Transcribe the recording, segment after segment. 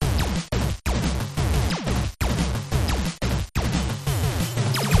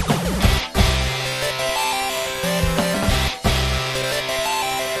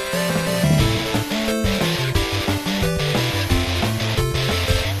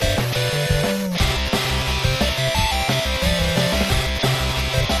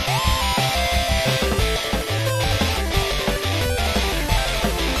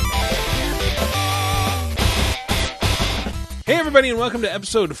everybody, and welcome to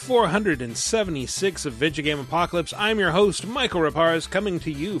episode 476 of Video Game Apocalypse. I'm your host, Michael Rapars, coming to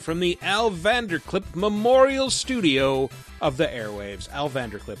you from the Al Vanderklip Memorial Studio of the Airwaves. Al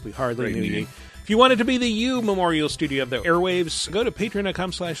Vanderklip, we hardly knew you. If you wanted to be the U Memorial Studio of the Airwaves, go to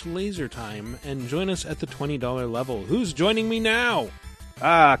patreon.com/lasertime and join us at the $20 level. Who's joining me now?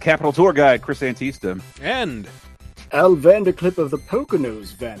 Capital Tour Guide, Chris Antista. And Al Vanderklip of the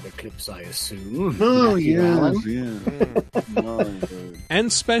Poconos Vanderklips, I assume. Oh, yeah.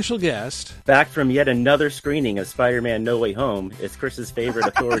 and special guest. Back from yet another screening of Spider-Man No Way Home is Chris's favorite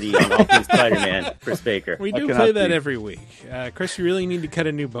authority on all things Spider-Man, Chris Baker. We do play that every week. Chris, you really need to cut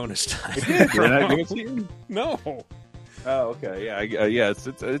a new bonus time. Did I give it to you? No. Oh, okay. Yeah, it's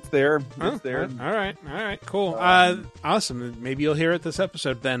there. It's there. All right. Cool. Awesome. Maybe you'll hear it this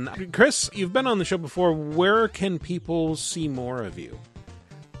episode then. Chris, you've been on the show before. Where can people see more of you?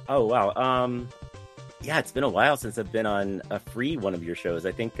 Oh, wow. Yeah, it's been a while since I've been on a free one of your shows.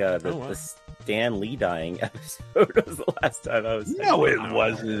 I think the Stan Lee dying episode was the last time I was. No, it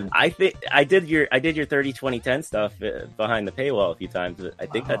wasn't. I think I did your 30-20-10 stuff behind the paywall a few times. But I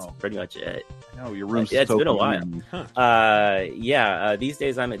think that's pretty much it. No, your room's it's so been a while. Huh. These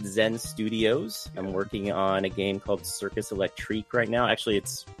days I'm at Zen Studios. I'm working on a game called Circus Electrique right now. Actually,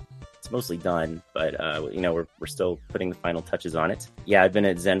 it's mostly done, but we're still putting the final touches on it. Yeah, I've been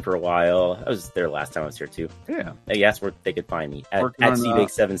at Zen for a while. I was there last time I was here too. Yeah. Yes, where they could find me at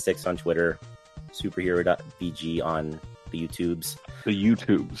cbake76 on Twitter, superhero.bg on the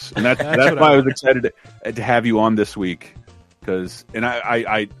YouTubes. And that's why I was excited to have you on this week, because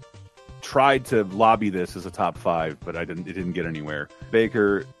I tried to lobby this as a top 5, but it didn't get anywhere.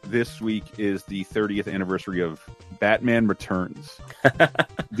 Baker, this week is the 30th anniversary of Batman Returns.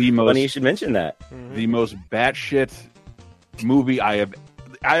 Funny you should mention that. The most batshit movie I have.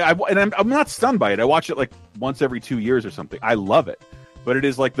 I'm not stunned by it. I watch it like once every 2 years or something. I love it, but it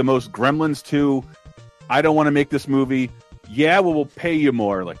is like the most Gremlins 2. I don't want to make this movie. Yeah, well, we'll pay you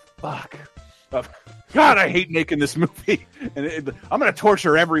more. Like, fuck. God, I hate making this movie, and I'm going to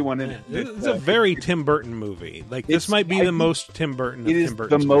torture everyone in it. It's a very Tim Burton movie. Like, this might be the most Tim Burton. It is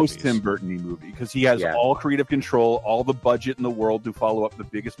the most Tim Burton-y movie because he has all creative control, all the budget in the world to follow up the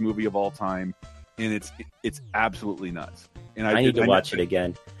biggest movie of all time, and it's absolutely nuts. And I need to watch it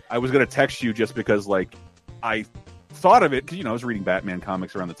again. I was going to text you just because, like, I thought of it because I was reading Batman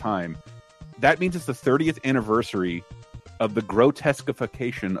comics around the time. That means it's the 30th anniversary of the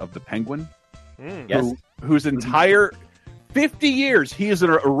grotesquification of the Penguin. Yes. Whose entire 50 years he is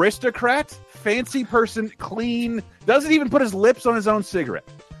an aristocrat, fancy person, clean, doesn't even put his lips on his own cigarette.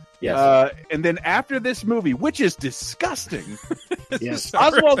 Yes. And then after this movie, which is disgusting, Yes.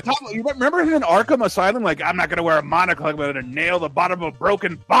 Oswald Cobblepot, you remember him in Arkham Asylum? Like, I'm not going to wear a monocle. I'm going to nail the bottom of a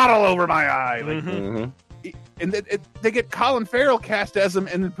broken bottle over my eye. Like, and they get Colin Farrell cast as him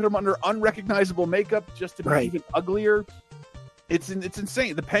and then put him under unrecognizable makeup just to be even uglier. It's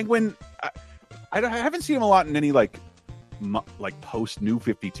insane. The Penguin... I haven't seen him a lot in any like post New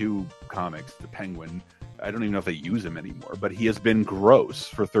 52 comics. The Penguin, I don't even know if they use him anymore. But he has been gross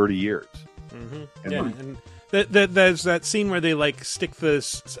for 30 years. And there's that scene where they like stick the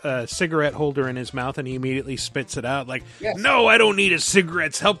cigarette holder in his mouth and he immediately spits it out. Like, no, I don't need a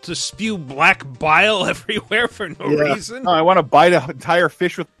cigarette's help to spew black bile everywhere for no reason. No, I want to bite an entire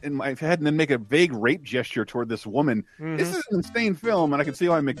fish in my head and then make a vague rape gesture toward this woman. This is an insane film, and I can see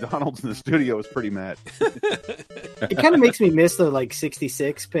why McDonald's in the studio is pretty mad. It kind of makes me miss the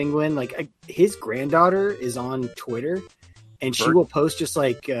 66 Penguin. Like, his granddaughter is on Twitter. And she will post just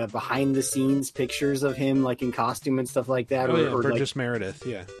behind the scenes pictures of him like in costume and stuff like that. Or Burgess Meredith,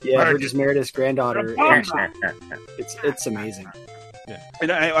 Burgess Meredith's granddaughter. It's amazing. Yeah,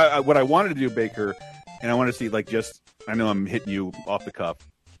 and I what I wanted to do, Baker, and I want to see I know I'm hitting you off the cuff,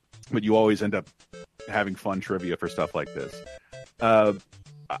 but you always end up having fun trivia for stuff like this.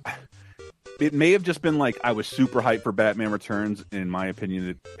 It may have just been I was super hyped for Batman Returns. In my opinion,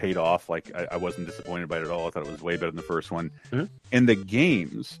 it paid off. I wasn't disappointed by it at all. I thought it was way better than the first one. And the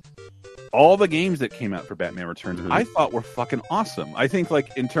games, all the games that came out for Batman Returns, I thought were fucking awesome. I think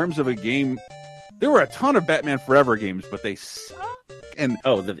in terms of a game, there were a ton of Batman Forever games, but they suck. And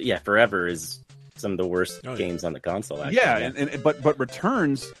Forever is some of the worst games on the console. Actually. But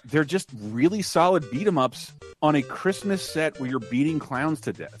Returns, they're just really solid beat 'em ups on a Christmas set where you're beating clowns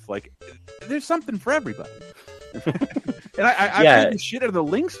to death. There's something for everybody. And I played the shit out of the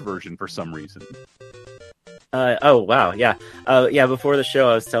Lynx version for some reason. Before the show,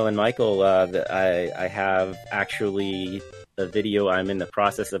 I was telling Michael that I have actually a video I'm in the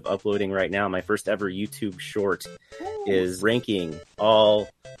process of uploading right now. My first ever YouTube short is ranking all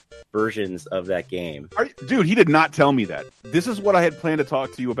versions of that game. Dude, he did not tell me that. This is what I had planned to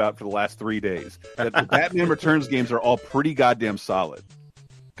talk to you about for the last 3 days. That the Batman Returns games are all pretty goddamn solid.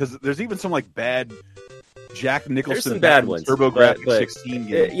 Because there's even some like bad Jack Nicholson bad ones, TurboGrafx but 16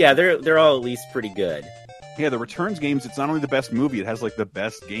 games. Yeah, they're all at least pretty good. Yeah, the Returns games, it's not only the best movie, it has like the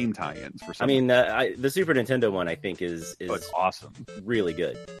best game tie-ins for some. I mean, the Super Nintendo one I think is it's awesome. Really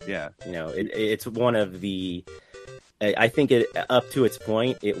good. Yeah. You know, it's one of the I think up to its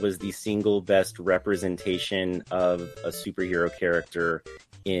point, it was the single best representation of a superhero character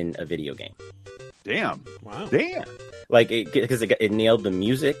in a video game. Damn. Wow. Damn. Like, because it nailed the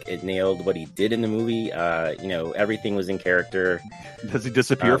music, it nailed what he did in the movie. You know, everything was in character. Does he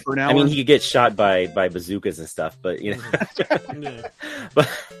disappear for an hour? I mean, he could get shot by bazookas and stuff, but you know. Yeah. But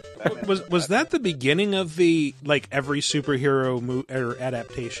was that the beginning of the like every superhero or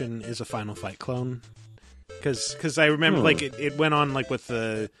adaptation is a Final Fight clone? Because I remember like it went on like with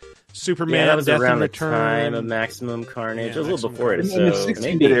the Superman. That was Death around and the Return. time of Maximum Carnage. Yeah, It was a little Maximum before it. in So the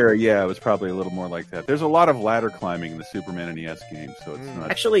 16-bit maybe era, yeah, it was probably a little more like that. There's a lot of ladder climbing in the Superman NES games, so it's not.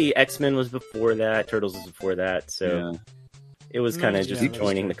 actually X-Men was before that. Turtles was before that. So Yeah. it was kind of just that's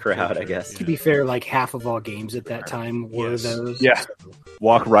joining true. the crowd, That's I guess. To be fair, like half of all games at that time were Yes. those. Yeah.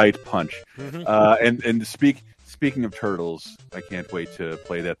 Walk right, punch. Mhm. And speaking of Turtles, I can't wait to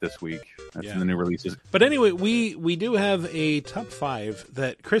play that this week. That's Yeah. in the new releases. But anyway, we do have a top 5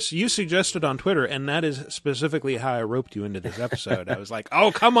 that Chris you suggested on Twitter, and that is specifically how I roped you into this episode. I was like,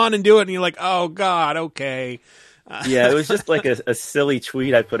 "Oh, come on and do it," and you're like, "Oh God, okay." Yeah, it was just like a silly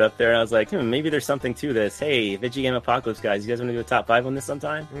tweet I put up there, and I was like, maybe there's something to this. Hey, Video Game Apocalypse guys, you guys want to do a top 5 on this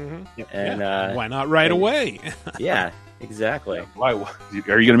sometime? Mm-hmm. And Why not right and- away? yeah, exactly. Why? Are you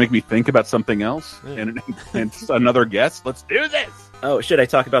going to make me think about something else Yeah. and another guest? Let's do this. Oh, should I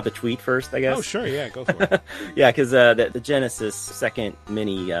talk about the tweet first, I guess? Oh, sure, yeah, go for it. Yeah, because the Genesis second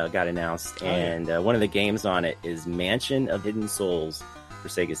mini got announced, Oh, yeah. and one of the games on it is Mansion of Hidden Souls for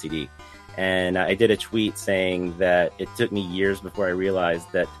Sega CD. And I did a tweet saying that it took me years before I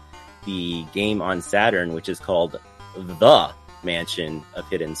realized that the game on Saturn, which is called The Mansion of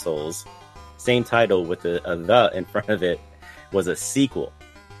Hidden Souls, same title with a the in front of it, was a sequel.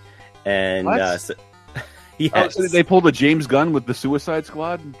 And What? so, Oh, yes, so they pulled a James Gunn with the Suicide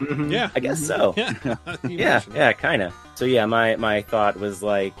Squad? Mhm. Yeah, I guess so. yeah, You Yeah, mentioned it. yeah, kind of. So yeah, my thought was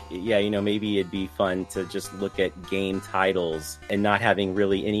like, yeah, you know, maybe it'd be fun to just look at game titles and not having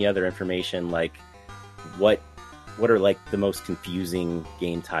really any other information, like what are like the most confusing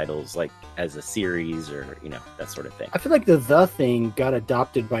game titles, like as a series or you know that sort of thing. I feel like the thing got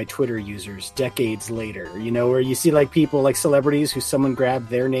adopted by Twitter users decades later, you know, where you see like people like celebrities who someone grabbed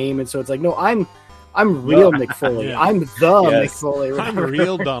their name, and so it's like, no, I'm real Mick Foley. Yeah. I'm the Mick Yes. Foley. I'm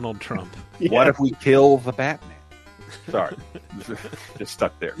real Donald Trump. Yeah. What if we kill the Batman? Sorry. Just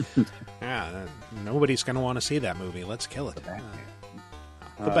stuck there. Yeah, nobody's going to want to see that movie. Let's kill it.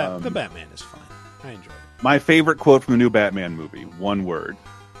 The Batman is fine. I enjoy it. My favorite quote from the new Batman movie, one word.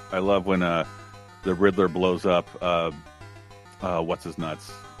 I love when the Riddler blows up what's his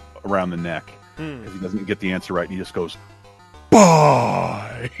nuts around the neck because he doesn't get the answer right and he just goes,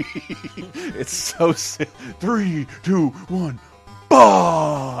 bye. It's so sick. 3, 2, 1,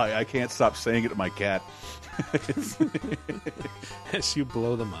 bye. I can't stop saying it to my cat. As you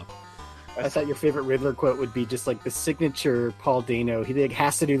blow them up. I thought your favorite Riddler quote would be just like the signature Paul Dano. He like,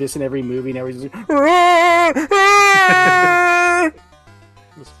 has to do this in every movie. Now he's just like,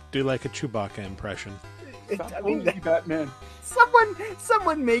 Let's do like a Chewbacca impression. I mean, Batman.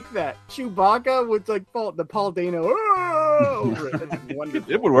 someone make that Chewbacca with like the Paul Dano over it. That'd be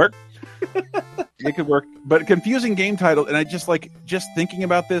wonderful. It would work. It could work, but confusing game title. And I just thinking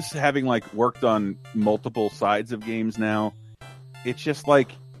about this, having like worked on multiple sides of games now. It's just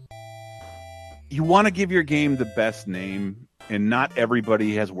like you want to give your game the best name, and not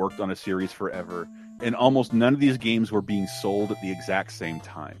everybody has worked on a series forever. And almost none of these games were being sold at the exact same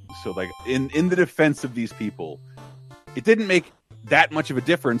time. So, like in the defense of these people, it didn't make that much of a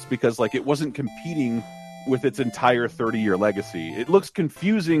difference because like it wasn't competing with its entire 30-year legacy. It looks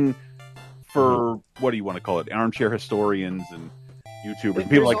confusing for what do you want to call it? Armchair historians and YouTubers,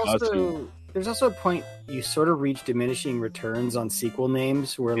 people like us. There's also a point you sort of reach diminishing returns on sequel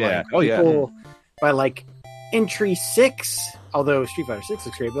names where Yeah. like Oh, people by like entry 6, although Street Fighter 6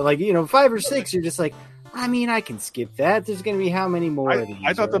 looks great, but like, you know, 5 or 6, you're just like, I mean, I can skip that. There's going to be how many more of these?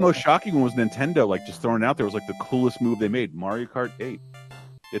 I thought the most shocking one was Nintendo, like just throwing it out there was like the coolest move they made, Mario Kart 8.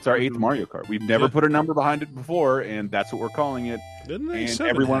 It's our 8th Mario Kart. We've never Yeah. put a number behind it before, and that's what we're calling it. Didn't they? And Seven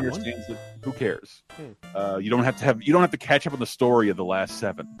everyone had one. understands that. Who cares? You don't have to catch up on the story of the last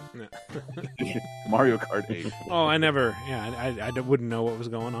 7. Yeah. Mario Kart 8. Oh, I never. Yeah, I wouldn't know what was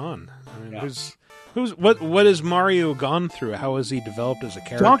going on. I mean, what has Mario gone through? How has he developed as a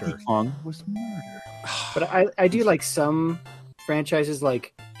character? Donkey Kong was murder. But I do like some franchises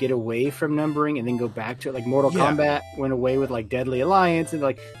like get away from numbering and then go back to it. Like Mortal Kombat went away with like Deadly Alliance and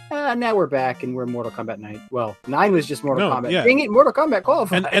like now we're back and we're Mortal Kombat 9. Well, 9 was just Mortal Kombat. Yeah. Dang it, Mortal Kombat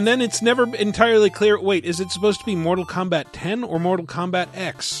qualified. And then it's never entirely clear. Wait, is it supposed to be Mortal Kombat 10 or Mortal Kombat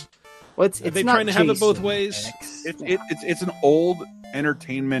X? Well, it's Are they not trying to have it both Jason ways? X. It's an old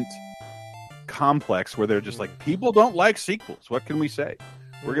entertainment complex where they're just like, people don't like sequels. What can we say?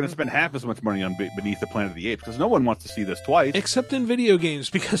 We're going to spend half as much money on Beneath the Planet of the Apes because no one wants to see this twice. Except in video games,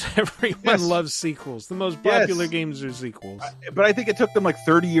 because everyone loves sequels. The most popular games are sequels. But I think it took them like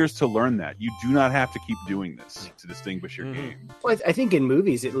 30 years to learn that. You do not have to keep doing this to distinguish your game. Well, I think in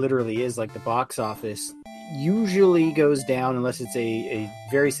movies it literally is like the box office usually goes down unless it's a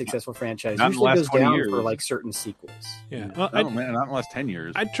very successful franchise. Not in the usually last goes 20 down years. for like certain sequels. Yeah. Not Well, in the last 10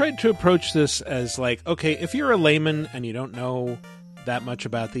 years. I tried to approach this as like, okay, if you're a layman and you don't know that much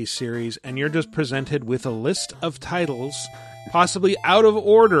about these series and you're just presented with a list of titles, possibly out of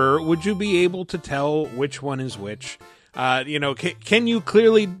order, would you be able to tell which one is which? Can you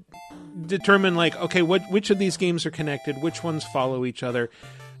clearly determine like, okay, which of these games are connected, which ones follow each other?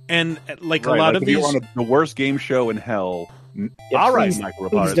 And like a lot of if these, you're on the worst game show in hell. Yeah, all right, please, Michael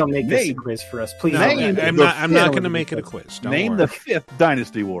please Rapadas, don't make this a name, quiz for us. Please, no, don't. I'm the not going to fifth- make it a quiz. Don't name worry. the 5th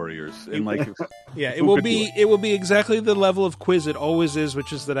Dynasty Warriors. And like, Yeah, it who will could do be it will be exactly the level of quiz it always is,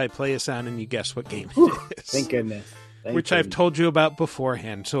 which is that I play a sound and you guess what game it is. Thank goodness. Thank Which I've goodness. told you about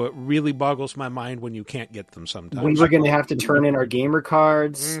beforehand, so it really boggles my mind when you can't get them sometimes. We were going to have to turn in our gamer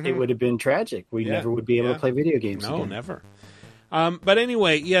cards. Mhm. It would have been tragic. We Yeah, never would be able yeah. to play video games. No, again. never. But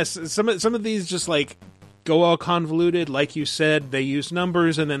anyway, yes, some of these just like go all convoluted. Like you said, they use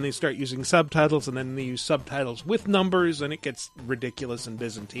numbers and then they start using subtitles and then they use subtitles with numbers and it gets ridiculous and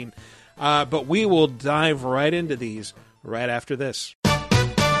Byzantine. But we will dive right into these right after this.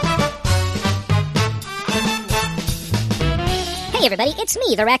 Hey everybody, it's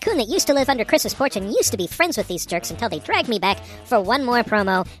me, the raccoon that used to live under Chris's porch and used to be friends with these jerks until they dragged me back for one more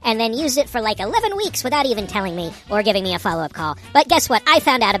promo and then used it for like 11 weeks without even telling me or giving me a follow-up call. But guess what? I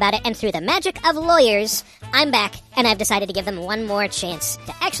found out about it, and through the magic of lawyers, I'm back, and I've decided to give them one more chance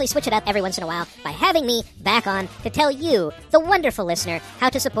to actually switch it up every once in a while by having me back on to tell you, the wonderful listener, how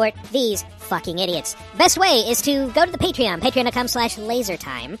to support these fucking idiots. Best way is to go to the Patreon,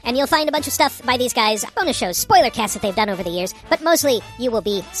 patreon.com/lasertime, and you'll find a bunch of stuff by these guys, bonus shows, spoiler casts that they've done over the years, but mostly you will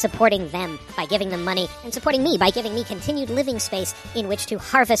be supporting them by giving them money and supporting me by giving me continued living space in which to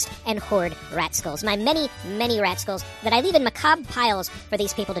harvest and hoard rat skulls. My many, many rat skulls that I leave in macabre piles for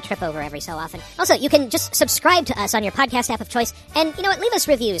these people to trip over every so often. Also, you can just subscribe to us on your podcast app of choice, and you know what? Leave us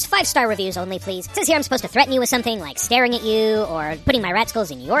reviews, 5-star reviews only, please. It says here I'm supposed to threaten you with something like staring at you or putting my rat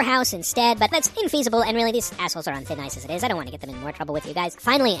skulls in your house instead, but that's infeasible, and really these assholes are on thin ice as it is. I don't want to get them in more trouble with you guys.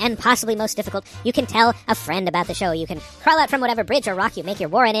 Finally, and possibly most difficult, you can tell a friend about the show. You can crawl out from whatever bridge or rock you make your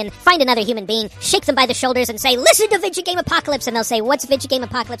warren in, find another human being, shake them by the shoulders and say, listen to Video Game Apocalypse, and they'll say, what's Video Game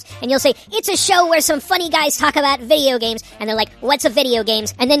Apocalypse? And you'll say, it's a show where some funny guys talk about video games, and they're like, what's a video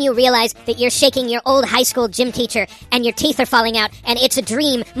games? And then you realize that you're shaking your old high school gym teacher, and your teeth are falling out, and it's a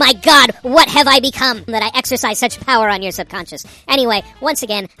dream. My God, what have I become that I exercise such power on your subconscious? Anyway, once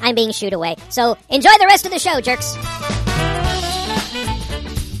again, I'm being shooed away, so enjoy the rest of the show, jerks.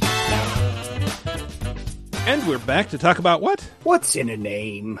 And we're back to talk about what? What's in a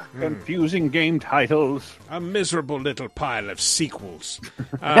name? confusing game titles. A miserable little pile of sequels.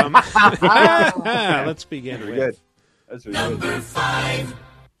 Let's begin Very with... good. That's very good. 5.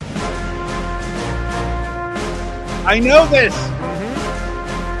 I know this.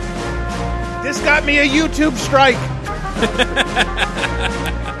 This got me a YouTube strike.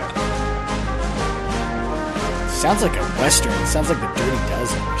 Sounds like a Western. Sounds like the Dirty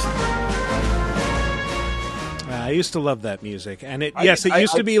Dozen or something. I used to love that music, and it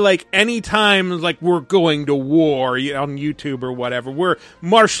used to be like any time like we're going to war on YouTube or whatever, we're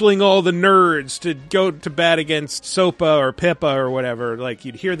marshaling all the nerds to go to bat against SOPA or PIPA or whatever. Like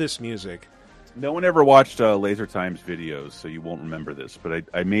you'd hear this music. No one ever watched Laser Times videos, so you won't remember this. But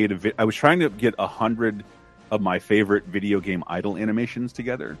I made I was trying to get 100 of my favorite video game idle animations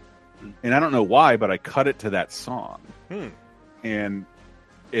together, and I don't know why, but I cut it to that song, and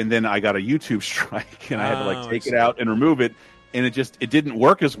then I got a YouTube strike, and I had to like take it out and remove it, and it didn't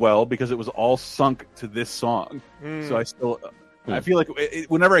work as well because it was all sunk to this song. So I still I feel like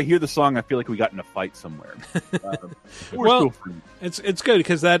whenever I hear the song, I feel like we got in a fight somewhere. Well, it's good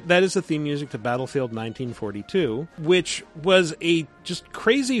because that is the theme music to Battlefield 1942, which was a just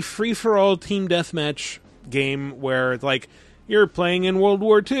crazy free-for-all team deathmatch game where, like, you're playing in World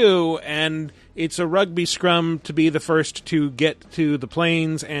War II, and it's a rugby scrum to be the first to get to the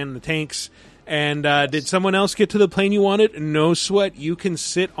planes and the tanks. And did someone else get to the plane you wanted? No sweat. You can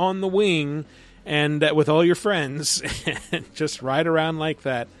sit on the wing and with all your friends and just ride around like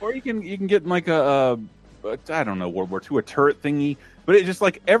that. Or you can get like a I don't know, World War II, a turret thingy. But it just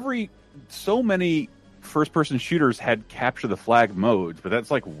like so many first-person shooters had capture the flag modes, but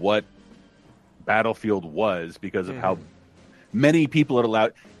that's like what Battlefield was because of how many people it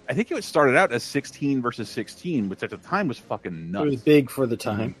allowed. I think it started out as 16 versus 16, which at the time was fucking nuts. It was big for the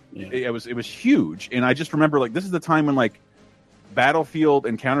time. Yeah. It was huge, and I just remember like this is the time when like Battlefield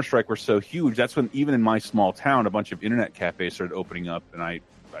and Counter-Strike were so huge. That's when even in my small town, a bunch of internet cafes started opening up, and I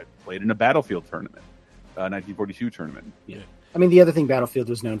played in a Battlefield tournament, 1942 tournament. Yeah, I mean the other thing Battlefield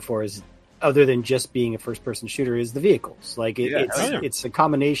was known for is, other than just being a first-person shooter, is the vehicles. Like it's a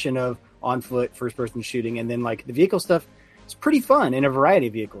combination of on-foot first-person shooting, and then like the vehicle stuff. It's pretty fun in a variety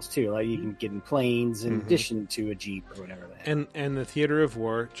of vehicles too. Like you can get in planes in addition to a Jeep or whatever. And the theater of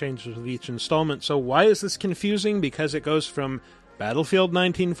war changes with each installment. So why is this confusing? Because it goes from Battlefield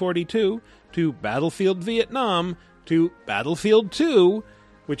 1942 to Battlefield Vietnam to Battlefield 2,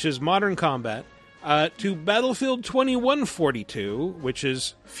 which is modern combat, to Battlefield 2142, which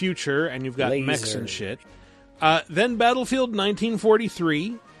is future, and you've got mechs and shit. Then Battlefield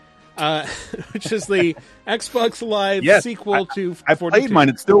 1943. Which is the Xbox Live sequel to 42. I played mine.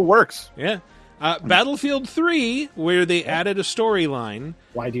 It still works. Yeah. Battlefield 3, where they added a storyline.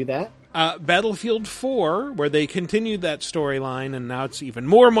 Why do that? Battlefield 4, where they continued that storyline, and now it's even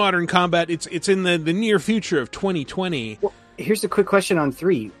more modern combat. It's in the near future of 2020. Well, here's a quick question on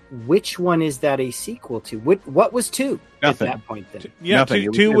 3. Which one is that a sequel to? What was 2 Nothing. at that point then? Yeah,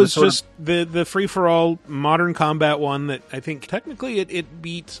 Nothing. 2 was just the free-for-all modern combat one that I think technically it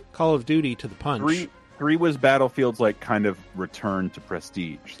beat Call of Duty to the punch. 3 was Battlefield's like kind of return to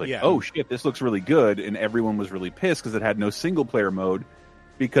prestige. Like, oh shit, this looks really good, and everyone was really pissed because it had no single-player mode.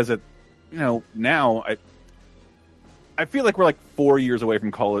 Because now I feel like we're like 4 years away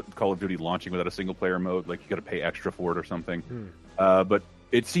from Call of Duty launching without a single-player mode. Like you got to pay extra for it or something. But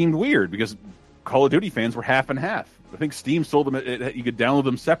it seemed weird because Call of Duty fans were half and half. I think Steam sold them. You could download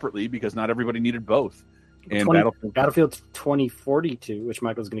them separately because not everybody needed both. And Battlefield 2042, which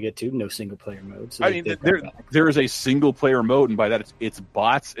Michael's going to get to, no single-player mode. So I mean, there is a single-player mode, and by that it's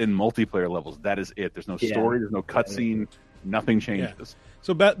bots and multiplayer levels. That is it. There's no story. There's no cutscene. Nothing changes. Yeah.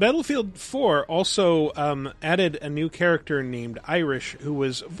 So Battlefield 4 also added a new character named Irish, who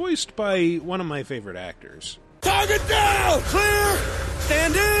was voiced by one of my favorite actors. Target down! Clear!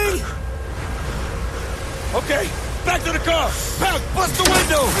 Standing! Okay, back to the car! Pack, bust the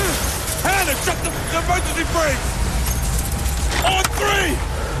window! Hannah, shut the emergency brakes! On 3!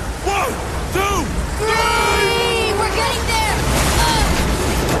 1, 2, 3! We're getting there!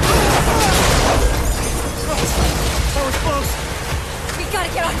 That was close! We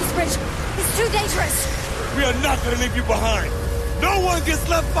gotta get off this bridge. It's too dangerous. We are not gonna leave you behind! No one gets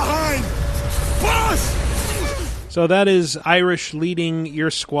left behind! Push! So that is Irish leading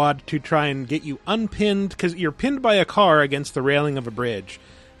your squad to try and get you unpinned, because you're pinned by a car against the railing of a bridge,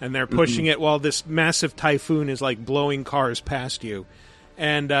 and they're pushing it while this massive typhoon is like blowing cars past you.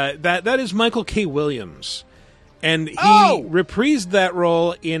 And that is Michael K. Williams. And he reprised that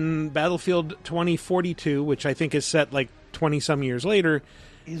role in Battlefield 2042, which I think is set like 20-some years later.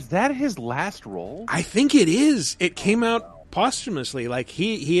 Is that his last role? I think it is. It came out posthumously. Like,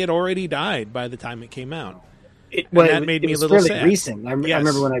 he had already died by the time it came out. That made me a little sad. Recent. I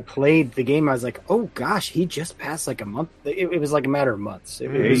remember when I played the game, I was like, "Oh gosh, he just passed like a month." It was like a matter of months. It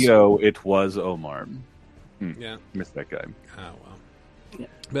was Omar. Yeah, missed that guy. Oh well.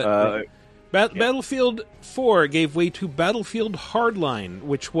 Yeah. But Battlefield 4 gave way to Battlefield Hardline,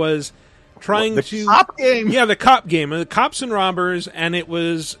 which was trying the cop game. Yeah, the cop game, the cops and robbers, and it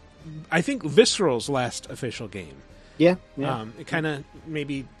was, I think, Visceral's last official game. Yeah. It kind of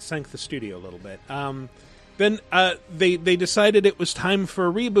maybe sank the studio a little bit. Then they decided it was time for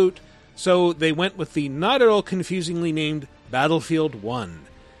a reboot, so they went with the not at all confusingly named Battlefield 1.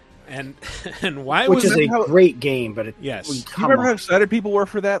 And why Which was is a great game, but yes. Do you remember how excited people were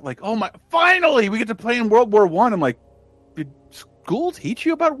for that? Like, oh my, finally we get to play in World War I. I'm like, did school teach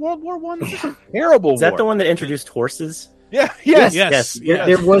you about World War I? This is a terrible Is that the one that introduced horses? Yes.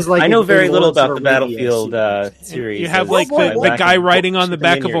 There was like I know very little about the Arabia Battlefield series. series. You have as like my the lack guy of riding on the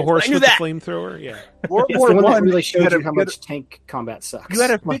back of a familiar- horse I knew with a that! flamethrower. Yeah. World It's War the one that One really shows had you a- how much tank combat sucks. You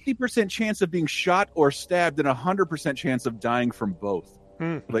had a 50% chance of being shot or stabbed and a 100% chance of dying from both.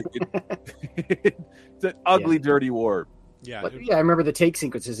 Like it's an ugly, dirty war. Yeah. But, I remember the take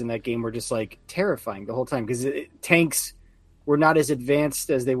sequences in that game were just like terrifying the whole time because tanks were not as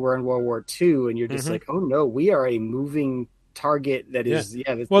advanced as they were in World War II, and you're just like, oh no, we are a moving target that is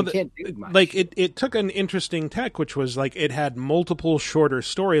well, we can't do much. Like it took an interesting tech, which was like it had multiple shorter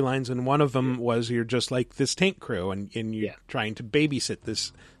storylines, and one of them was you're just like this tank crew, and you're trying to babysit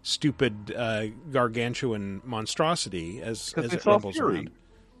this stupid gargantuan monstrosity as it rumbles around.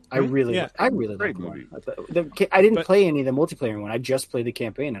 I really Great liked movie. I didn't play any of the multiplayer one. I just played the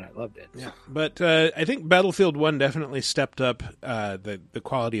campaign and I loved it. Yeah, but I think Battlefield 1 definitely stepped up the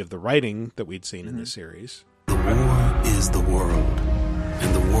quality of the writing that we'd seen in the series. The war is the world,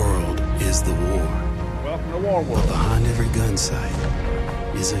 and the world is the war. Welcome to War But World. behind every gun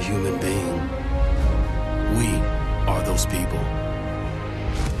sight is a human being. We are those people.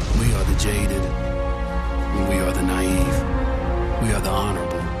 We are the jaded. We are the naive. We are the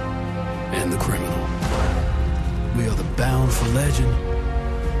honorable and the criminal. We are the bound for legend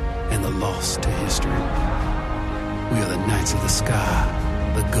and the lost to history. We are the knights of the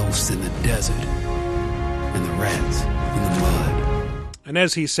sky, the ghosts in the desert, and the rats in the mud. And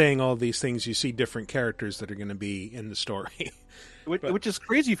as he's saying all these things, you see different characters that are going to be in the story. Which is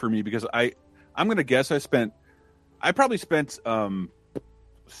crazy for me because I'm going to guess I probably spent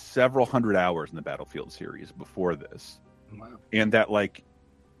several hundred hours in the Battlefield series before this. Wow. And that like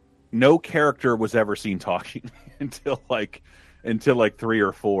no character was ever seen talking until 3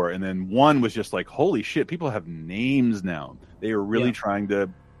 or 4, and then 1 was just like, holy shit, people have names now. They are really trying to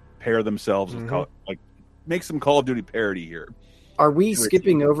pair themselves with make some Call of Duty parody here. Are we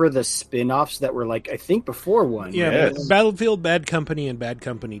skipping over the spin-offs that were like I think before 1? Yeah, Yes. Battlefield Bad Company and Bad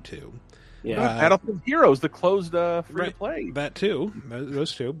Company 2. Yeah. Battlefield Heroes, the closed free to play. That too,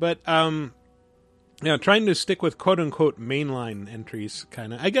 those two. But trying to stick with quote unquote mainline entries,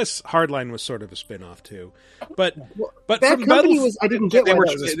 kind of. I guess Hardline was sort of a spin-off too. But Bad from Company was I didn't get They why were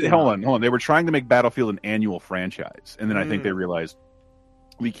that was a spin-off. hold on. They were trying to make Battlefield an annual franchise, and then I think they realized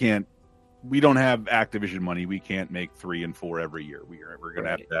we don't have Activision money. We can't make 3 and 4 every year. We're going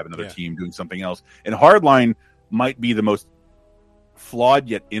to have another team doing something else. And Hardline might be the most flawed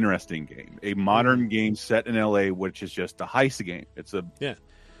yet interesting game. A modern game set in LA, which is just a heist game.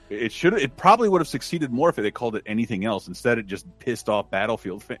 It probably would have succeeded more if they called it anything else. Instead, it just pissed off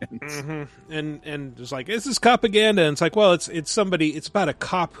Battlefield fans. And it's like, this is propaganda. And it's like, well, it's about a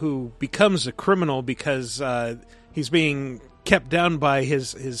cop who becomes a criminal because he's being kept down by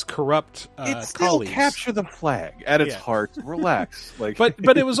his corrupt It's still colleagues. capture the flag at its heart. Relax.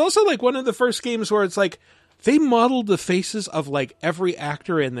 But it was also like one of the first games where it's like they modeled the faces of like every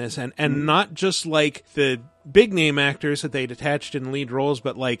actor in this, and not just like the big name actors that they'd attached in lead roles,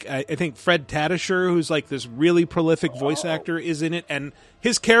 but like I think Fred Tatasciore, who's like this really prolific voice actor, is in it, and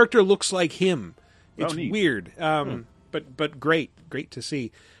his character looks like him. It's weird, but great to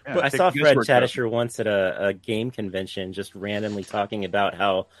see. Yeah, I saw Fred Tatasciore once at a game convention, just randomly talking about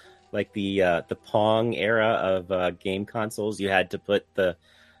how, like the Pong era of game consoles, you had to put the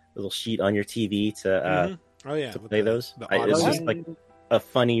little sheet on your TV to play those. It was just like a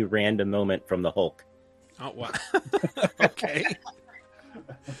funny random moment from the Hulk. Oh wow! Okay,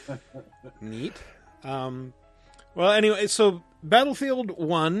 neat. Well, anyway, so Battlefield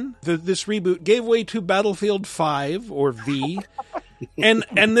 1, this reboot gave way to Battlefield 5 or V.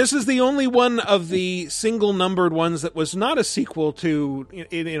 And this is the only one of the single numbered ones that was not a sequel to,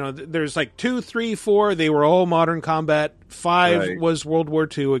 there's like 2, 3, 4, they were all modern combat. 5 was World War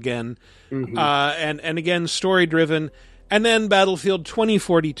II again. And again, story driven. And then Battlefield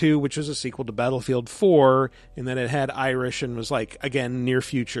 2042, which was a sequel to Battlefield 4, and then it had Irish and was like, again, near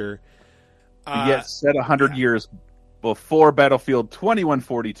future. Yet set 100 years before Battlefield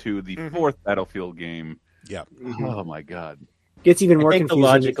 2142, the fourth Battlefield game. Yeah. Oh my God. Gets even more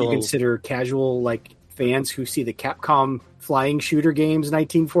confusing if you consider casual fans who see the Capcom flying shooter games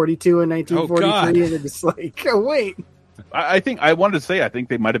 1942 and 1943, and it's like, oh wait. I think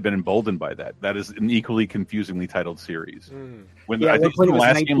they might have been emboldened by that. That is an equally confusingly titled series. When I think it was the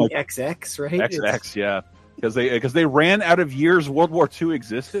last game, XX, right? XX, yeah, because they ran out of years World War II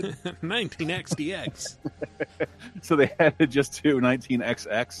existed. 19XDX. So they had to just do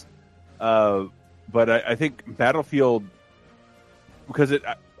 19XX. But I think Battlefield, because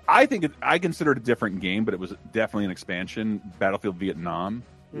I consider it a different game, but it was definitely an expansion. Battlefield Vietnam.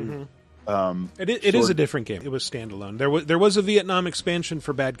 It is a different game. It was standalone. There was a Vietnam expansion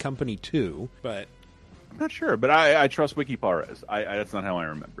for Bad Company 2, but I'm not sure. But I trust Wiki Parez. That's not how I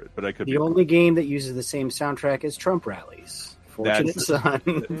remember it, but I could. The only game that uses the same soundtrack as Trump rallies. Fortunate Son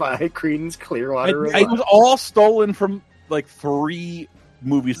by Creedence Clearwater. It was all stolen from like 3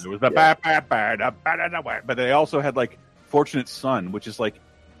 movies. It was but they also had like Fortunate Son, which is like,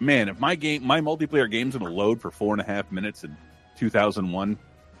 man, if my multiplayer game's gonna load for 4.5 minutes in 2001,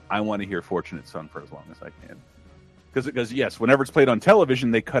 I want to hear Fortunate Son for as long as I can. Because yes, whenever it's played on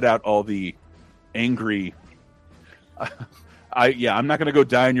television, they cut out all the angry. I'm not gonna go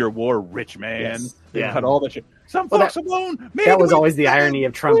die in your war, rich man. Yes. They cut all that shit. Some folks alone. That was always the irony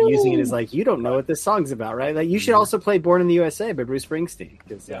of Trump using it as like, you don't know what this song's about, right? Like, you should also play "Born in the USA" by Bruce Springsteen.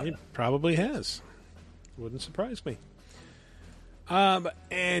 He probably has. Wouldn't surprise me. But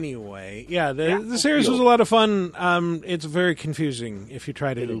anyway, the series was a lot of fun. It's very confusing if you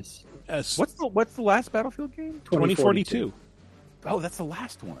try to. What's the last Battlefield game? 2042. Oh, that's the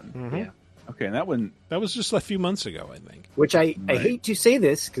last one. Mm-hmm. Yeah. Okay, and that was just a few months ago, I think. Which I hate to say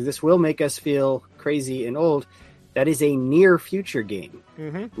this because this will make us feel crazy and old. That is a near future game,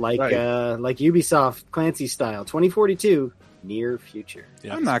 like Ubisoft Clancy style. 2042, near future.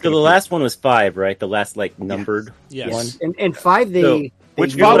 Yeah. So the last one was 5, right? The last numbered one. And 5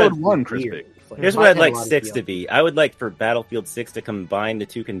 which followed 1, Chris. Here's what I'd like 6 to be. I would like for Battlefield 6 to combine the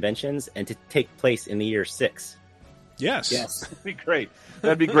 2 conventions and to take place in the year 6. Yes. That'd be great.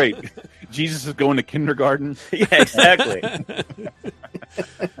 That'd be great. Jesus is going to kindergarten. Yeah, exactly.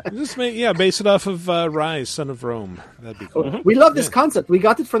 Just base it off of Rise, Son of Rome. That'd be cool. We love this concept. We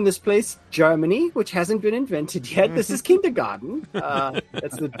got it from this place, Germany, which hasn't been invented yet. This is kindergarten.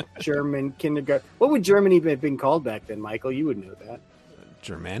 That's the German kindergarten. What would Germany have been called back then, Michael? You would know that.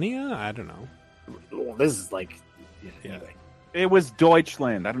 Germania? I don't know. Well, this is like... Anyway. It was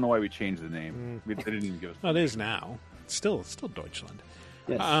Deutschland. I don't know why we changed the name. It didn't even go. It is now. It's still Deutschland.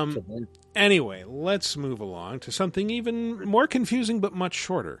 Yes, anyway, let's move along to something even more confusing but much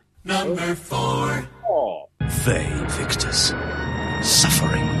shorter. Number 4. They, Victus.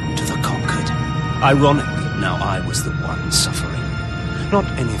 Suffering to the conquered. Ironic, now I was the one suffering. Not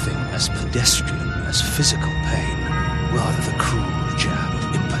anything as pedestrian as physical pain, rather the cruel jab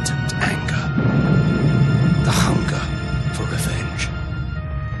of impotent anger. The hunger for revenge.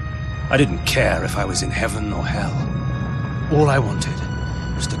 I didn't care if I was in heaven or hell. All I wanted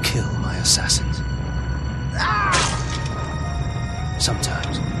was to kill my assassins.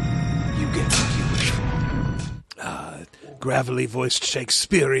 Sometimes you get what you wish for. Gravelly-voiced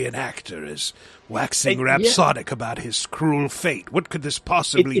Shakespearean actor is waxing rhapsodic about his cruel fate. What could this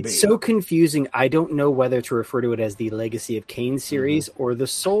possibly be? It's so confusing. I don't know whether to refer to it as the Legacy of Kain series or the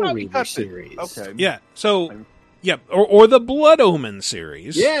Soul Reaver series. Okay. Yeah, so... Yeah, or the Blood Omen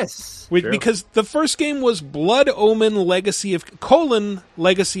series. Yes. Because the first game was Blood Omen Legacy of Cain.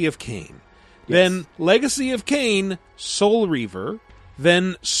 Yes. Then Legacy of Kain, Soul Reaver.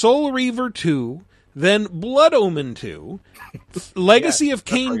 Then Soul Reaver 2. Then Blood Omen 2. Legacy of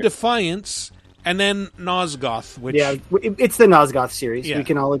Kain Defiance. And then Nosgoth, which... Yeah, it's the Nosgoth series. Yeah. We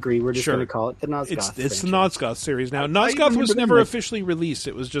can all agree. We're just going to call it the Nosgoth. It's the Nosgoth series. Now, Nosgoth was never officially released.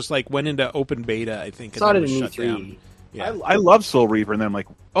 It was just went into open beta, I think, and then was shut down. Yeah. I love Soul Reaver, and then I'm like,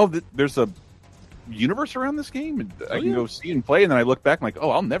 there's a universe around this game, and I can go see and play, and then I look back and I'm like,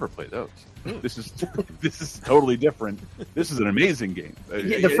 I'll never play those. This is totally different. This is an amazing game.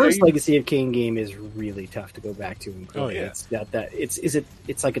 The first Legacy of Kain game is really tough to go back to and play. It's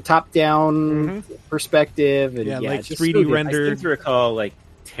it's like a top-down perspective, and like it's 3D rendered. I seem to recall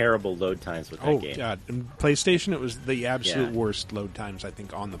terrible load times with that game. Oh god, in PlayStation, it was the absolute worst load times I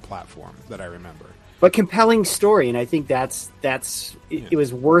think on the platform that I remember. But compelling story, and I think it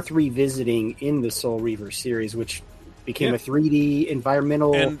was worth revisiting in the Soul Reaver series, which became a 3D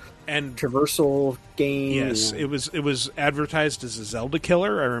environmental and traversal game. Yes, it was advertised as a Zelda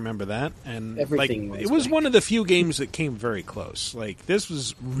killer. I remember that, and everything it was one of the few games that came very close. This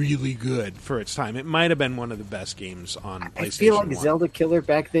was really good for its time. It might have been one of the best games on PlayStation. I feel like 1. Zelda killer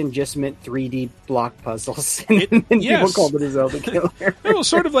back then just meant 3D block puzzles, and people called it a Zelda killer. It was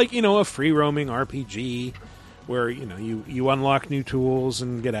sort of like a free roaming RPG. Where you unlock new tools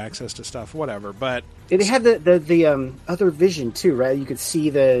and get access to stuff, whatever. But it had the other vision too, right? You could see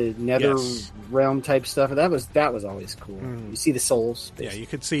the Nether realm type stuff, and that was always cool. You see the souls. Basically. Yeah, you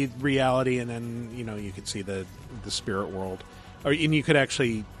could see reality, and then you could see the spirit world, and you could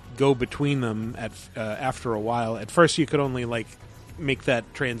actually go between them after a while. At first, you could only make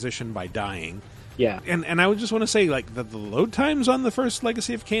that transition by dying. Yeah, and I would just want to say the load times on the first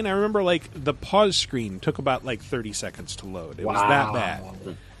Legacy of Kain. I remember the pause screen took about 30 seconds to load. It was that bad.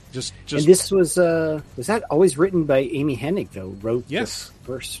 And this was that always written by Amy Hennig though? Wrote Yes. the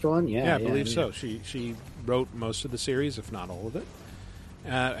first one. Yeah, I believe so. She wrote most of the series, if not all of it.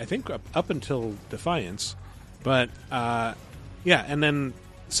 I think up until Defiance, but and then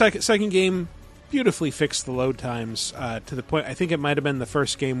second game beautifully fixed the load times to the point. I think it might have been the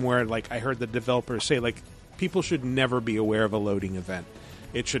first game where I heard the developers say people should never be aware of a loading event.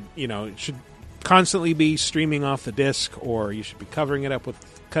 It should constantly be streaming off the disc, or you should be covering it up with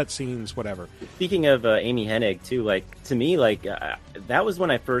cutscenes, whatever. Speaking of Amy Hennig, too, to me, that was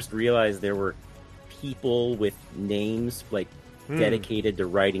when I first realized there were people with names dedicated to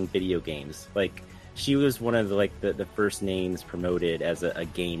writing video games. She was one of the first names promoted as a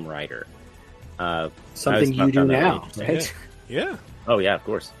game writer. Something you do now, right? Yeah. Oh yeah, of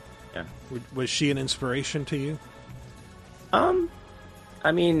course. Yeah. Was she an inspiration to you?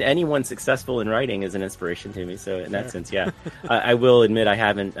 I mean, anyone successful in writing is an inspiration to me. So in that sense, yeah. I will admit I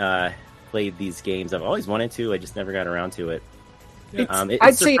haven't played these games. I've always wanted to. I just never got around to it.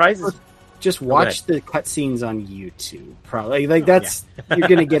 I'd say just watch the cutscenes on YouTube. Probably that's you're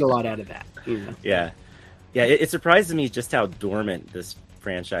going to get a lot out of that. You know? Yeah. It surprises me just how dormant this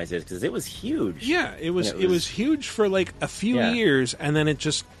franchise is, because it was huge. Yeah, it was huge for a few years, and then it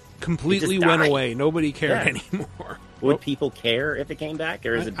just completely went away. Nobody cared anymore. Would people care if it came back,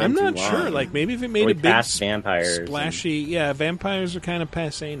 or is it been I'm not too sure. long? Maybe if it made a big vampires splashy. Yeah, vampires are kind of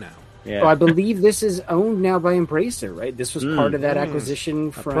passé now. Yeah. So I believe this is owned now by Embracer, right? This was part of that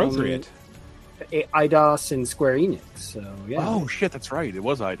acquisition from Appropriate. Eidos and Square Enix. So yeah. Oh shit, that's right. It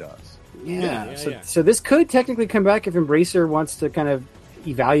was Eidos. Yeah. So this could technically come back if Embracer wants to kind of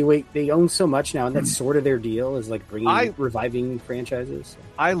evaluate. They own so much now, and that's sort of their deal, is reviving franchises.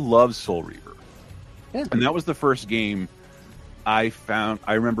 I love Soul Reaver. Yeah. And that was the first game I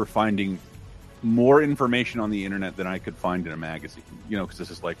remember finding more information on the internet than I could find in a magazine. Because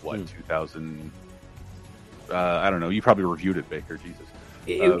this is 2000. I don't know. You probably reviewed it, Baker. Jesus.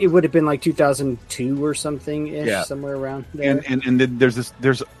 It would have been 2002 or something, somewhere around there. And then there's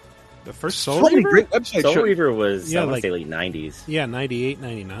the first Soul so many Reaver? great websites. Soul Reaver was, Yeah, I want to say, late 90s. Yeah, 98,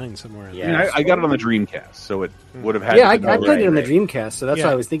 99, somewhere in Yeah. there. I got it on the Dreamcast, so it would have had. Yeah, I to be played it on the Dreamcast, so that's Yeah.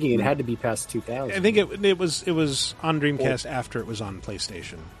 why I was thinking it had to be past 2000. I think it was on Dreamcast after it was on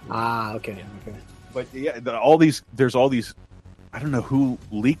PlayStation. Ah, okay. But yeah, there's all these. I don't know who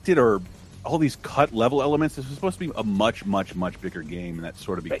leaked it, or all these cut level elements. This was supposed to be a much, much, much bigger game, and that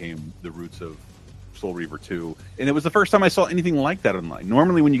sort of became the roots of Soul Reaver 2. And it was the first time I saw anything like that online.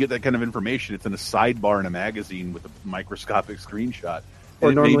 Normally, when you get that kind of information, it's in a sidebar in a magazine with a microscopic screenshot.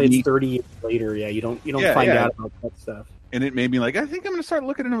 Or normally it's 30 years later. Yeah, you don't find out about that stuff. And it made me I think I'm going to start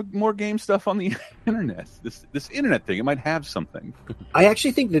looking into more game stuff on the internet. This internet thing, it might have something. I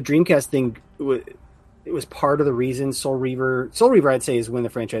actually think the Dreamcast thing, it was part of the reason Soul Reaver, I'd say, is when the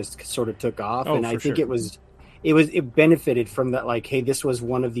franchise sort of took off. Oh, and I think sure. it benefited from that, hey, this was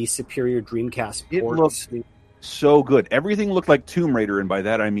one of the superior Dreamcast ports. It looked so good. Everything looked like Tomb Raider, and by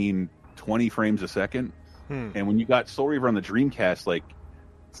that I mean 20 frames a second. And when you got Soul Reaver on the Dreamcast,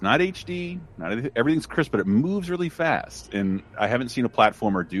 it's not HD, everything's crisp, but it moves really fast. And I haven't seen a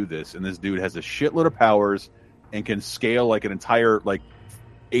platformer do this. And this dude has a shitload of powers and can scale an entire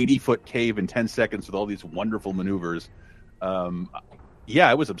 80-foot cave in 10 seconds with all these wonderful maneuvers.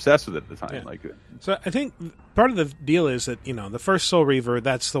 I was obsessed with it at the time. Yeah. So I think part of the deal is that, the first Soul Reaver,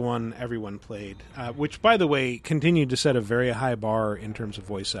 that's the one everyone played, which, by the way, continued to set a very high bar in terms of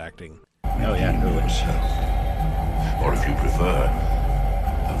voice acting. Oh, yeah, totally. Or if you prefer,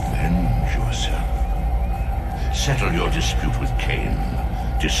 avenge yourself. Settle your dispute with Cain.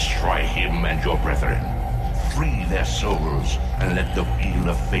 Destroy him and your brethren. Free their souls and let the wheel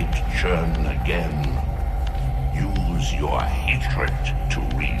of fate churn again. Use your hatred to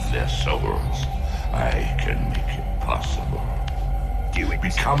read their souls. I can make it possible. Do it.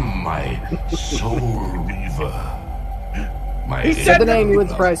 Become my Soul Reaver. He said the name, he wins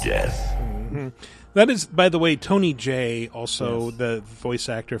the prize. Death. Mm-hmm. That is, by the way, Tony Jay, also the voice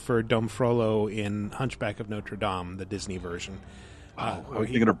actor for Dom Frollo in Hunchback of Notre Dame, the Disney version. I was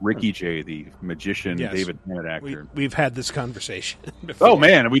thinking of Ricky Jay, the magician, David Tennant actor. We've had this conversation before. Oh,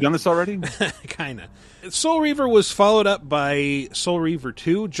 man, have we done this already? Kind of. Soul Reaver was followed up by Soul Reaver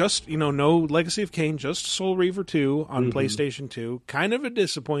 2, just, no Legacy of Kain, just Soul Reaver 2 on PlayStation 2. Kind of a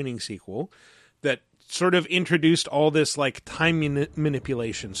disappointing sequel that sort of introduced all this, time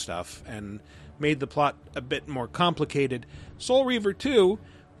manipulation stuff and made the plot a bit more complicated. Soul Reaver 2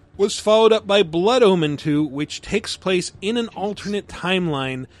 was followed up by Blood Omen 2, which takes place in an alternate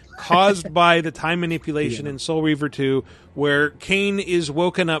timeline caused by the time manipulation in Soul Reaver 2, where Kain is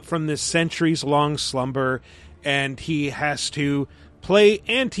woken up from this centuries-long slumber, and he has to play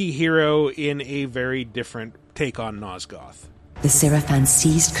anti-hero in a very different take on Nosgoth. The Seraphan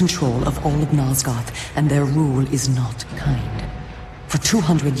seized control of all of Nosgoth, and their rule is not kind. For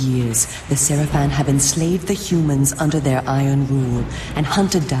 200 years, the Seraphan have enslaved the humans under their iron rule, and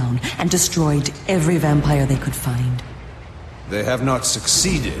hunted down and destroyed every vampire they could find. They have not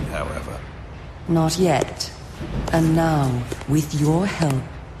succeeded, however. Not yet. And now, with your help,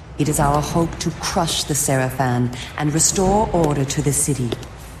 it is our hope to crush the Seraphan and restore order to the city.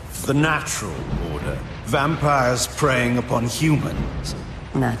 The natural order. Vampires preying upon humans.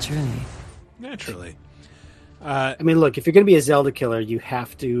 Naturally. I mean, look, if you're going to be a Zelda killer, you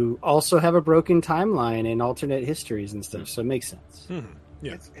have to also have a broken timeline and alternate histories and stuff, so it makes sense.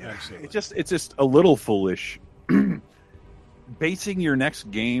 Yeah, absolutely. It's just a little foolish basing your next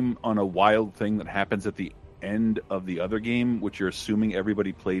game on a wild thing that happens at the end of the other game, which you're assuming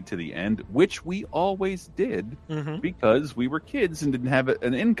everybody played to the end, which we always did because we were kids and didn't have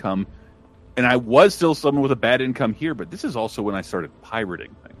an income. And I was still someone with a bad income here, but this is also when I started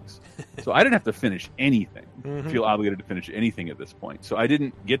pirating things. So I didn't have to finish anything, feel obligated to finish anything at this point. So I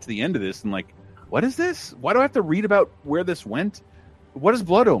didn't get to the end of this and like, what is this? Why do I have to read about where this went? What is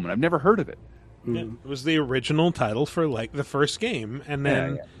Blood Omen? I've never heard of it. Yeah, it was the original title for like the first game, and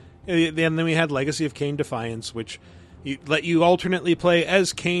then then we had Legacy of Kain Defiance, which let you alternately play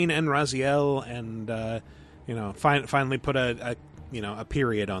as Kain and Raziel, and finally put a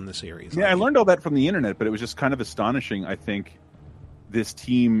period on the series. Yeah, I learned all that from the internet, but it was just kind of astonishing. I think this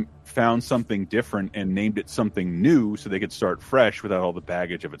team found something different and named it something new so they could start fresh without all the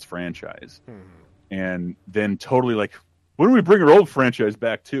baggage of its franchise. And then totally like, when do we bring our old franchise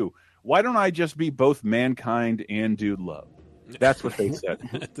back too? Why don't I just be both Mankind and Dude Love? That's what they said.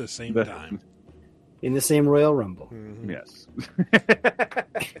 At the same time. In the same Royal Rumble. Yes.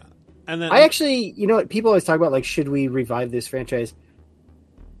 And then I actually, what people always talk about, like, should we revive this franchise?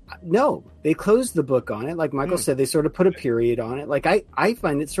 No, they closed the book on it. Like Michael said, they sort of put a period on it. Like I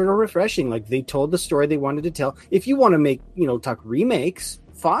find it sort of refreshing. Like they told the story they wanted to tell. If you want to make, talk remakes,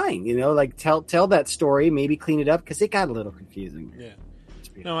 fine. Like tell that story, maybe clean it up because it got a little confusing. Yeah.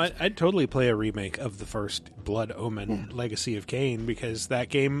 No, I'd totally play a remake of the first Blood Omen Legacy of Kain because that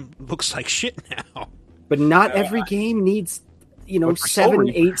game looks like shit now. But not every game needs, 7,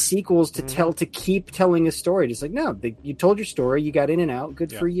 8 sequels to keep telling a story. Just like, no, you told your story, you got in and out,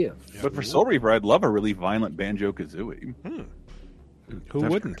 good for you. Yeah. But for Soul Reaver, I'd love a really violent Banjo-Kazooie. Who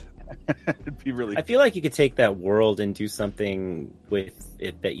wouldn't? It'd be really. I feel like you could take that world and do something with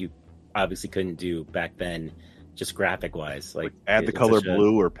it that you obviously couldn't do back then. Just graphic wise, like add the color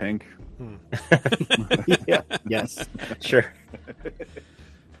blue or pink. Yeah. Yes. Sure.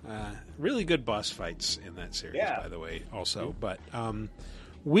 Really good boss fights in that series, by the way, also. But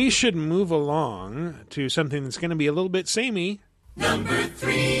we should move along to something that's going to be a little bit samey. Number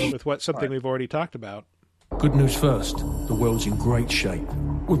 3. With something we've already talked about. Good news first. The world's in great shape.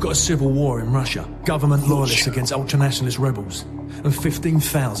 We've got a civil war in Russia. Government loyalists against ultranationalist rebels. And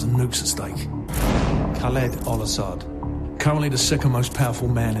 15,000 nukes at stake. Khaled al-Assad. Currently the second most powerful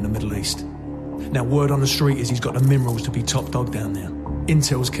man in the Middle East. Now, word on the street is he's got the minerals to be top dog down there.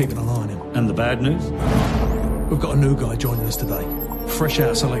 Intel's keeping an eye on him. And the bad news? We've got a new guy joining us today. Fresh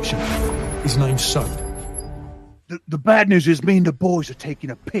out of selection. His name's Soap. The bad news is me and the boys are taking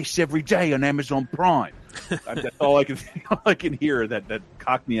a piss every day on Amazon Prime. That's all I can hear. That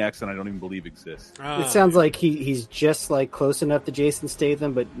Cockney accent I don't even believe exists. It sounds like he's just like close enough to Jason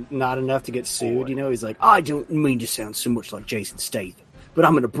Statham, but not enough to get sued. He's like, I don't mean to sound so much like Jason Statham, but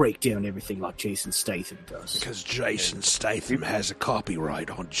I'm going to break down everything like Jason Statham does. Because Jason Statham has a copyright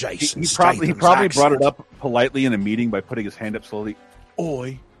on Jason He Statham's probably accent. brought it up politely in a meeting by putting his hand up slowly.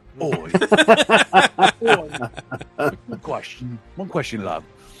 Oi. One question, love.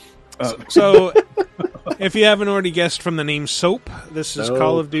 So, if you haven't already guessed from the name Soap, this is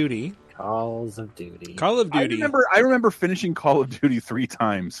Call of Duty. Calls of Duty. Call of Duty. I remember finishing Call of Duty 3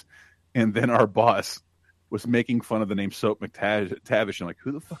 times, and then our boss was making fun of the name Soap McTavish. I'm like,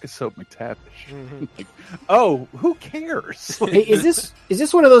 who the fuck is Soap McTavish? Like, oh, who cares? Hey, is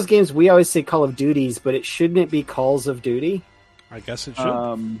this one of those games we always say Call of Duties, but shouldn't it be Calls of Duty? I guess it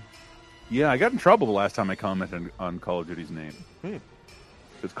should. Yeah, I got in trouble the last time I commented on Call of Duty's name.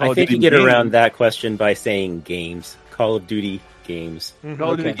 I think you get around that question by saying games. Call of Duty games.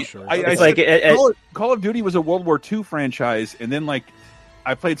 Call of Duty. Sure. Call of Duty was a World War II franchise, and then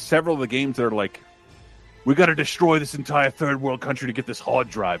I played several of the games that are like, we got to destroy this entire third world country to get this hard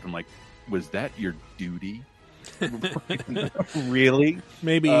drive. I'm like, was that your duty? Really?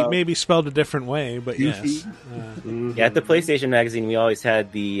 Maybe spelled a different way, but yes. Yeah, at the PlayStation Magazine, we always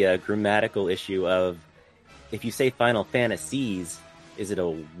had the grammatical issue of if you say Final Fantasies, is it a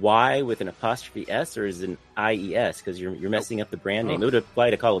Y with an apostrophe S or is it an IES? Because you're messing up the brand name. It would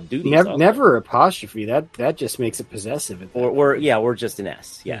apply to Call of Duty. Never apostrophe. That just makes it possessive. Or just an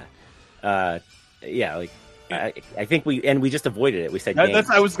S. Yeah. I think we just avoided it. We said games.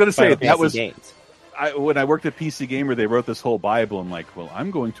 I was going to say that was games. When I worked at PC Gamer, they wrote this whole Bible. I'm like, well,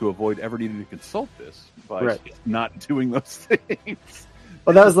 I'm going to avoid ever needing to consult this by not doing those things.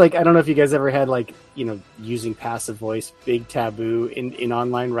 Well, that was like, I don't know if you guys ever had like, using passive voice, big taboo in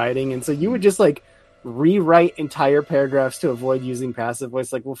online writing. And so you would just like rewrite entire paragraphs to avoid using passive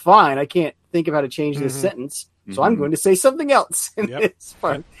voice. Like, well, fine, I can't think of how to change this sentence. So I'm going to say something else. And it's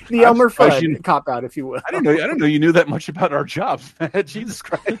fun. The Elmer Fudd cop out, if you will. I didn't know you knew that much about our jobs, man. Jesus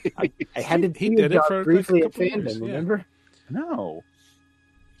Christ. I had to he did it for briefly like at Fandom, remember? No.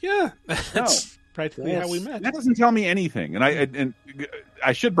 Yeah. That's practically how we met. That doesn't tell me anything. And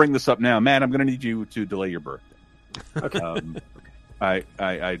I should bring this up now. Matt, I'm going to need you to delay your birthday. Okay.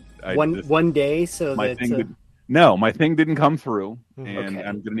 One day so my that... thing my thing didn't come through, and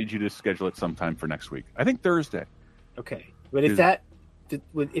I'm going to need you to schedule it sometime for next week. I think Thursday. Okay. But if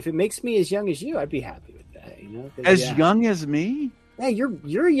it makes me as young as you, I'd be happy with that. As young as me? Yeah,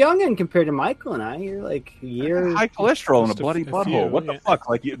 you're young and compared to Michael and I, you're like a year. High cholesterol and a bloody butthole. What the fuck?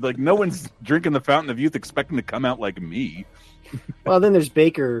 Like no one's drinking the fountain of youth expecting to come out like me. Well, then there's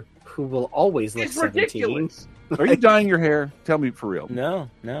Baker, who will always look 17. Ridiculous. Are you dyeing your hair? Tell me for real. No.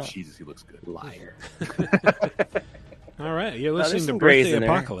 Jesus, he looks good. Liar. All right, you're listening to Birthday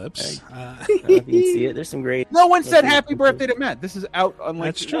Apocalypse. You can see it. There's some great. No one said happy birthday to Matt. This is out on like.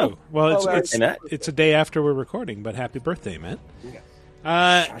 That's true. Well, it's a day after we're recording, but happy birthday, Matt.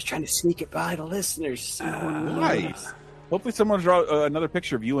 I was trying to sneak it by the listeners. Nice. Hopefully, someone will draw another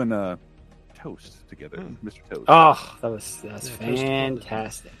picture of you and Toast together, Mr. Toast. Oh, that was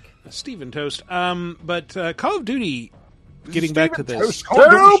fantastic. Stephen Toast. But Call of Duty. Getting back to this,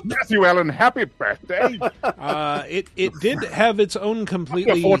 Matthew Allen, happy birthday! It did have its own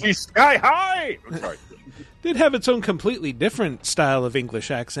completely 40 sky high. Sorry. Did have its own completely different style of English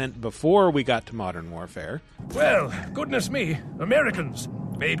accent before we got to Modern Warfare. Well, goodness me, Americans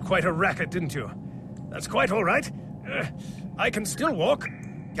made quite a racket, didn't you? That's quite all right. I can still walk.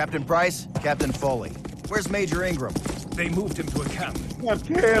 Captain Price, Captain Foley. Where's Major Ingram? They moved him to a camp. Don't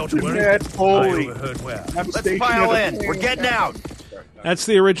worry. I overheard well. Let's file in. We're getting out. That's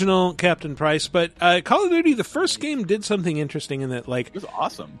the original Captain Price. But Call of Duty, the first game, did something interesting in that, like, it was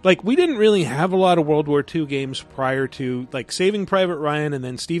awesome. Like, we didn't really have a lot of World War II games prior to, like, Saving Private Ryan, and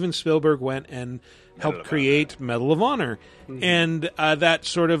then Steven Spielberg went and helped create Medal of Honor. Mm-hmm. And that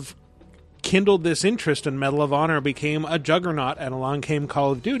sort of kindled this interest, and Medal of Honor became a juggernaut, and along came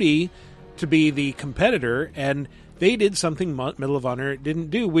Call of Duty to be the competitor, and they did something Medal of Honor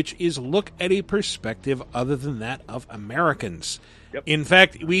didn't do, which is look at a perspective other than that of Americans. Yep. In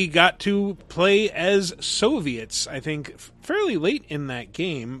fact, we got to play as Soviets, I think, fairly late in that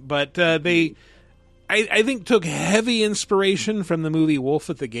game, but I think, took heavy inspiration from the movie Wolf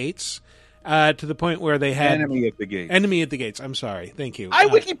at the Gates, to the point where they had... Enemy at the Gates. Enemy at the Gates, I'm sorry. Thank you. I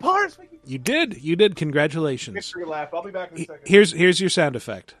wiki parse. You did. Congratulations. Victory laugh. I'll be back in a second. Here's your sound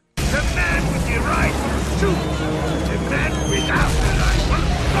effect. The man with the rifle shoots. The man without the rifle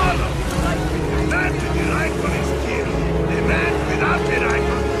follows. The man with the rifle is killed. The man without the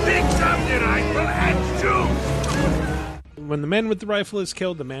rifle picks up the rifle and shoots. When the man with the rifle is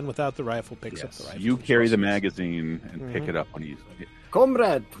killed, the man without the rifle picks up the rifle. You carry the magazine and pick it up when he's...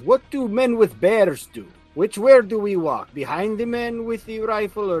 Comrade, what do men with bears do? Where do we walk? Behind the man with the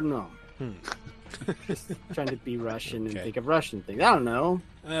rifle or no? Just trying to be Russian and think of Russian things. I don't know.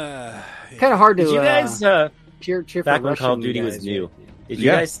 Kind of hard to. Did you guys cheer for back when Russian Call of Duty was new? Did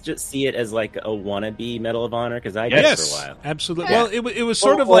you guys just see it as like a wannabe Medal of Honor? Because I did for a while. Absolutely. Yeah. Well, it was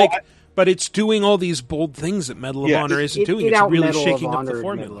sort of like, but it's doing all these bold things that Medal of Honor isn't doing. It's really shaking up the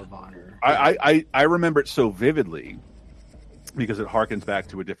formula. I remember it so vividly because it harkens back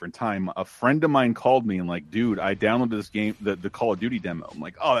to a different time. A friend of mine called me and like, dude, I downloaded this game, the Call of Duty demo. I'm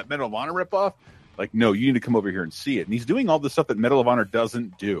like, oh, that Medal of Honor ripoff? Like, no, you need to come over here and see it. And he's doing all the stuff that Medal of Honor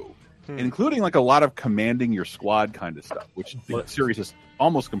doesn't do, including like a lot of commanding your squad kind of stuff, which the series has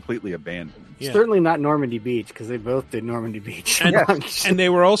almost completely abandoned. Yeah. Certainly not Normandy Beach, because they both did Normandy Beach. And they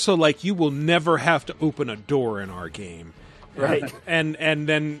were also like, you will never have to open a door in our game. Right. And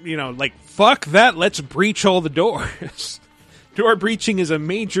then, like, fuck that, let's breach all the doors. Door breaching is a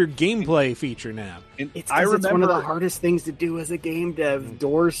major gameplay feature now. It's one of the hardest things to do as a game dev.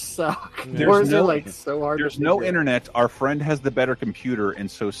 Doors suck. Doors are like so hard. There's no internet. Our friend has the better computer, and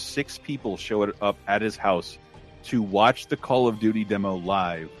so 6 people showed up at his house to watch the Call of Duty demo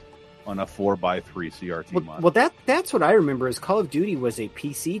live on a 4x3 CRT monitor. Well, that's what I remember is Call of Duty was a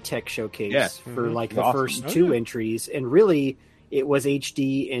PC tech showcase for like the first two entries, and really it was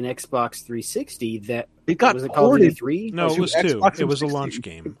HD and Xbox 360 that it got was it Call of Duty 3? No, it was 2. It was a launch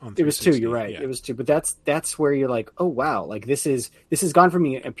game on 360. It was 2, you're right. Yeah. It was 2, but that's where you're like, "Oh wow, like this has gone from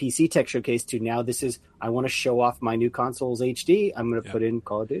a PC tech showcase to now this is I want to show off my new console's HD. I'm going to put in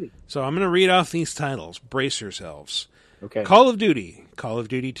Call of Duty." So I'm going to read off these titles. Brace yourselves. Okay. Call of Duty, Call of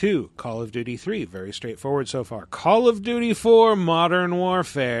Duty 2, Call of Duty 3, very straightforward so far. Call of Duty 4, Modern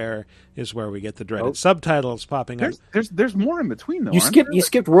Warfare is where we get the dreaded subtitles popping up. There's more in between though. You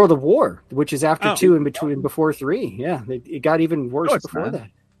skipped World of War, which is after 2 and before 3. Yeah, it got even worse before that.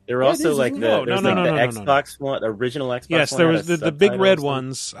 There were also the Xbox One, the original Xbox. Yes, one there was the big red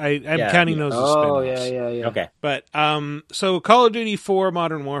ones. I'm counting those as spin-offs. Yeah. Okay. But so Call of Duty 4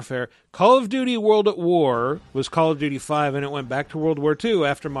 Modern Warfare, Call of Duty World at War was Call of Duty 5, and it went back to World War II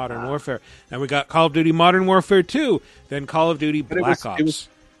after Modern Warfare. And we got Call of Duty Modern Warfare 2, then Call of Duty Black Ops. It was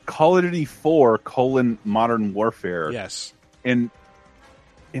Call of Duty 4 Modern Warfare. Yes. And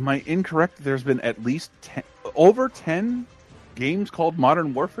am I incorrect? There's been at least over 10 games called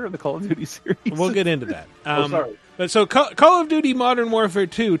Modern Warfare, the Call of Duty series. We'll get into that. Sorry. But so Call of Duty Modern Warfare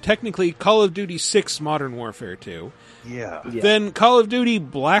 2, technically Call of Duty 6 Modern Warfare 2. Yeah. Then Call of Duty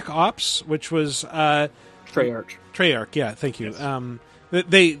Black Ops, which was Treyarch. Treyarch, yeah, thank you.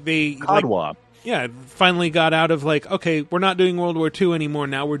 They CODWOP. Finally got out of like, okay, we're not doing World War II anymore.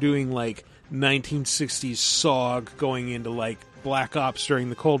 Now we're doing like 1960s SOG going into like Black Ops during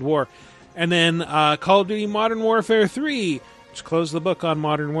the Cold War. And then Call of Duty Modern Warfare 3, which closed the book on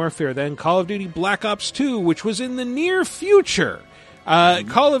Modern Warfare. Then Call of Duty Black Ops 2, which was in the near future.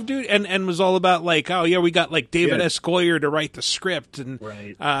 Call of Duty, and was all about like, oh yeah, we got like David S. Goyer to write the script. And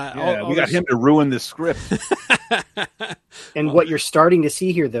right. We got him to ruin the script. And what you're starting to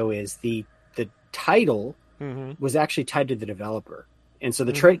see here, though, is the title was actually tied to the developer. And so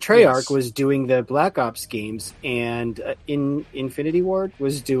the Treyarch was doing the Black Ops games, and Infinity Ward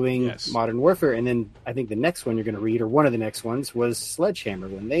was doing Modern Warfare, and then I think the next one you're going to read, or one of the next ones, was Sledgehammer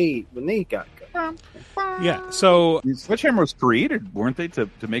when they got good. Yeah, so Sledgehammer was created, weren't they, to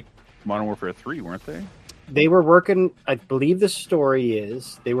make Modern Warfare 3, weren't they? They were working. I believe the story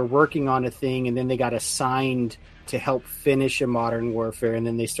is they were working on a thing, and then they got assigned to help finish a Modern Warfare, and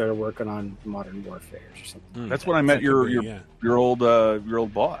then they started working on Modern Warfare or something. That's when I met your old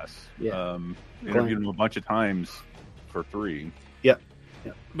boss. Yeah, interviewed him a bunch of times for 3. Yep.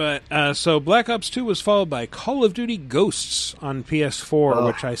 But so Black Ops 2 was followed by Call of Duty Ghosts on PS4,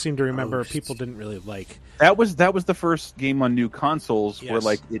 which I seem to remember people didn't really like. That was the first game on new consoles where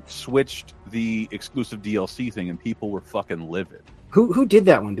like it switched the exclusive DLC thing, and people were fucking livid. Who did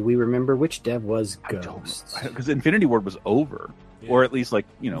that one? Do we remember which dev was Ghosts? Because Infinity Ward was over, or at least like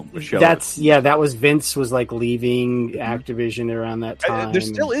a show. That was Vince was like leaving Activision around that time. There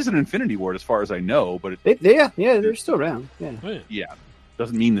still is an Infinity Ward as far as I know, but they're still around. Yeah,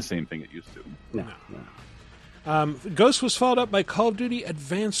 doesn't mean the same thing it used to. No. Ghost was followed up by Call of Duty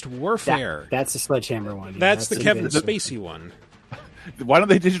Advanced Warfare. That's the Sledgehammer one. That's the Kevin Spacey one. Why don't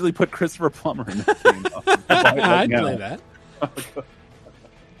they digitally put Christopher Plummer in that game? I'd play that.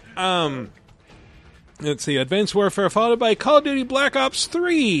 Let's see, Advanced Warfare followed by Call of Duty Black Ops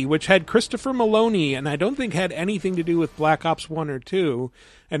 3, which had Christopher Maloney, and I don't think had anything to do with Black Ops 1 or 2.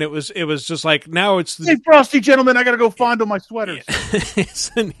 And it was just like, now it's hey, frosty gentlemen, I gotta go fondle my sweaters. It's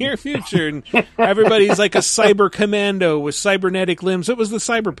the near future, and everybody's like a cyber commando with cybernetic limbs. It was the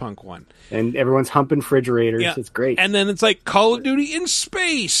cyberpunk one. And everyone's humping refrigerators. Yeah. It's great. And then it's like Call of Duty in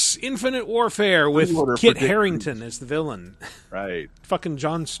Space, Infinite Warfare with Kit Harington as the villain. Right. Fucking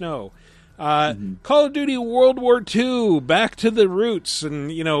Jon Snow. Call of Duty World War II, back to the roots, and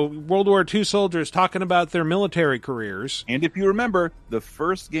World War II soldiers talking about their military careers. And if you remember, the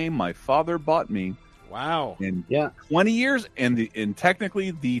first game my father bought me, wow, in 20 years, and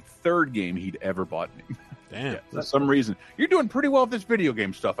technically the third game he'd ever bought me. Damn, for some reason, you're doing pretty well with this video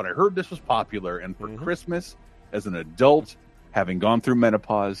game stuff, and I heard this was popular. And for Christmas, as an adult, having gone through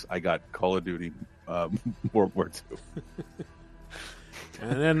menopause, I got Call of Duty World War II.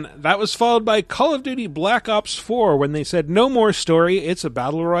 And then that was followed by Call of Duty Black Ops 4 when they said, no more story, it's a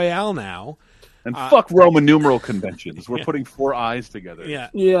battle royale now. And fuck Roman numeral conventions. We're putting 4 eyes together. Yeah.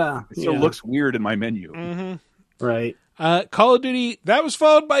 It still looks weird in my menu. Right. Call of Duty, that was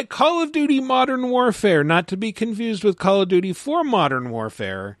followed by Call of Duty Modern Warfare, not to be confused with Call of Duty 4 Modern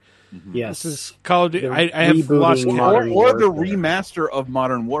Warfare. Yes. This is Call of Duty. I have lost count. Or the remaster of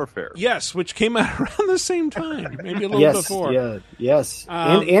Modern Warfare. Yes, which came out around the same time, maybe a little before. Yes.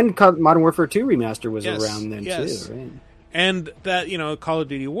 And Modern Warfare 2 remaster was around then too, right? And that, Call of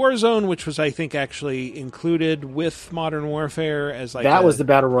Duty Warzone, which was, I think, actually included with Modern Warfare as like that was the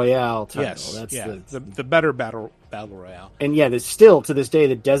Battle Royale title. Yes, That's the better Battle Royale. And yeah, there's still, to this day,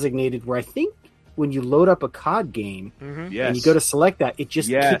 the designated where I think when you load up a COD game and you go to select that, it just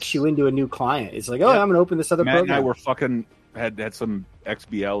kicks you into a new client. It's like, I'm going to open this other Matt program. and I were fucking had some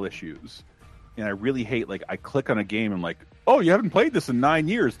XBL issues, and I really hate, like, I click on a game and like, oh, you haven't played this in 9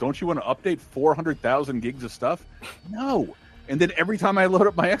 years. Don't you want to update 400,000 gigs of stuff? No. And then every time I load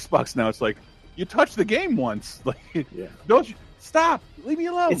up my Xbox now, it's like, you touched the game once. Like, don't you stop? Leave me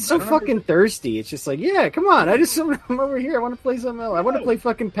alone. It's so fucking thirsty. It's just like, come on. I'm over here. I want to play something else. I want to play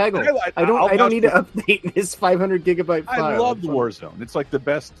fucking Peggle. I don't need to update this 500 gigabyte file. I love Warzone. It's like the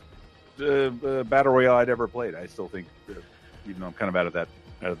best battle royale I'd ever played. I still think, even though I'm kind of out of that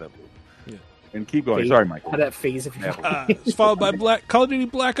loop. Yeah. And keep going. Sorry, Michael. How that phase of It's followed by Call of Duty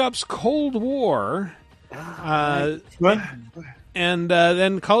Black Ops Cold War. And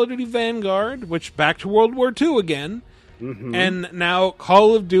then Call of Duty Vanguard, which back to World War II again. Mm-hmm. And now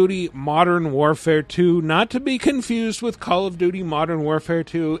Call of Duty Modern Warfare 2, not to be confused with Call of Duty Modern Warfare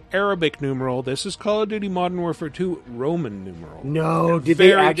 2 Arabic numeral. This is Call of Duty Modern Warfare 2 Roman numeral. No, did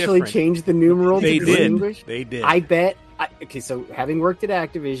they actually change the numeral to English? They did. I bet. Okay, so having worked at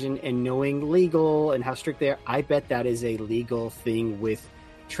Activision and knowing legal and how strict they are, I bet that is a legal thing with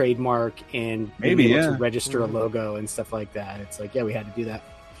trademark and maybe being able to register a logo and stuff like that. It's like, we had to do that.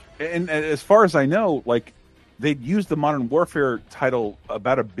 And as far as I know, like, they'd used the Modern Warfare title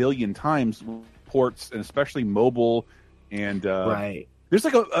about 1 billion times, ports, and especially mobile. And right, there's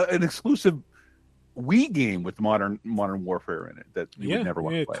like an exclusive Wii game with Modern Warfare in it that you would never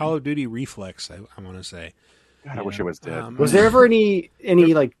want to play. Call of Duty Reflex, I want to say. God, I wish it was dead. Was there ever any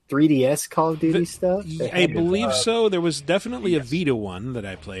like 3DS Call of Duty stuff? I believe so. There was definitely a Vita one that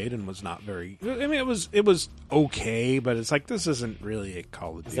I played and was not very. I mean, it was okay, but it's like this isn't really a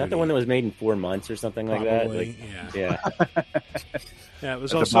Call of Duty. Is that the one that was made in 4 months or something like that? Like, yeah. Yeah, it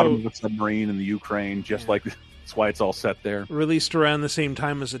was at also the bottom of the submarine in the Ukraine, just like that's why it's all set there. Released around the same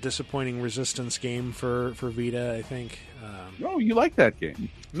time as a disappointing Resistance game for Vita, I think. No, you like that game.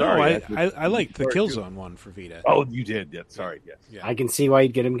 No, Sorry, I liked the Killzone one for Vita. Oh, you did? Yeah, sorry, yes. Yeah. I can see why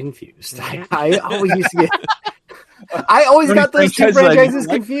you'd get him confused. I always used to get. I always got those two franchises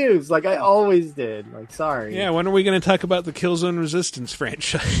confused. Like I always did. Like, sorry. Yeah, when are we going to talk about the Killzone Resistance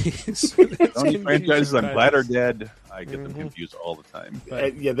franchise? Only franchises I'm glad are dead. I get them confused all the time.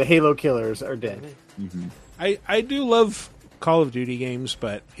 Yeah, the Halo killers are dead. Mm-hmm. I do love Call of Duty games,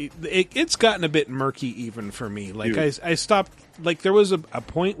 but it's gotten a bit murky even for me. Like I stopped. Like there was a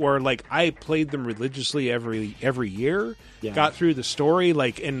point where like I played them religiously every year. Yeah. Got through the story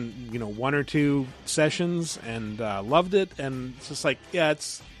like in 1 or 2 sessions and loved it. And it's just like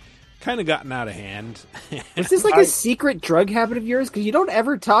it's kind of gotten out of hand. Is this like a secret drug habit of yours? Because you don't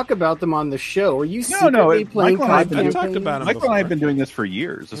ever talk about them on the show. Are you secretly playing COD campaigns? Talked about them Michael and I have been doing this for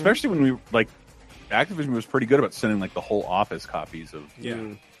years, especially when we like. Activision was pretty good about sending like the whole office copies of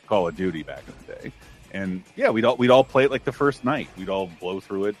Call of Duty back in the day, and we'd all play it like the first night. We'd all blow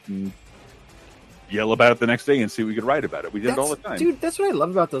through it and yell about it the next day and see what we could write about it. We did it all the time, dude. That's what I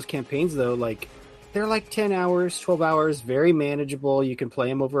love about those campaigns, though. Like they're like 10 hours, 12 hours, very manageable. You can play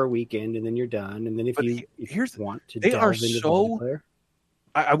them over a weekend, and then you're done. And then if you want to, they are so.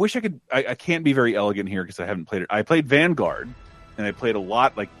 I wish I could. I can't be very elegant here because I haven't played it. I played Vanguard. And I played a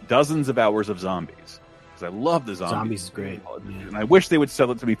lot, like dozens of hours of Zombies, because I love the Zombies. Zombies is great. Yeah. And I wish they would sell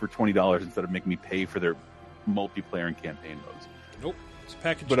it to me for $20 instead of making me pay for their multiplayer and campaign modes. Nope, it's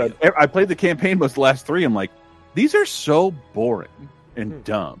packaged. But I played the campaign modes the last 3. I'm like, these are so boring and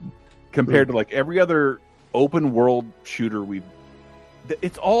dumb compared to like every other open world shooter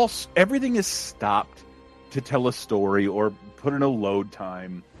everything is stopped to tell a story or put in a load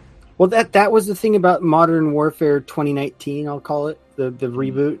time. Well, that was the thing about Modern Warfare 2019, I'll call it, the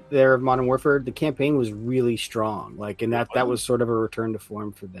reboot there of Modern Warfare. The campaign was really strong, like, and that was sort of a return to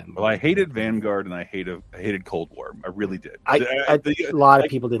form for them. Well, I hated Vanguard and I hated Cold War. I really did. A lot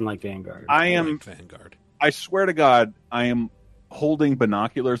of people didn't like Vanguard. I like Vanguard. I swear to God, I am holding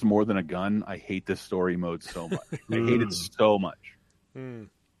binoculars more than a gun. I hate this story mode so much. I hate it so much.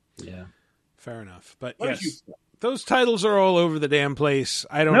 Yeah, fair enough. But yes. Those titles are all over the damn place.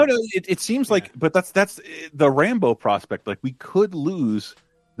 I don't. No. It seems like, but that's the Rambo prospect. Like we could lose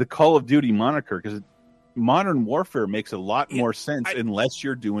the Call of Duty moniker because Modern Warfare makes a lot more sense unless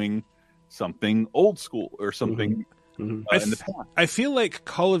you're doing something old school or something in the past. I feel like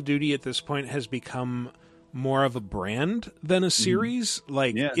Call of Duty at this point has become more of a brand than a series.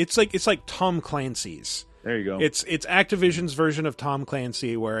 Like it's like Tom Clancy's. There you go. It's Activision's version of Tom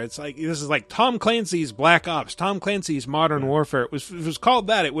Clancy, where it's like, this is like Tom Clancy's Black Ops, Tom Clancy's Modern Warfare. If it was called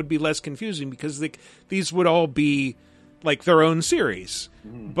that, it would be less confusing because these would all be like their own series.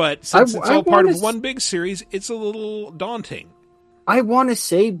 But since it's all part of one big series, it's a little daunting. I want to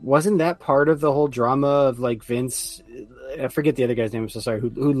say, wasn't that part of the whole drama of like Vince? I forget the other guy's name. I'm so sorry.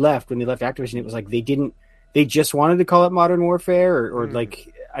 Who left when they left Activision? It was like they just wanted to call it Modern Warfare, or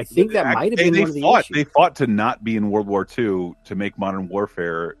like I think that might have been one of the issues. They fought to not be in World War II to make Modern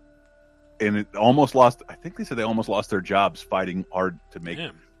Warfare, and it almost lost. I think they said they almost lost their jobs fighting hard to make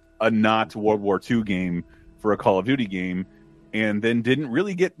a not World War II game for a Call of Duty game, and then didn't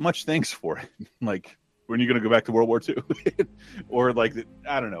really get much thanks for it. Like, when are you going to go back to World War II? Or like,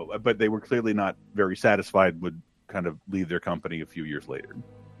 I don't know, but they were clearly not very satisfied, would kind of leave their company a few years later.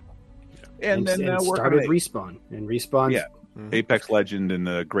 And then started Respawn. And Respawn. Yeah. Apex Legend and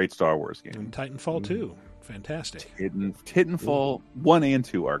the great Star Wars game. And Titanfall 2. Fantastic. Titanfall 1 and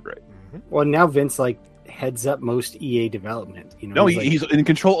 2 are great. Well, now Vince like heads up most EA development. You know, he's in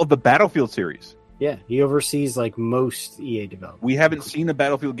control of the Battlefield series. Yeah, he oversees like most EA development. We haven't seen a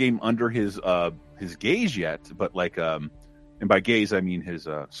Battlefield game under his gaze yet, but like, and by gaze I mean his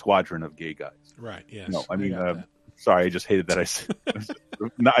squadron of gay guys. Right. Yes. No, I mean, sorry, I just hated that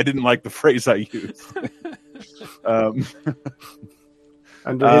I didn't like the phrase I used. Under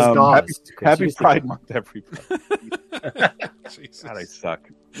his gauze. Happy Pride Month, everybody. God, I suck.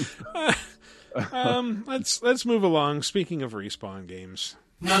 Let's move along. Speaking of Respawn games,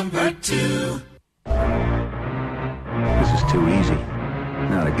 Number 2. This is too easy.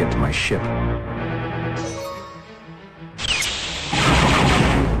 Now to get to my ship.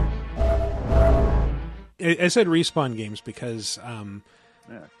 I said Respawn games because,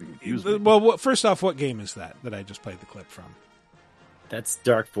 well, first off, what game is that I just played the clip from? That's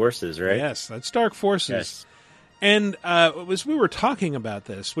Dark Forces, right? Yes, that's Dark Forces. Yes. And as we were talking about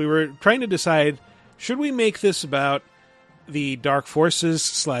this, we were trying to decide, should we make this about the Dark Forces /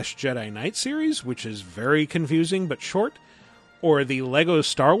 Jedi Knight series, which is very confusing but short, or the Lego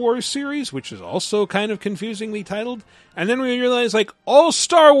Star Wars series, which is also kind of confusingly titled. And then we realized, like, all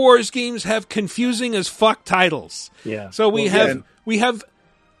Star Wars games have confusing as fuck titles. Yeah. So we have,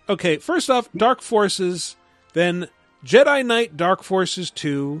 okay, first off, Dark Forces, then Jedi Knight Dark Forces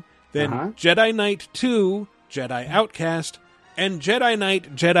 2, then Jedi Knight 2, Jedi Outcast, and Jedi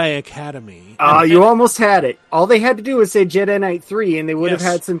Knight Jedi Academy. You almost had it. All they had to do was say Jedi Knight 3, and they would have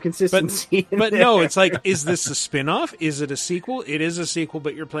had some consistency. But no, it's like, is this a spin-off? Is it a sequel? It is a sequel,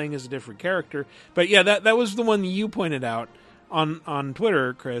 but you're playing as a different character. But yeah, that was the one you pointed out on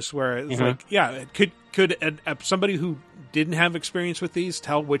Twitter, Chris, where it's like, yeah, could somebody who didn't have experience with these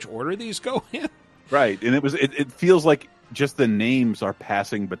tell which order these go in? Right, and it feels like just the names are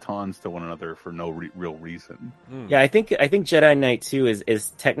passing batons to one another for no real reason. Yeah, I think Jedi Knight 2 is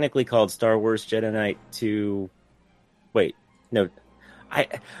technically called Star Wars Jedi Knight 2. Wait, no,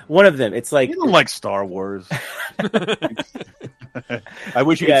 one of them. It's like, you don't like Star Wars. I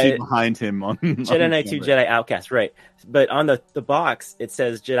wish you could see behind him on Jedi Knight 2 Jedi Outcast, right? But on the box it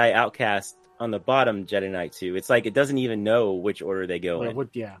says Jedi Outcast. On the bottom, Jedi Knight 2. It's like it doesn't even know which order they go in.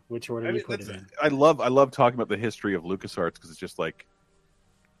 Which order you put it in. I love talking about the history of LucasArts because it's just like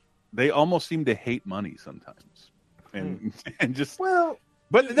they almost seem to hate money sometimes, and just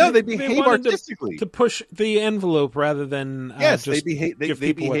but no, they behave artistically to push the envelope rather than yes, just they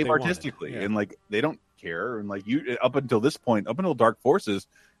behave artistically, and like they don't care, and like you up until this point, up until Dark Forces,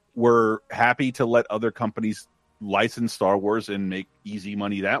 were happy to let other companies license Star Wars and make easy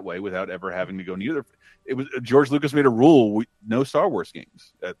money that way without ever having to go near. It was George Lucas made a rule: no Star Wars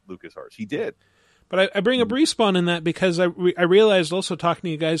games at LucasArts. He did. But I bring up Respawn in that because I realized also talking to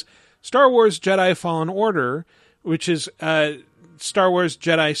you guys, Star Wars Jedi Fallen Order, which is Star Wars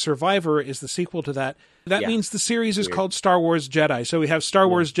Jedi Survivor, is the sequel to that. That means the series is called Star Wars Jedi. So we have Star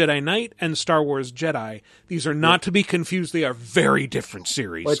Wars Jedi Knight and Star Wars Jedi. These are not to be confused. They are very different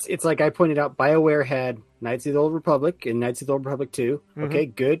series. Well, it's like I pointed out, BioWare had Knights of the Old Republic and Knights of the Old Republic 2. Okay,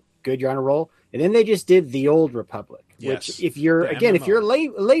 good. You're on a roll. And then they just did The Old Republic, which if you're a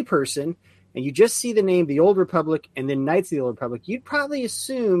layperson and you just see the name The Old Republic and then Knights of the Old Republic, you'd probably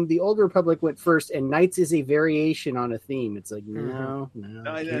assume The Old Republic went first and Knights is a variation on a theme. It's like, no.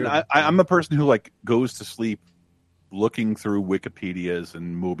 I'm a person who like goes to sleep looking through Wikipedias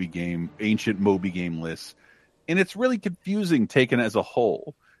and ancient Moby Game lists, and it's really confusing taken as a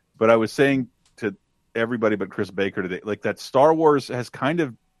whole. But I was saying to everybody but Chris Baker today, like that Star Wars has kind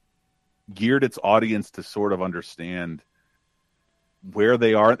of geared its audience to sort of understand where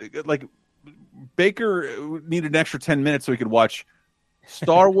they are. Like Baker needed an extra 10 minutes so he could watch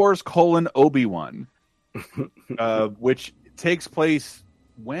Star Wars : Obi-Wan. which takes place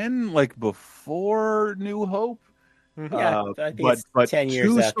when, like, before New Hope. Yeah, I think it's 10 years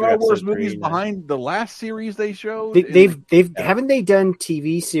two after Star Wars Episode movies 3, behind the last series they showed. Haven't they done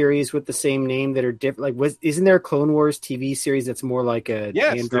TV series with the same name that are different? Like, isn't there a Clone Wars TV series that's more like a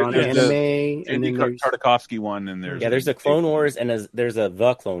hand-drawn anime? And then there's Tartakovsky one, and there's a Clone Wars and there's a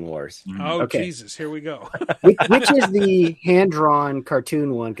The Clone Wars. Oh, okay. Jesus, here we go. which is the hand-drawn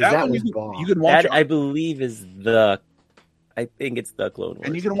cartoon one? Because that was bomb. You can watch that, I believe, is I think it's The Clone Wars.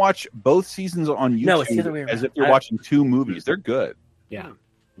 And you can watch both seasons on YouTube No, it's the other way around. as if you're watching two movies. They're good. Yeah.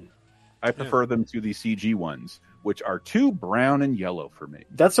 I prefer them to the CG ones, which are too brown and yellow for me.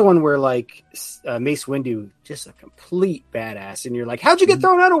 That's the one where, like, Mace Windu, just a complete badass, and you're like, "How'd you get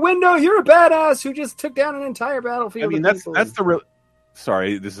thrown out a window? You're a badass who just took down an entire battlefield." I mean, that's the real.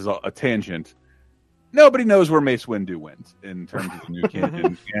 Sorry, this is a tangent. Nobody knows where Mace Windu went in terms of the new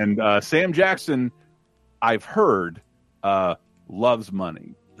canon, and Sam Jackson, I've heard, loves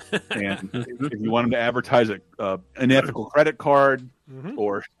money, and if you want him to advertise an ethical credit card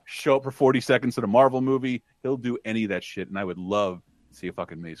or show up for 40 seconds in a Marvel movie, he'll do any of that shit, and I would love to see a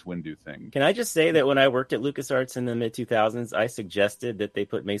fucking Mace Windu thing. Can I just say that when I worked at LucasArts in the mid-2000s, I suggested that they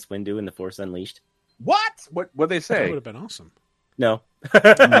put Mace Windu in The Force Unleashed. What they say? That would have been awesome. No.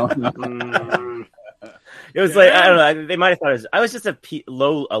 It was like, I don't know, they might have thought I was just a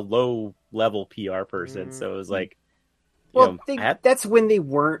low level PR person, so it was like, well, that's when they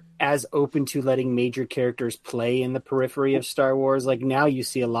weren't as open to letting major characters play in the periphery of Star Wars. Like, now you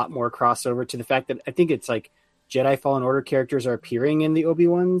see a lot more crossover to the fact that I think it's like Jedi Fallen Order characters are appearing in the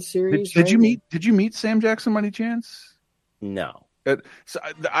Obi-Wan series. Did you meet Sam Jackson by any chance? No.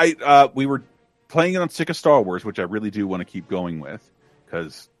 We were playing it on Sick of Star Wars, which I really do want to keep going with,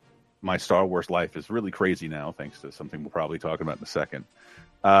 because my Star Wars life is really crazy now, thanks to something we'll probably talk about in a second.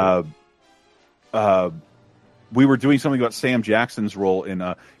 We were doing something about Sam Jackson's role in,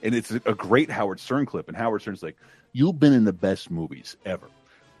 and it's a great Howard Stern clip. And Howard Stern's like, "You've been in the best movies ever,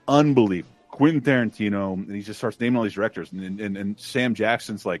 unbelievable." Quentin Tarantino, and he just starts naming all these directors, and Sam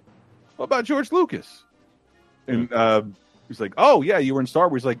Jackson's like, "What about George Lucas?" And he's like, "Oh yeah, you were in Star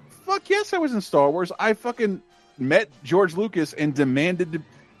Wars." He's like, "Fuck yes, I was in Star Wars. I fucking met George Lucas and demanded to,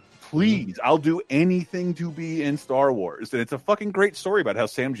 please, I'll do anything to be in Star Wars." And it's a fucking great story about how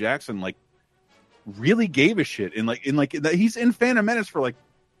Sam Jackson really gave a shit he's in Phantom Menace for like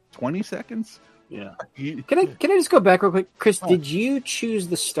 20 seconds. Yeah. Can I just go back real quick? Chris, did you choose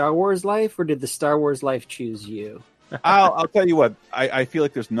the Star Wars life, or did the Star Wars life choose you? I'll tell you what, I feel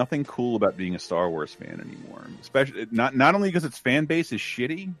like there's nothing cool about being a Star Wars fan anymore. Especially not only because its fan base is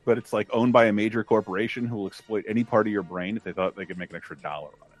shitty, but it's like owned by a major corporation who will exploit any part of your brain if they thought they could make an extra dollar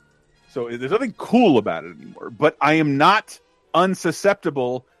on it. So there's nothing cool about it anymore. But I am not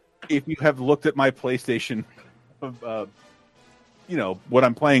unsusceptible. If you have looked at my PlayStation of, what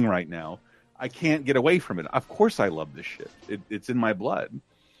I'm playing right now, I can't get away from it. Of course I love this shit. It's in my blood.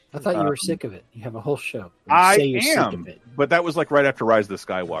 I thought you were sick of it. You have a whole show. I am, sick of it. But that was like right after Rise of the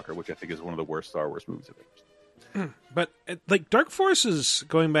Skywalker, which I think is one of the worst Star Wars movies I've ever seen. But like Dark Forces,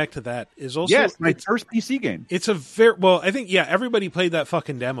 going back to that, is also my first PC game. It's a I think everybody played that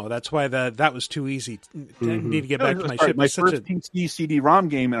fucking demo. That's why that was too easy. Need to get back to my ship. My first PC CD-ROM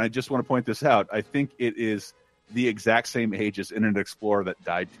game, and I just want to point this out. I think it is the exact same age as Internet Explorer that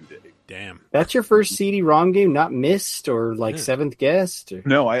died today. Damn, that's your first CD-ROM game, not Myst or Seventh Guest. Or...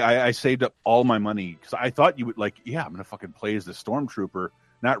 No, I saved up all my money because I thought you would I'm gonna fucking play as the Stormtrooper,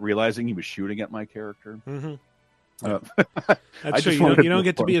 not realizing he was shooting at my character. Mm-hmm. That's true. You don't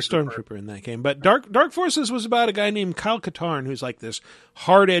get to be a stormtrooper in that game. But Dark Forces was about a guy named Kyle Katarn, who's like this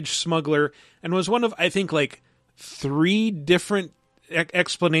hard-edged smuggler, and was one of, I think, like 3 different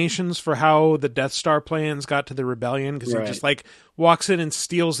explanations for how the Death Star plans got to the rebellion, because he just like walks in and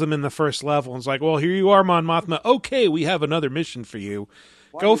steals them in the first level and is like, "Well, here you are, Mon Mothma. Okay, we have another mission for you.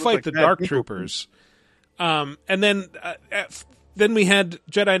 Go fight the Dark Troopers." And then we had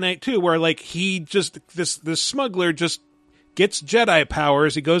Jedi Knight 2, where like he just this smuggler just gets Jedi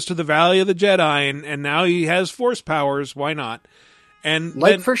powers. He goes to the Valley of the Jedi, and now he has Force powers. Why not?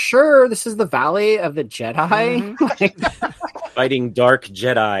 And for sure, this is the Valley of the Jedi. Fighting dark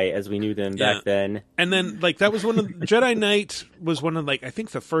Jedi as we knew them back then. And then that was Jedi Knight was one of I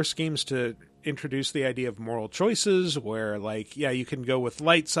think the first games to introduce the idea of moral choices, where you can go with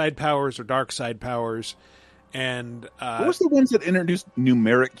light side powers or dark side powers. And what was the ones that introduced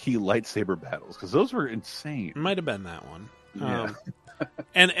numeric key lightsaber battles? Because those were insane. Might have been that one. Yeah.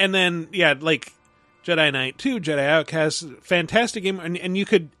 And then Jedi Knight 2, Jedi Outcast, fantastic game. And you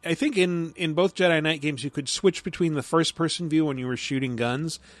could, I think in both Jedi Knight games, you could switch between the first-person view when you were shooting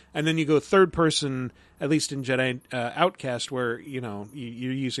guns, and then you go third-person, at least in Jedi Outcast, where, you're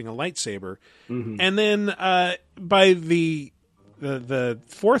using a lightsaber. Mm-hmm. And then by the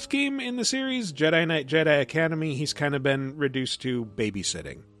fourth game in the series, Jedi Knight Jedi Academy, he's kind of been reduced to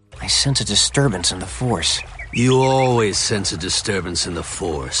babysitting. I sense a disturbance in the Force. You always sense a disturbance in the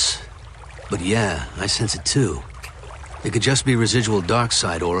Force. But yeah, I sense it too. It could just be residual dark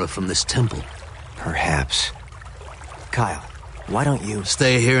side aura from this temple. Perhaps. Kyle, why don't you...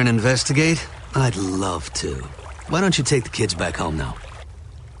 Stay here and investigate? I'd love to. Why don't you take the kids back home now?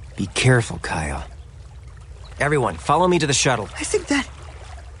 Be careful, Kyle. Everyone, follow me to the shuttle. I think that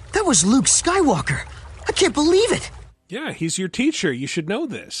was Luke Skywalker. I can't believe it. Yeah, he's your teacher. You should know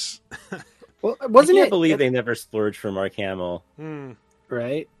this. Well, wasn't I can't believe they never splurged for Mark Hamill.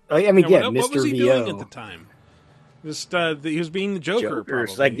 Right? I mean, yeah, what Mr. was he VO. doing at the time? Just he was being the Joker,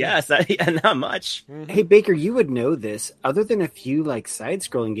 probably. I guess. Not much. Mm-hmm. Hey, Baker, you would know this. Other than a few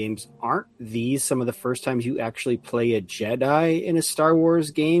side-scrolling games, aren't these some of the first times you actually play a Jedi in a Star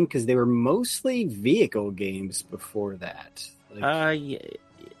Wars game? Because they were mostly vehicle games before that.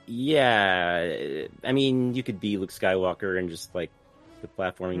 Yeah. I mean, you could be Luke Skywalker and just the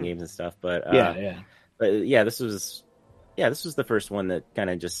platforming games and stuff, but this was the first one that kind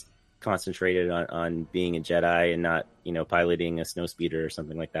of just concentrated on being a Jedi and not, piloting a snowspeeder or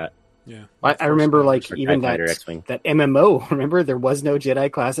something like that. Yeah. I remember even that MMO, remember there was no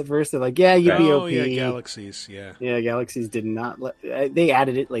Jedi class at first. They're like, yeah, you'd be OP. Yeah, Galaxies, yeah. Yeah, Galaxies did not they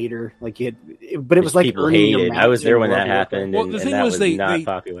added it later. But it was like people hated. I was there when that happened. Well, the thing was not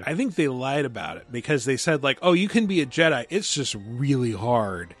popular. I think they lied about it because they said you can be a Jedi. It's just really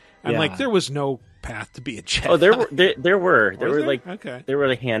hard. And there was no path to be a Jedi. Oh, there were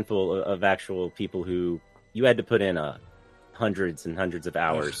a handful of actual people who you had to put in hundreds and hundreds of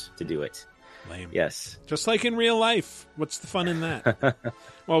hours to do it. Lame. Yes. Just like in real life. What's the fun in that?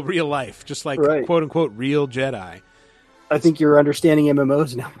 Well, real life. Just like quote unquote real Jedi. I think you're understanding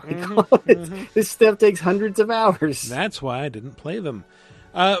MMOs now, Michael. This stuff takes hundreds of hours. That's why I didn't play them.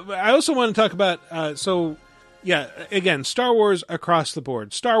 I also want to talk about again, Star Wars across the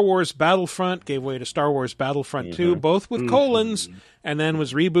board. Star Wars Battlefront gave way to Star Wars Battlefront 2, both with colons, and then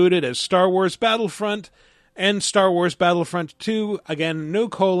was rebooted as Star Wars Battlefront and Star Wars Battlefront 2, again, no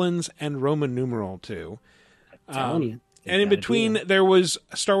colons and Roman numeral 2. I'm telling you. And in between, there was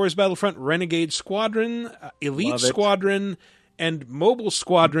Star Wars Battlefront Renegade Squadron, Elite Squadron, and Mobile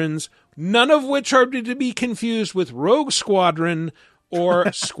Squadrons, none of which are to be confused with Rogue Squadron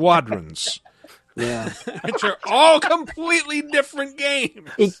or Squadrons. Yeah. Which are all completely different games.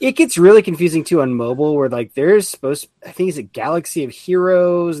 It gets really confusing too on mobile where there's I think it's a Galaxy of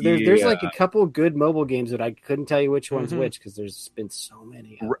Heroes. There's a couple good mobile games that I couldn't tell you which one's which because there's been so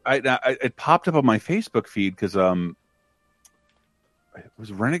many. It popped up on my Facebook feed because it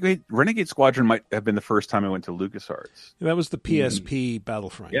was Renegade Squadron might have been the first time I went to LucasArts. That was the PSP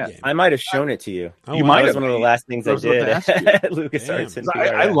Battlefront game. I might have shown it to you. You might have. One of the last things I did at LucasArts.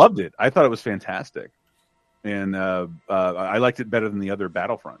 I loved it. I thought it was fantastic. And I liked it better than the other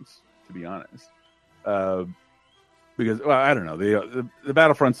Battlefronts, to be honest. Because, I don't know. The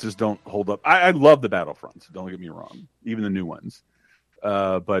Battlefronts just don't hold up. I love the Battlefronts, don't get me wrong. Even the new ones.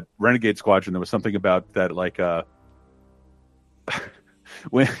 But Renegade Squadron, there was something about that,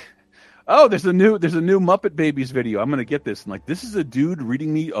 there's a new Muppet Babies video. I'm gonna get this. And this is a dude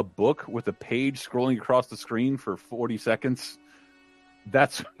reading me a book with a page scrolling across the screen for 40 seconds.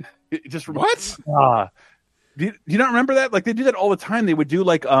 That's it just what? Do you not remember that? They do that all the time. They would do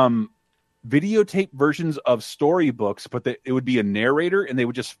videotape versions of storybooks, but it would be a narrator, and they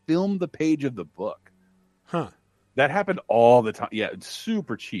would just film the page of the book. Huh. That happened all the time. Yeah, it's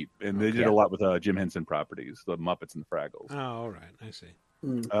super cheap, and they did a lot with Jim Henson Properties, the Muppets and the Fraggles. Oh, all right, I see.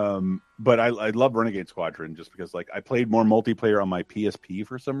 But I love Renegade Squadron just because I played more multiplayer on my PSP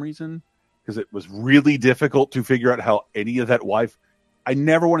for some reason because it was really difficult to figure out how any of that I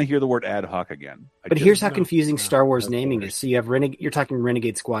never want to hear the word ad hoc again. But here's how confusing Star Wars naming is. So you have you're talking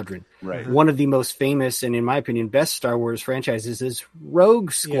Renegade Squadron. Right. One of the most famous and, in my opinion, best Star Wars franchises is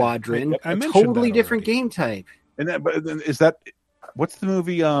Rogue Squadron. I a totally different already. Game type. And is that what's the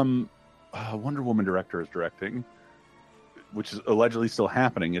movie Wonder Woman director is directing, which is allegedly still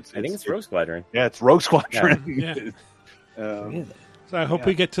happening? I think it's Rogue Squadron. Yeah, it's Rogue Squadron. Yeah. So I hope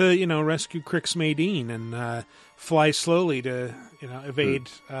we get to rescue Crix Madine and fly slowly to evade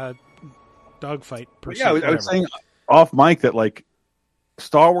dogfight. Yeah, I was saying off mic that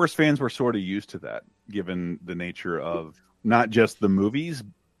Star Wars fans were sort of used to that, given the nature of not just the movies,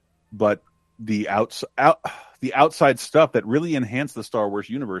 but the outside stuff that really enhanced the Star Wars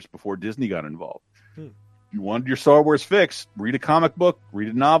universe before Disney got involved. You wanted your Star Wars fix, read a comic book, read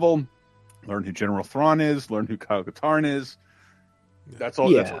a novel, learn who General Thrawn is, learn who Kyle Katarn is. That's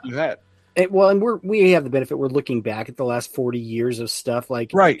all. That's what you had. And we have the benefit. We're looking back at the last 40 years of stuff.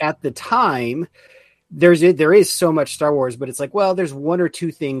 Like at the time, there is so much Star Wars, but it's like, well, there's one or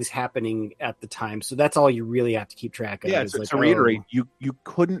two things happening at the time, so that's all you really have to keep track of. Yeah, to reiterate, you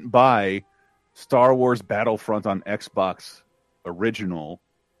couldn't buy Star Wars Battlefront on Xbox original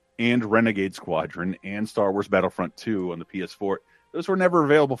and Renegade Squadron and Star Wars Battlefront 2 on the PS4. Those were never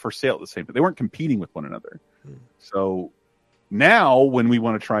available for sale at the same time. They weren't competing with one another. So now when we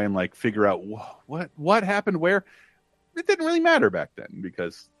want to try and like figure out what happened where, it didn't really matter back then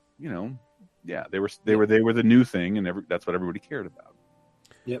because, they were the new thing and that's what everybody cared about.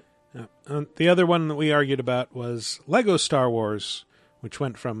 Yep. The other one that we argued about was Lego Star Wars, which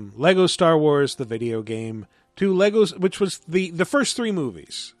went from Lego Star Wars, the video game, to Legos, which was the first three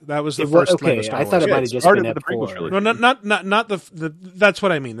movies. That was the first Lego Star Wars. I thought it might have just been the prequel trilogy. No, not the. That's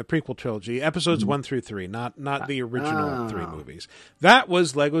what I mean. The prequel trilogy, episodes 1 through 3, not the original three movies. That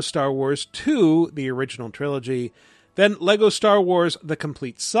was Lego Star Wars 2, the original trilogy. Then Lego Star Wars: The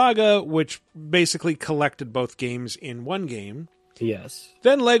Complete Saga, which basically collected both games in one game. Yes.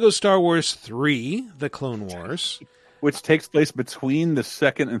 Then Lego Star Wars 3: The Clone Wars. Which takes place between the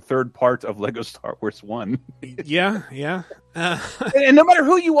second and third part of Lego Star Wars 1. Yeah. And no matter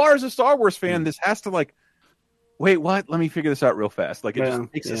who you are as a Star Wars fan, this has to wait, what? Let me figure this out real fast. It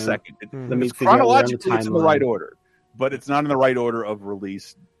just takes a second. Chronologically, it's in the right order, but it's not in the right order of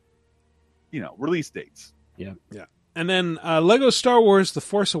release, release dates. Yeah. And then Lego Star Wars: The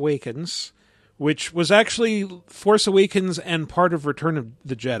Force Awakens, which was actually Force Awakens and part of Return of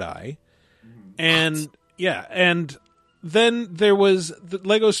the Jedi. And then there was the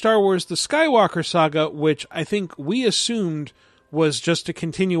Lego Star Wars: The Skywalker Saga, which I think we assumed was just a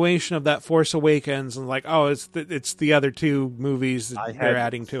continuation of that Force Awakens, and it's the other two movies that they're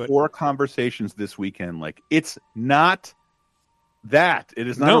adding to it. 4 conversations this weekend. It's not that. It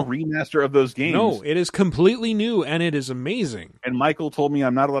is not a remaster of those games. No, it is completely new, and it is amazing. And Michael told me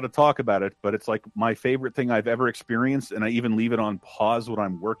I'm not allowed to talk about it, but it's my favorite thing I've ever experienced, and I even leave it on pause when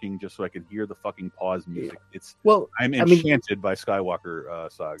I'm working just so I can hear the fucking pause music. I'm enchanted by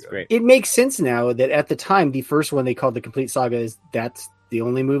Skywalker Saga. Great. It makes sense now that at the time, the first one they called the Complete Saga that's the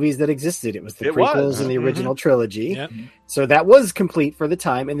only movies that existed. It was the prequels and the original trilogy. Yep. So that was complete for the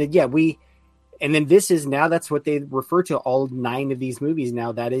time. And then, and then this is now, that's what they refer to all 9 of these movies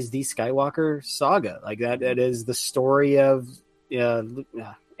now. That is the Skywalker Saga. That is the story of Anakin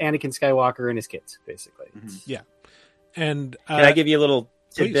Skywalker and his kids, basically. Yeah. And can I give you a little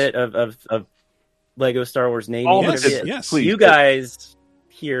tidbit of Lego Star Wars naming? Oh, yes, please. You guys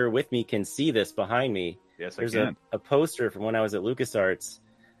here with me can see this behind me. Yes, There's I can. a poster from when I was at LucasArts.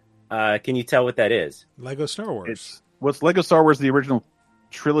 Can you tell what that is? Lego Star Wars. What's Lego Star Wars, the original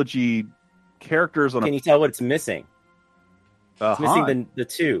trilogy characters on Can you tell what it's missing? It's missing the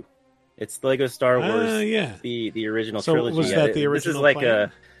 2. It's Lego Star Wars, the original trilogy. Was that the original? This is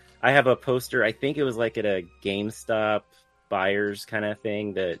I have a poster. I think it was at a GameStop buyers kind of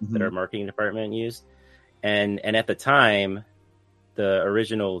thing that our marketing department used. And at the time, the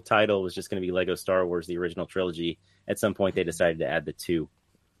original title was just going to be Lego Star Wars, the original trilogy. At some point, they decided to add the 2.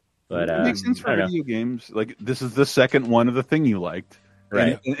 But it makes sense for video games. This is the second one of the thing you liked,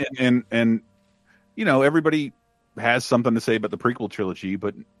 right? And everybody has something to say about the prequel trilogy,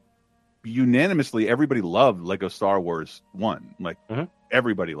 but unanimously, everybody loved Lego Star Wars 1.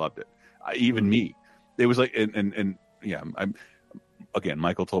 Everybody loved it, even me. It was I'm again.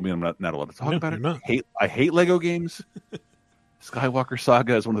 Michael told me I'm not allowed to talk about it. I hate Lego games. Skywalker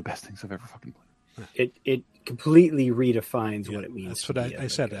Saga is one of the best things I've ever fucking played. It completely redefines what it means. That's what I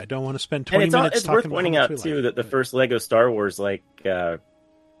said. I don't want to spend 20 minutes. It's worth pointing out too that the first Lego Star Wars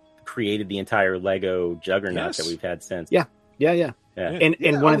created the entire Lego juggernaut that we've had since. Yeah.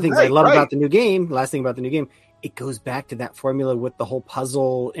 And one of the things I love about the new game, last thing about the new game, it goes back to that formula with the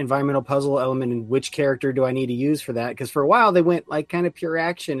whole environmental puzzle element, and which character do I need to use for that? Because for a while they went kind of pure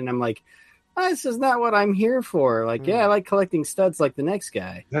action, and I'm like, this is not what I'm here for. I like collecting studs like the next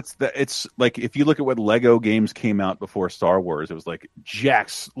guy. It's if you look at what Lego games came out before Star Wars, it was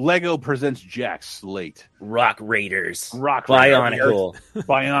Lego presents Jack Slate, Rock Raiders, Bionicle,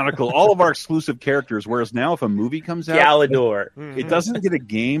 all of our exclusive characters. Whereas now, if a movie comes out, Galador, it doesn't get a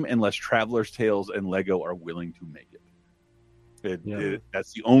game unless Traveler's Tales and Lego are willing to make it.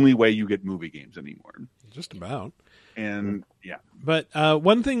 That's the only way you get movie games anymore. Just about. And yeah. But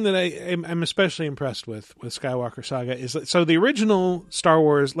one thing that I'm especially impressed with Skywalker Saga is so the original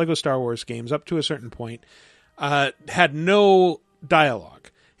Lego Star Wars games up to a certain point had no dialogue.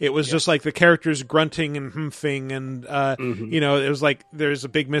 It was just like the characters grunting and humping, and it was like there's a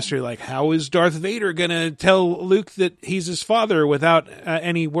big mystery, like how is Darth Vader gonna tell Luke that he's his father without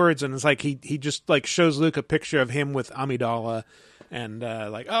any words? And it's like he just like shows Luke a picture of him with Amidala. And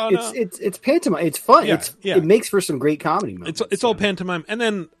it's pantomime. It's fun. It makes for some great comedy moments. It's all pantomime. And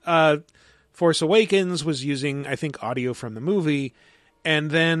then Force Awakens was using, I think, audio from the movie.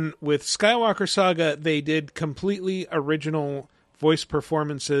 And then with Skywalker Saga, they did completely original voice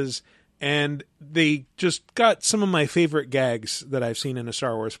performances, and they just got some of my favorite gags that I've seen in a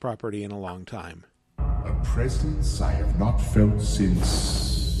Star Wars property in a long time. A presence I have not felt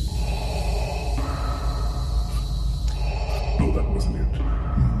since... No, that wasn't it.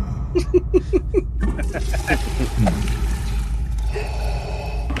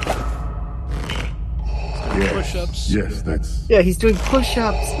 Push-ups. Yes, that's... Yeah, he's doing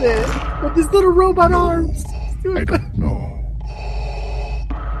push-ups, man, with his little robot arms. I don't know.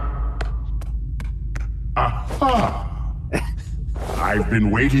 Aha! I've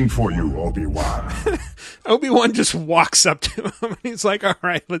been waiting for you, Obi-Wan. Obi-Wan just walks up to him and he's like, all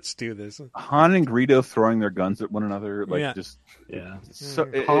right, let's do this. Han and Greedo throwing their guns at one another. Han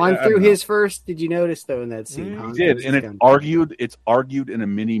threw his first. Did you notice, though, in that scene? He did, and it's argued in a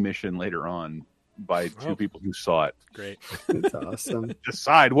mini mission later on by two people who saw it. Great. That's awesome.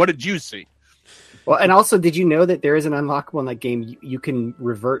 Decide, what did you see? Well, and also, did you know that there is an unlockable in that game? You can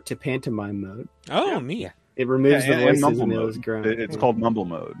revert to pantomime mode. Oh, neat. It removes the voices and mode. those grunt. It's called mumble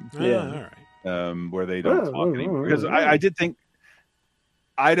mode. Yeah. All right. Where they don't talk anymore. Because I did think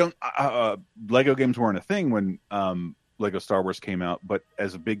Lego games weren't a thing when Lego Star Wars came out, but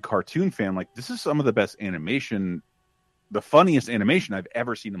as a big cartoon fan, like this is some of the best animation, the funniest animation I've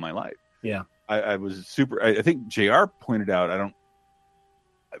ever seen in my life. Yeah. I was super. I think JR pointed out.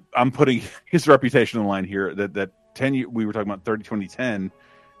 I'm putting his reputation on the line here. That 10 we were talking about 2010.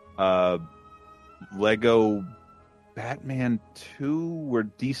 Lego Batman 2, where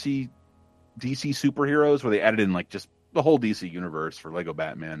DC superheroes, where they added in like just the whole DC universe for Lego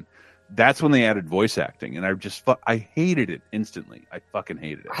Batman. That's when they added voice acting, and I hated it instantly. I fucking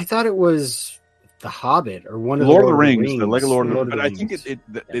hated it. I thought it was The Hobbit or one of Lord the of the Rings, Rings. the Lego Lord of the Rings. Rings.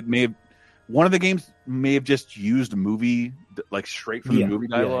 But I think it may have, one of the games may have just used a movie like straight from the movie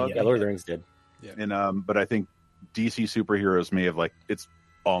dialogue. Yeah, Lord of the Rings did. Yeah. And but I think DC superheroes may have it's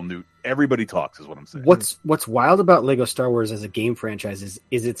all new. Everybody talks is what I'm saying. What's wild about Lego Star Wars as a game franchise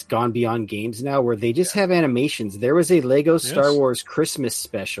is it's gone beyond games now, where they just have animations. There was a Lego Star Wars Christmas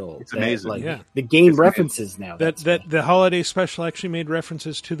special. It's amazing. The game references now. That the holiday special actually made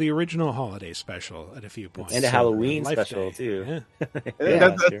references to the original holiday special at a few points. And a Halloween special too.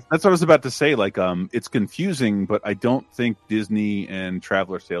 That's what I was about to say. It's confusing, but I don't think Disney and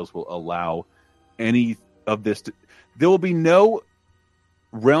Traveler's Tales will allow any of this. There will be no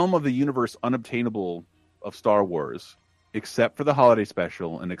realm of the universe unobtainable of Star Wars, except for the holiday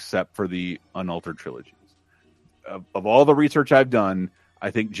special and except for the unaltered trilogies. Of all the research I've done,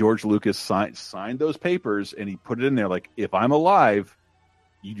 I think George Lucas signed those papers and he put it in there like, if I'm alive,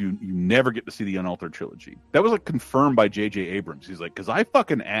 you never get to see the unaltered trilogy. That was confirmed by J.J. Abrams. He's like, because I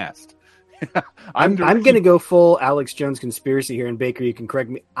fucking asked. I'm going to go full Alex Jones conspiracy here, and Baker, you can correct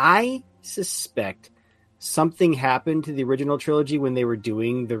me. I suspect something happened to the original trilogy when they were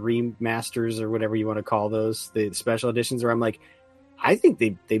doing the remasters or whatever you want to call those, the special editions, where I'm like, I think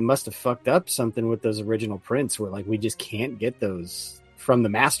they must have fucked up something with those original prints where we just can't get those from the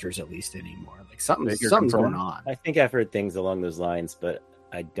masters at least anymore. Something's going on. I think I've heard things along those lines, but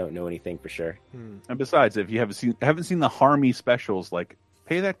I don't know anything for sure. And besides, if you haven't seen the Harmy specials,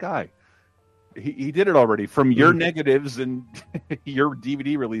 pay that guy. He did it already from your negatives and your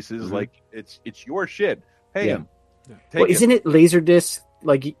DVD releases. It's your shit. Pay him. Well, isn't it Laserdisc?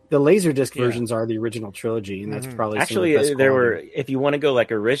 The Laserdisc versions are the original trilogy, and that's probably actually some of the best there quality. were. If you want to go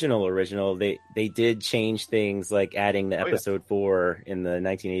original, they did change things like adding the episode 4 in the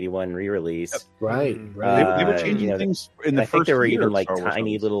 1981 re-release. Right. They were changing things in the I first think there were year even of Star Wars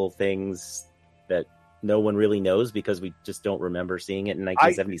tiny films. little things that no one really knows because we just don't remember seeing it in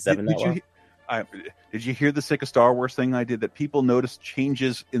 1977. Did you hear the Sick of Star Wars thing I did? That people noticed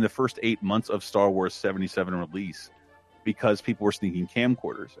changes in the first 8 months of Star Wars 77 release because people were sneaking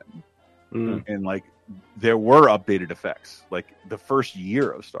camcorders in. And there were updated effects the first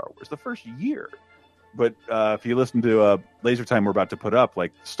year of Star Wars, But if you listen to Laser Time we're about to put up,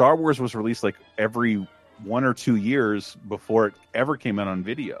 Star Wars was released every 1 or 2 years before it ever came out on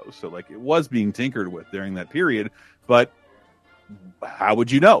video. So like it was being tinkered with during that period, but how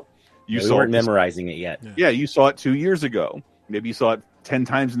would you know? We weren't memorizing it yet. Yeah, you saw it 2 years ago. Maybe you saw it 10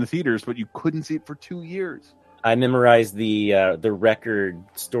 times in the theaters, but you couldn't see it for 2 years. I memorized the record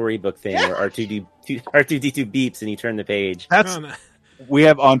storybook thing where R2D2 beeps and you turn the page. We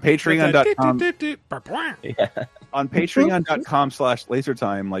have on Patreon.com. On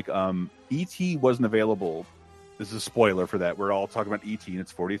Patreon.com/LaserTime, like E.T. wasn't available. This is a spoiler for that. We're all talking about E.T. and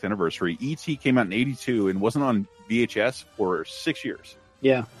its 40th anniversary. E.T. came out in '82 and wasn't on VHS for 6 years.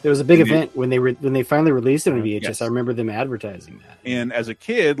 Yeah, there was a big event when they finally released it on VHS. Yes. I remember them advertising that. And as a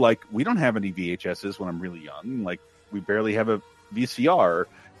kid, like, we don't have any VHSs when I'm really young. Like, we barely have a VCR.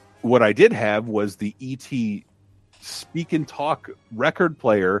 What I did have was the E.T. speak and talk record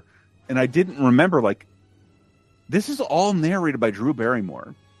player, and I didn't remember, like, this is all narrated by Drew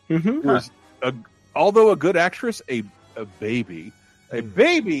Barrymore. Mm-hmm. Was although a good actress, a baby. A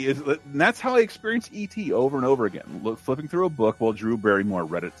baby is, and that's how I experienced E.T. over and over again. Flipping through a book while Drew Barrymore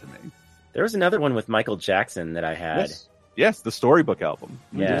read it to me. There was another one with Michael Jackson that I had. Yes, the storybook album.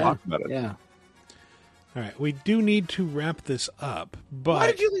 We Yeah. talked about it. Yeah. All right, we do need to wrap this up. But Why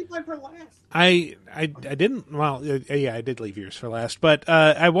did you leave mine for last? I didn't. Well, yeah, I did leave yours for last. But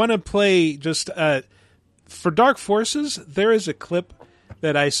I want to play just for Dark Forces. There is a clip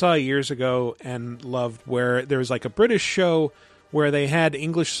that I saw years ago and loved, where there was like a British show where they had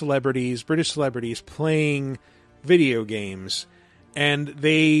British celebrities playing video games, and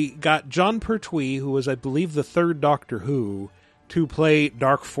they got John Pertwee, who was, I believe, the third Doctor Who, to play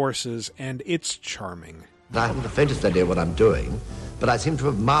Dark Forces, and it's charming. I haven't the faintest idea what I'm doing, but I seem to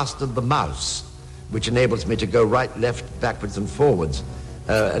have mastered the mouse, which enables me to go right, left, backwards, and forwards,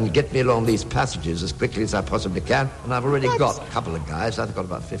 and get me along these passages as quickly as I possibly can. And I've already got a couple of guys. I've got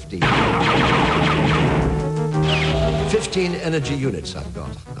about 15. 15 energy units I've got.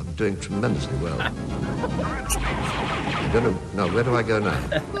 I'm doing tremendously well. I don't know. No, where do I go now?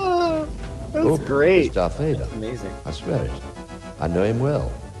 That's great. Darth Vader. Amazing. I swear it. I know him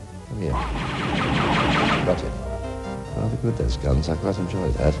well. Come here. Got it. Rather good, those guns. I quite enjoy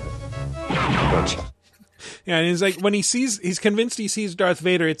that. Gotcha. Yeah, and he's like, when he's convinced he sees Darth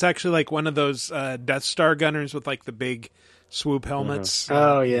Vader, it's actually like one of those Death Star gunners with like the big swoop helmets.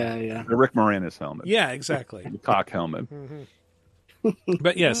 Oh, yeah. The Rick Moranis helmet. Yeah, exactly. The cock helmet.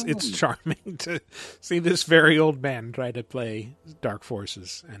 But yes, it's charming to see this very old man try to play Dark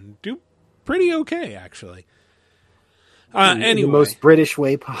Forces and do pretty okay, actually. Anyway. The most British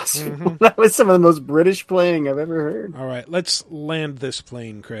way possible. That was some of the most British playing I've ever heard. All right, let's land this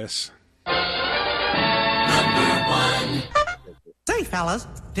plane, Chris. Say, fellas,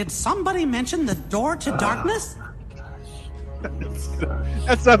 did somebody mention the door to darkness?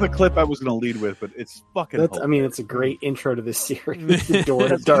 That's not the clip I was going to lead with, but it's fucking. It's a great intro to this series. The Door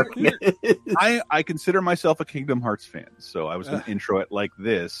to Darkness. I consider myself a Kingdom Hearts fan, so I was going to intro it like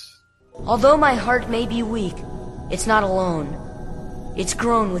this. Although my heart may be weak, it's not alone. It's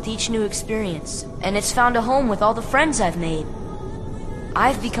grown with each new experience, and it's found a home with all the friends I've made.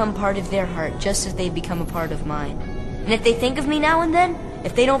 I've become part of their heart just as they've become a part of mine. And if they think of me now and then,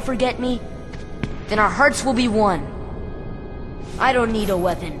 if they don't forget me, then our hearts will be one. I don't need a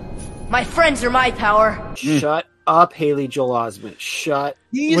weapon. My friends are my power. Shut up, Haley Joel Osment. Shut.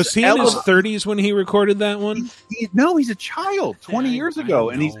 Was he in his 30s when he recorded that one? No, he's a child 20 years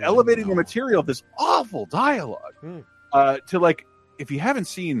ago, and he's elevating the material of this awful dialogue to, like, if you haven't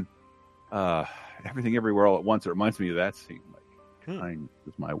seen Everything Everywhere All at Once, it reminds me of that scene. Like, time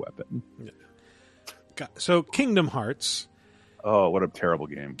is my weapon. Yeah. So, Kingdom Hearts. Oh, what a terrible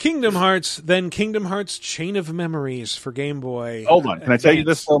game. Kingdom Hearts, then Kingdom Hearts Chain of Memories for Game Boy. Hold on. Can I tell you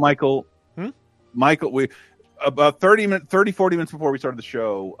this, though, Michael? Michael, we about 40 minutes before we started the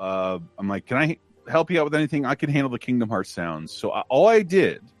show, I'm like, can I help you out with anything? I can handle the Kingdom Hearts sounds. So all I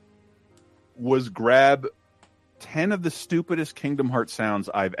did was grab 10 of the stupidest Kingdom Hearts sounds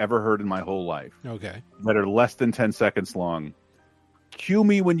I've ever heard in my whole life. Okay. That are less than 10 seconds long. Cue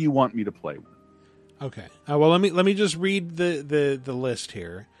me when you want me to play one. Okay. Well, let me just read the list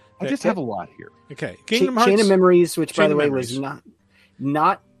here. I just have a lot here. Okay. Kingdom Hearts, Chain of Memories, which by the way was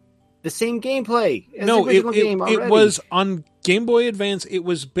not the same gameplay as the original game already. It was on Game Boy Advance. It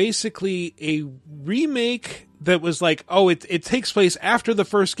was basically a remake that was like, it takes place after the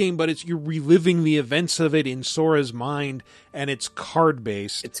first game, but you're reliving the events of it in Sora's mind, and it's card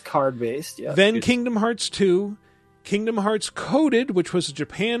based. Yeah. Then Kingdom Hearts 2. Kingdom Hearts Coded, which was a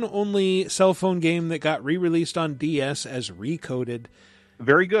Japan-only cell phone game that got re-released on DS as Recoded.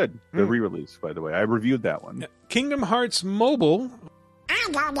 Very good. The re-release, by the way. I reviewed that one. Kingdom Hearts Mobile.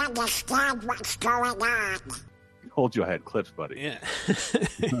 I don't understand what's going on. Told you I had clips, buddy. Yeah.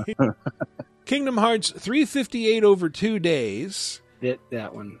 Kingdom Hearts 358 over 2 days.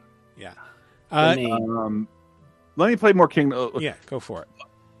 That one. Yeah. Let me play more Kingdom. Yeah, go for it.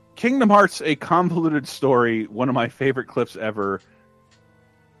 Kingdom Hearts, a convoluted story. One of my favorite clips ever.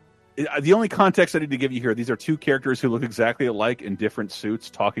 The only context I need to give you here, these are two characters who look exactly alike in different suits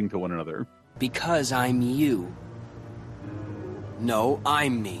talking to one another. Because I'm you. No,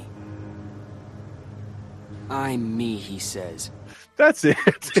 I'm me. I'm me, he says. That's it.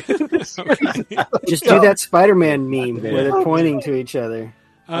 Just do that Spider-Man meme where they're pointing to each other.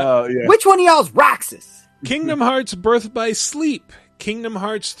 Yeah. Which one of y'all's Roxas? Kingdom Hearts Birth by Sleep. Kingdom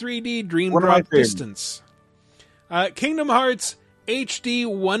Hearts 3D Dream One of my Drop favorites. Distance. Kingdom Hearts HD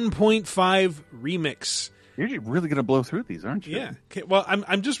 1.5 Remix. You're really going to blow through these, aren't you? Yeah. Okay, well,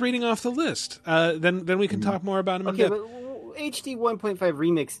 I'm just reading off the list. Then we can talk more about them. Okay, but HD 1.5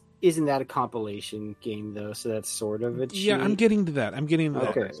 Remix, isn't that a compilation game though? So that's sort of a cheat. Yeah, I'm getting to that.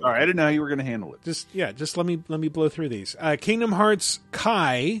 Okay. Sorry, I didn't know how you were going to handle it. Just let me blow through these. Kingdom Hearts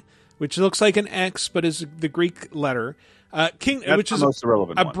Kai, which looks like an X but is the Greek letter. Which is the most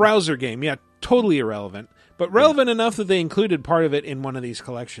irrelevant a one. browser game. Yeah, totally irrelevant, but relevant enough that they included part of it in one of these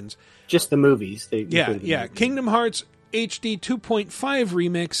collections. Just the movies. Yeah. Kingdom Hearts HD 2.5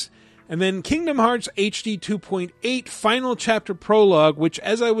 Remix. And then Kingdom Hearts HD 2.8 Final Chapter Prologue, which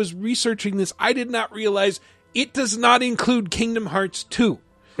as I was researching this, I did not realize it does not include Kingdom Hearts 2.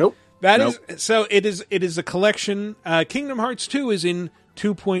 Nope. So it is a collection. Kingdom Hearts 2 is in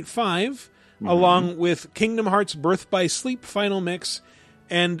 2.5, along with Kingdom Hearts Birth by Sleep Final Mix,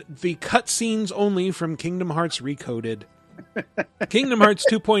 and the cutscenes only from Kingdom Hearts Recoded. Kingdom Hearts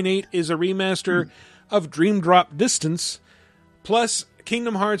 2.8 is a remaster of Dream Drop Distance, plus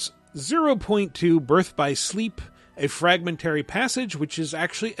Kingdom Hearts 0.2 Birth by Sleep, a fragmentary passage, which is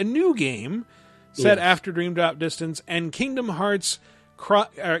actually a new game set after Dream Drop Distance, and Kingdom Hearts Kai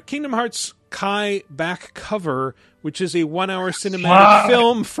Back Cover, which is a 1-hour cinematic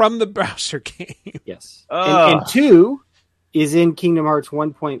film from the browser game. Yes. And 2 is in Kingdom Hearts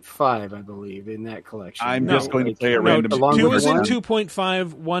 1.5, I believe, in that collection. I'm just going to play a random. 2 is in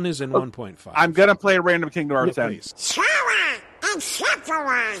 2.5, 1 is in 1.5. I'm going to play a random Kingdom Hearts.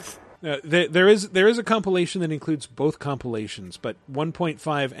 There is a compilation that includes both compilations, but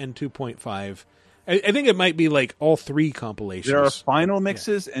 1.5 and 2.5. I think it might be like all three compilations. There are final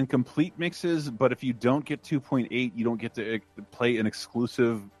mixes and complete mixes, but if you don't get 2.8, you don't get to play an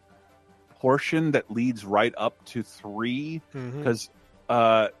exclusive portion that leads right up to 3, because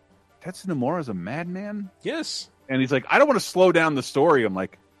Tetsuya Nomura is a madman. Yes. And he's like, I don't want to slow down the story. I'm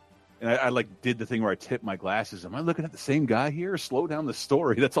like, and I like did the thing where I tipped my glasses. Am I looking at the same guy here? Slow down the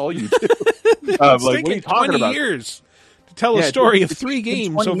story. That's all you do. It's like, what are taken you talking 20 about? years to tell a story of 3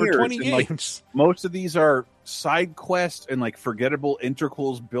 games over 20 games. Like, most of these are side quests and like forgettable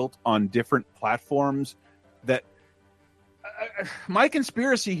interquels built on different platforms. That my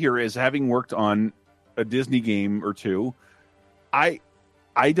conspiracy here is, having worked on a Disney game or two, I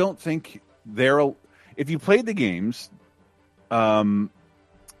don't think if you played the games,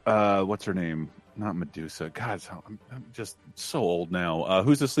 what's her name? Not Medusa. God, I'm just so old now.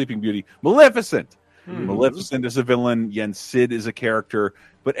 Who's the Sleeping Beauty? Maleficent. Maleficent is a villain. Yen Sid is a character,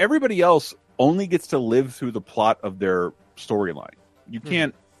 but everybody else only gets to live through the plot of their storyline. You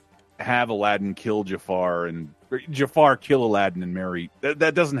can't have Aladdin kill Jafar and Jafar kill Aladdin and marry.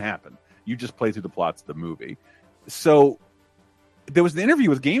 That doesn't happen. You just play through the plots of the movie. So there was an interview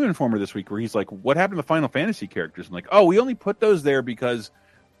with Game Informer this week where he's like, "What happened to the Final Fantasy characters?" I'm like, "Oh, we only put those there because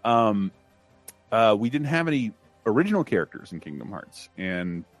we didn't have any original characters in Kingdom Hearts."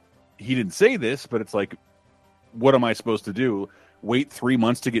 And he didn't say this, but it's like, what am I supposed to do? Wait 3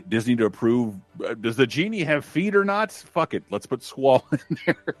 months to get Disney to approve? Does the genie have feet or not? Fuck it. Let's put Squall in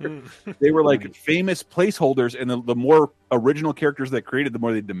there. They were like famous placeholders, and the more original characters that created, the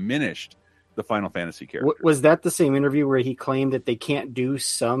more they diminished the Final Fantasy characters. Was that the same interview where he claimed that they can't do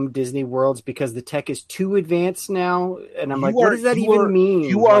some Disney worlds because the tech is too advanced now? And I'm like, what does that even mean?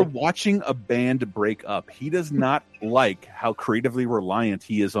 You are watching a band break up. He does not like how creatively reliant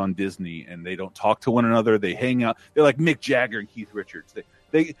he is on Disney, and they don't talk to one another. They hang out. They're like Mick Jagger and Keith Richards.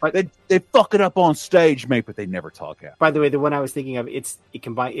 They fuck it up on stage, mate, but they never talk out. By the way, the one I was thinking of, it's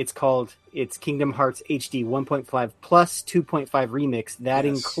Kingdom Hearts HD 1.5 plus 2.5 remix. That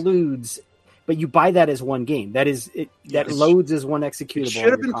includes. But you buy that as one game. That is it. That loads as one executable. It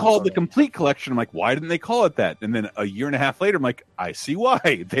should have been called the Complete Collection. I'm like, why didn't they call it that? And then a year and a half later, I'm like, I see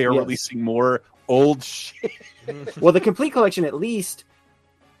why. They are releasing more old shit. Well, the Complete Collection, at least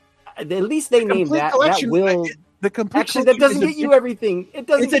they named that. That will. The complete Actually, that doesn't get you everything.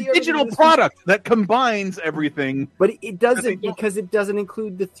 It's a digital product that combines everything. But it doesn't, because it doesn't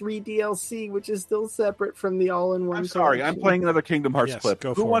include the 3 DLC, which is still separate from the all-in-one. I'm sorry, collection. I'm playing another Kingdom Hearts clip.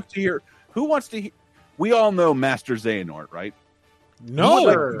 Who wants to hear? We all know Master Xehanort, right?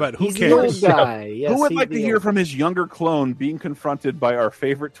 No, but who cares? Who would like to hear from his younger clone being confronted by our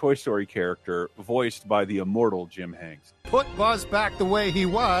favorite Toy Story character, voiced by the immortal Jim Hanks? Put Buzz back the way he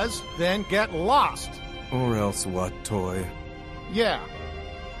was, then get lost. Or else what, Toy? Yeah,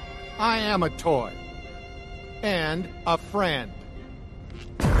 I am a toy. And a friend.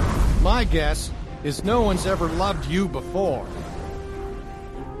 My guess is no one's ever loved you before.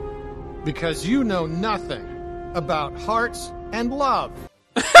 Because you know nothing about hearts and love.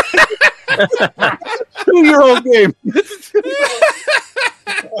 2-year-old game. That's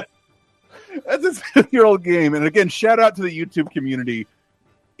a 2-year-old game. And again, shout out to the YouTube community.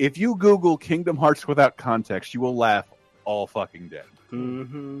 If you Google Kingdom Hearts without context, you will laugh all fucking day.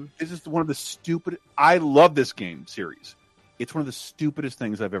 Mm-hmm. This is one of the stupid. I love this game series. It's one of the stupidest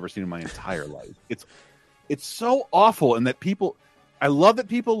things I've ever seen in my entire life. It's so awful, and that people. I love that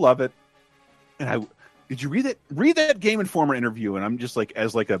people love it. And did you read that? Read that Game Informer interview, and I'm just like,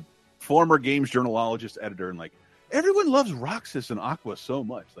 as like a former games journalologist editor, and like, everyone loves Roxas and Aqua so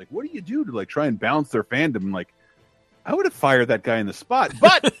much. Like, what do you do to like try and balance their fandom? And like, I would have fired that guy in the spot,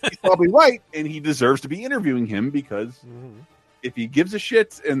 but he's probably right, and he deserves to be interviewing him because if he gives a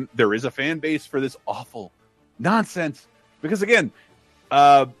shit, and there is a fan base for this awful nonsense. Because again,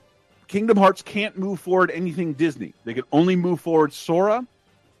 Kingdom Hearts can't move forward anything Disney. They can only move forward Sora,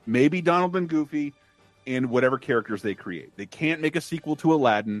 maybe Donald and Goofy, and whatever characters they create. They can't make a sequel to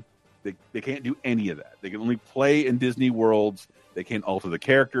Aladdin. They can't do any of that. They can only play in Disney worlds. They can't alter the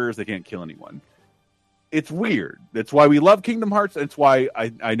characters. They can't kill anyone. It's weird. That's why we love Kingdom Hearts. It's why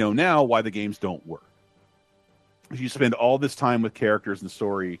I know now why the games don't work. You spend all this time with characters and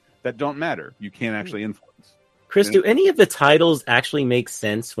story that don't matter. You can't actually influence. Chris, do any of the titles actually make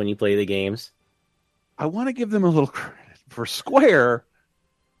sense when you play the games? I want to give them a little credit. For Square,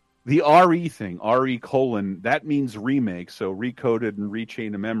 the RE thing, RE : that means remake, so recoded and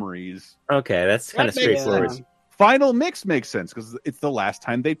rechain of memories. Okay, that's kind of straightforward. Final Mix makes sense because it's the last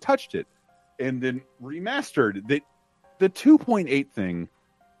time they touched it. And then remastered, the 2.8 thing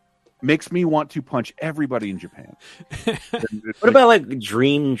makes me want to punch everybody in Japan. What about like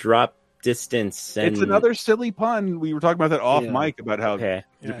Dream Drop Distance? And... It's another silly pun. We were talking about that off mic about how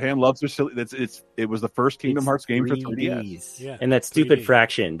Japan loves their silly. It was the first Kingdom Hearts game for 3DS. Yeah. And that stupid 3D.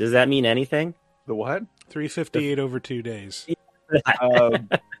 Fraction. Does that mean anything? The what? 358 over 2 days.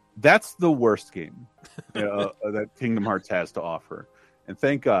 That's the worst game that Kingdom Hearts has to offer. And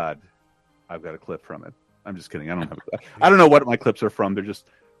thank God I've got a clip from it. I'm just kidding. I don't know what my clips are from. They're just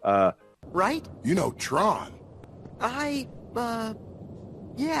right? You know Tron.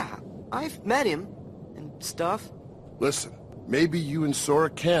 Yeah, I've met him and stuff. Listen, maybe you and Sora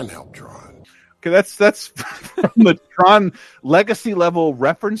can help Tron. Okay, that's from the Tron Legacy level,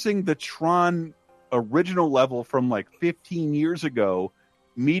 referencing the Tron original level from like 15 years ago,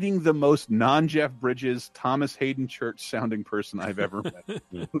 meeting the most non-Jeff Bridges, Thomas Hayden Church sounding person I've ever met.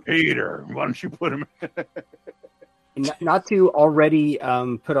 Peter, why don't you put him Not to already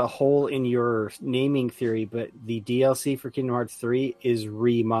put a hole in your naming theory, but the DLC for Kingdom Hearts 3 is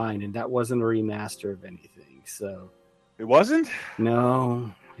Remine, and that wasn't a remaster of anything. So it wasn't?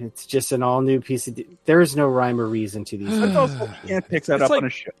 No, it's just an all-new piece of... There is no rhyme or reason to these. Can't pick that it's up like on a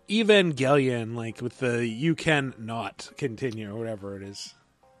ship. Evangelion, like with the you can not continue or whatever it is.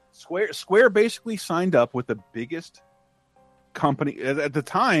 Square basically signed up with the biggest company. At the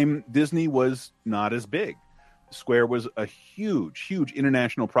time, Disney was not as big. Square was a huge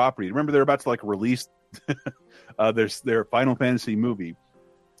international property. Remember, they're about to like release their Final Fantasy movie.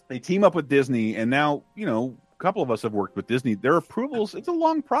 They team up with Disney, and now, a couple of us have worked with Disney. Their approvals, it's a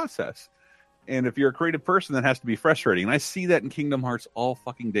long process. And if you're a creative person, that has to be frustrating. And I see that in Kingdom Hearts all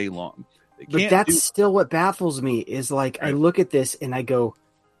fucking day long. But that's still what baffles me is like, I look at this and I go,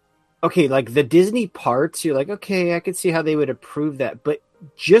 okay, like the Disney parts, you're like, okay, I could see how they would approve that. But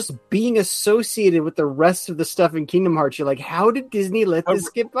just being associated with the rest of the stuff in Kingdom Hearts, you're like, how did Disney let this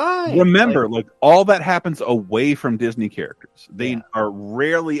get by? Remember, like all that happens away from Disney characters. They are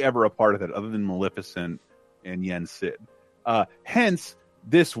rarely ever a part of it other than Maleficent and Yen Sid. Hence,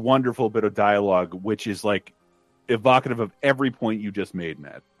 this wonderful bit of dialogue, which is like evocative of every point you just made,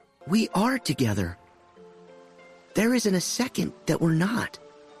 Matt. We are together. There isn't a second that we're not.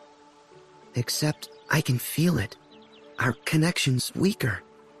 Except I can feel it. Our connection's weaker.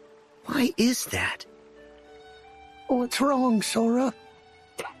 Why is that? What's wrong, Sora?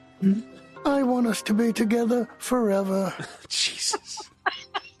 I want us to be together forever. Jesus.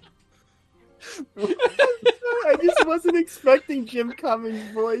 I just wasn't expecting Jim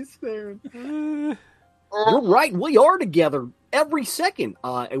Cummings' voice there. You're right. We are together every second.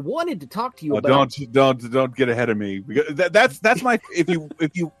 I wanted to talk to you about. Don't get ahead of me. Because that's my. If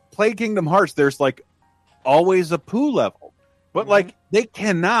you play Kingdom Hearts, there's like always a Pooh level, but like they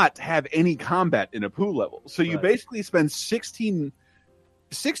cannot have any combat in a Pooh level. So you basically spend 16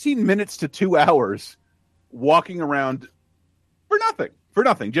 minutes to 2 hours walking around for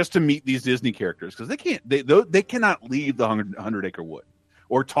nothing, just to meet these Disney characters, because they cannot leave the 100 Acre Wood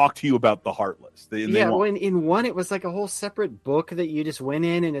or talk to you about the Heartless. When in one it was like a whole separate book that you just went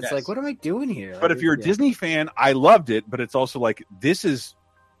in, and it's like, what am I doing here? But if you're a Disney fan, I loved it. But it's also like, this is,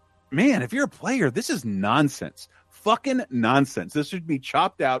 man, if you're a player, this is nonsense, fucking nonsense. This should be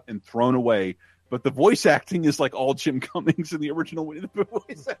chopped out and thrown away. But the voice acting is like all Jim Cummings in the original Winnie the Pooh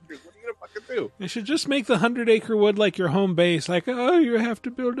voice actors. What are you gonna fucking do? They should just make the 100 Acre Wood like your home base. Like, oh, you have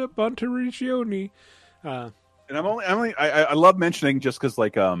to build up Montericioni. And I love mentioning, just because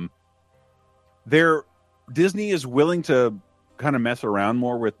like Disney is willing to kind of mess around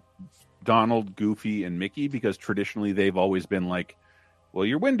more with Donald, Goofy, and Mickey, because traditionally they've always been like, well,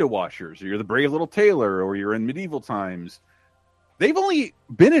 you're window washers, or you're the brave little tailor, or you're in medieval times. They've only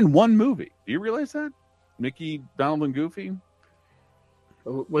been in one movie. Do you realize that? Mickey, Donald, and Goofy?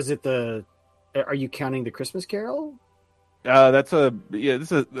 Was it are you counting the Christmas Carol?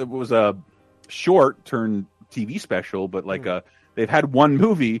 It was a short turned TV special, but like they've had one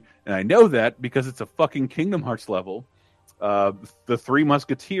movie, and I know that because it's a fucking Kingdom Hearts level. The Three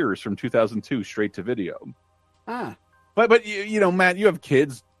Musketeers from 2002, straight to video. But you know, Matt, you have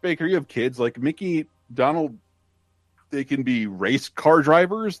kids. Baker, you have kids. Like Mickey, Donald, they can be race car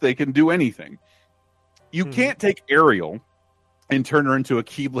drivers. They can do anything. You can't take Ariel and turn her into a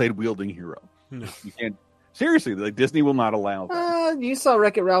Keyblade wielding hero. No. You can't. Seriously, like Disney will not allow that. You saw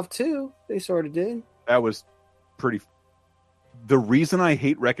Wreck-It Ralph 2. They sort of did. That was pretty. The reason I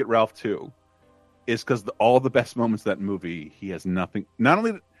hate Wreck-It Ralph 2 is because all the best moments of that movie, he has nothing. Not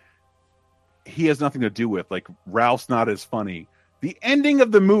only he has nothing to do with. Like Ralph's not as funny. The ending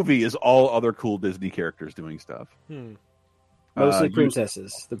of the movie is all other cool Disney characters doing stuff. Mostly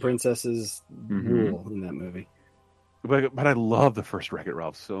princesses. The princesses rule in that movie. But I love the first Wreck-It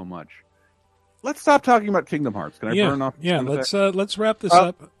Ralph so much. Let's stop talking about Kingdom Hearts. Can I burn off? Yeah, let's wrap this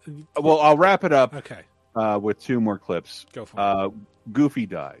up. Well, I'll wrap it up. Okay. With two more clips. Go for it. Goofy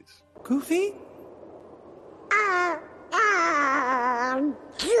dies. Goofy?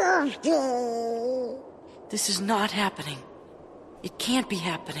 This is not happening. It can't be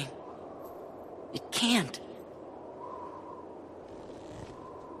happening. It can't.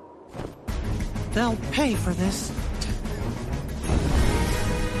 They'll pay for this.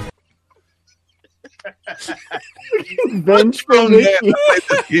 Vengeful Mickey. I played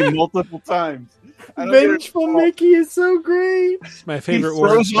this game multiple times. Vengeful Mickey is so great. It's my favorite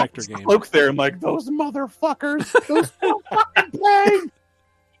War Inspector game. Look there and like, those motherfuckers. Those fucking playing.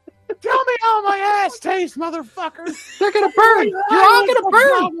 Tell me how my ass tastes, motherfuckers. They're gonna burn. You're all gonna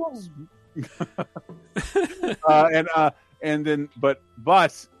burn. And then, but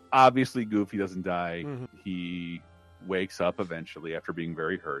obviously Goofy doesn't die. He wakes up eventually after being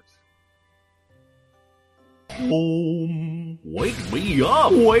very hurt. Wake me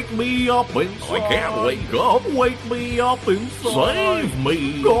up inside. I can't wake up. Wake me up inside. Save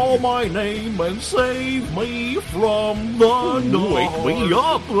me. Call my name and save me from the dark. Wake me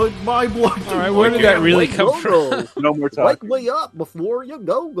up with my blood. All right, where did that really come from? No more talk. Wake me up before you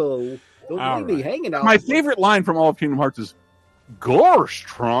go. Don't leave me hanging out. My favorite line from all of Kingdom Hearts is, "Gosh,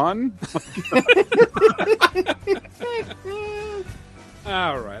 Tron."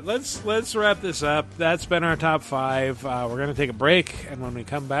 All right, let's wrap this up. That's been our top 5. We're going to take a break, and when we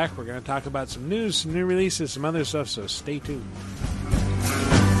come back, we're going to talk about some news, some new releases, some other stuff, so stay tuned.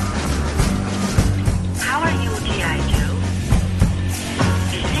 How are you, G.I. Joe?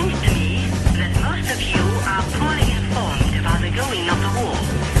 It seems to me that most of you are poorly informed about the going of the war.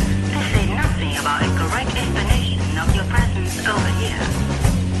 They say nothing about a correct explanation of your presence over here.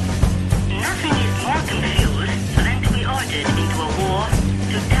 Nothing is more confused than to be ordered into a war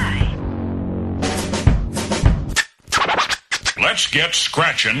to die. Let's get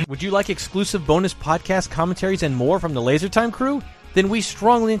scratching. Would you like exclusive bonus podcast commentaries and more from the LaserTime crew? Then we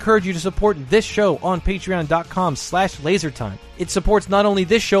strongly encourage you to support this show on patreon.com/lasertime. It supports not only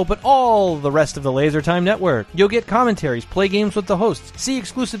this show, but all the rest of the LaserTime network. You'll get commentaries, play games with the hosts, see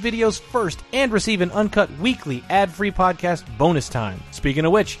exclusive videos first, and receive an uncut weekly ad-free podcast bonus time. Speaking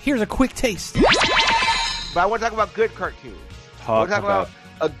of which, here's a quick taste. But I want to talk about good cartoons. Talk about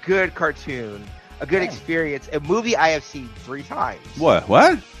a good cartoon, a good experience, a movie I have seen 3 times. What?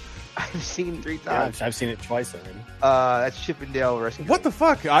 I've seen 3 times. Yeah, I've seen it twice already. That's Chippendale Rescue. What the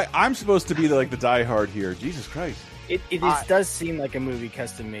fuck? I'm supposed to be like the diehard here. Jesus Christ. It does seem like a movie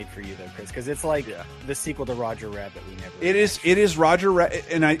custom made for you though, Chris, because it's like the sequel to Roger Rabbit. We never. It is Roger Rabbit,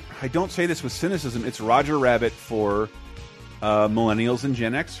 and I don't say this with cynicism. It's Roger Rabbit for millennials and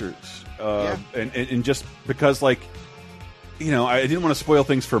Gen Xers, and just because like, you know, I didn't want to spoil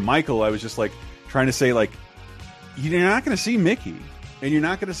things for Michael. I was just like trying to say like, you're not going to see Mickey, and you're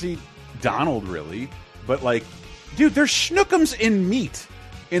not going to see Donald really, but like, dude, there's schnookums in meat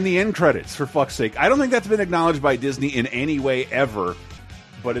in the end credits, for fuck's sake. I don't think that's been acknowledged by Disney in any way ever,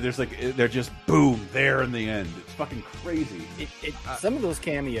 but there's like, they're just boom there in the end. It's fucking crazy. Some of those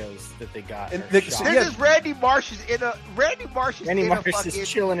cameos that they got. This is Randy Marsh is in a is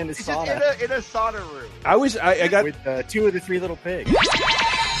chilling in his sauna. In a sauna room. I got with 2 of the 3 little pigs.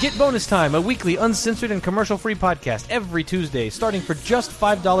 Get Bonus Time, a weekly uncensored and commercial-free podcast every Tuesday, starting for just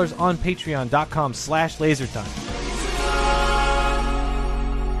 $5 on patreon.com/lasertime.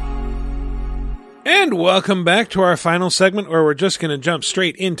 And welcome back to our final segment where we're just going to jump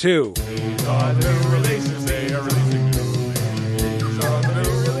straight into...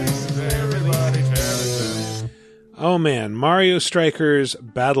 Oh man, Mario Strikers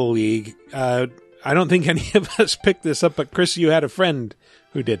Battle League. I don't think any of us picked this up, but Chris, you had a friend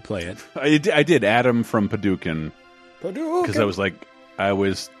who did play it. I did. Adam from Paducah. Because I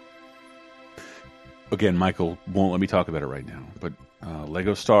was... Again, Michael won't let me talk about it right now, but...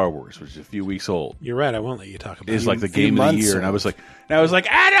 Lego Star Wars, which is a few weeks old. You're right. I won't let you talk about it. Is like the game of the year, and I was like,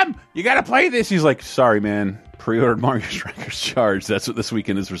 Adam, you got to play this. He's like, sorry, man, pre-ordered Mario Strikers charged. That's what this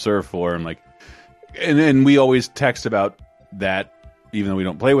weekend is reserved for. I'm like, and then we always text about that, even though we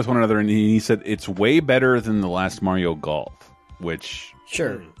don't play with one another. And he said it's way better than the last Mario Golf, which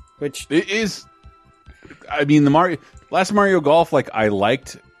it is. I mean, the last Mario Golf, like I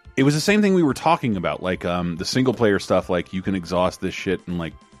liked. It was the same thing we were talking about, like the single player stuff. Like you can exhaust this shit in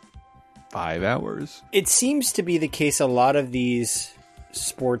like 5 hours. It seems to be the case. A lot of these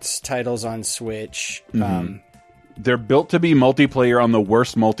sports titles on Switch, they're built to be multiplayer on the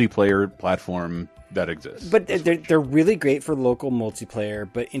worst multiplayer platform that exists. But they're really great for local multiplayer.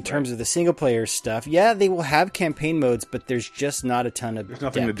 But in terms of the single player stuff, they will have campaign modes, but there's just not a ton of. There's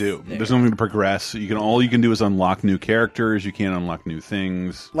nothing to do. There's nothing to progress. All you can do is unlock new characters. You can't unlock new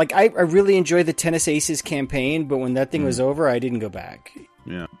things. Like I really enjoyed the Tennis Aces campaign, but when that thing was over, I didn't go back.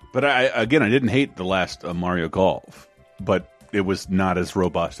 Yeah, but I didn't hate the last Mario Golf, but it was not as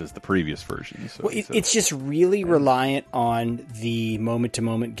robust as the previous version. So, it's just really reliant on the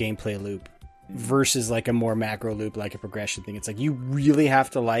moment-to-moment gameplay loop. Versus like a more macro loop, like a progression thing. It's like you really have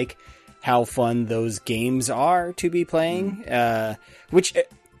to like how fun those games are to be playing. Which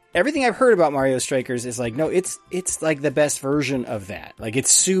everything I've heard about Mario Strikers is like, no, it's like the best version of that. Like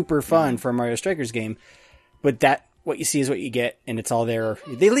it's super fun for a Mario Strikers game, but what you see is what you get, and it's all there.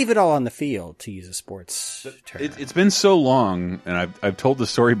 They leave it all on the field, to use a sports term. It's been so long, and I've told the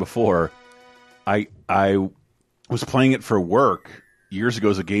story before. I was playing it for work years ago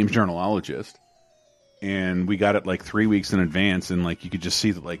as a games journalologist, and we got it like 3 weeks in advance, and like you could just see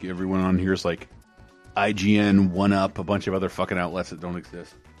that like everyone on here is like IGN, 1UP, a bunch of other fucking outlets that don't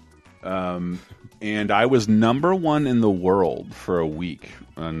exist. And I was #1 in the world for a week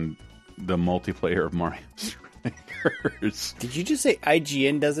on the multiplayer of Mario Strikers. Did you just say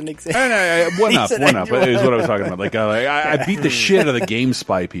IGN doesn't exist? 1UP is what I was talking about. Like I beat the shit out of the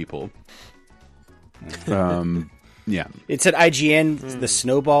GameSpy people. Yeah, it said IGN, the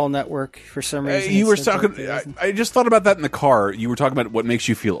Snowball Network, for some reason. You were talking. I just thought about that in the car. You were talking about what makes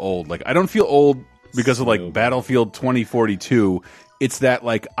you feel old. Like I don't feel old because of like Battlefield 2042. It's that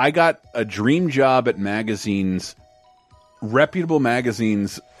like I got a dream job at magazines, reputable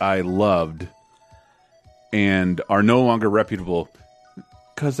magazines I loved, and are no longer reputable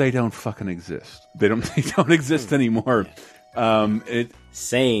because they don't fucking exist. They don't exist anymore.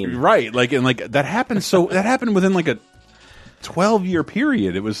 Same, right? Like and like that happened. So that happened within like a 12-year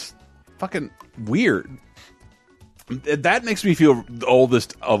period. It was fucking weird. That makes me feel the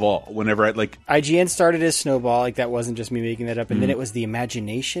oldest of all. Whenever I like IGN started as Snowball, like that wasn't just me making that up, and then it was the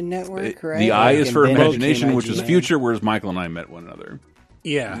Imagination Network, right? The I is for Imagination, which is future, whereas Michael and I met one another.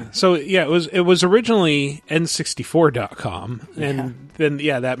 Yeah. So yeah, it was originally N64.com, and then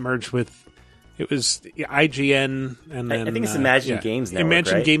that merged with. It was IGN, and then I think it's Imagine Games Network.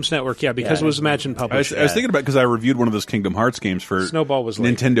 Imagine right? Games Network, because it was Imagine Publishing. I was thinking about because I reviewed one of those Kingdom Hearts games for Snowball was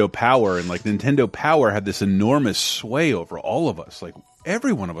Nintendo Power, and like Nintendo Power had this enormous sway over all of us. Like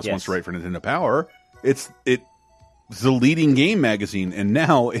every one of us wants to write for Nintendo Power. the leading game magazine, and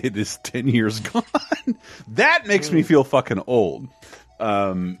now it is 10 years gone. That makes me feel fucking old.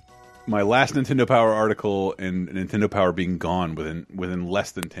 My last Nintendo Power article and Nintendo Power being gone within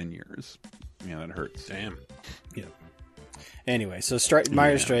less than 10 years. Yeah, that hurts. Damn. Yeah. Anyway, so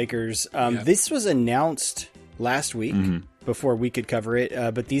Mario Strikers. This was announced last week before we could cover it,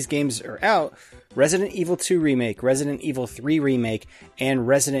 but these games are out. Resident Evil 2 Remake, Resident Evil 3 Remake, and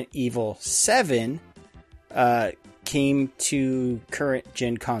Resident Evil 7 came to current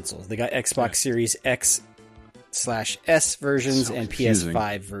gen consoles. They got Xbox Series X/S versions and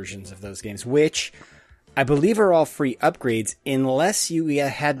PS5 versions of those games, which I believe are all free upgrades unless you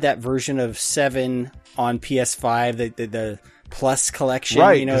had that version of 7 on PS5, the Plus collection.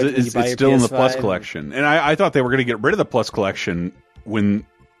 Right, you know, it's you buy your still PS5. in the Plus collection. And I thought they were going to get rid of the Plus collection when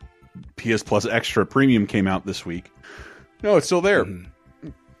PS Plus Extra Premium came out this week. No, it's still there.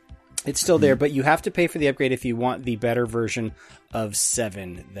 It's still there, but you have to pay for the upgrade if you want the better version of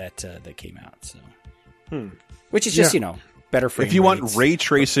 7 that came out. So, which is just better frame If you rates. want ray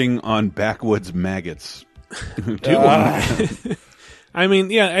tracing on backwoods maggots, do I mean,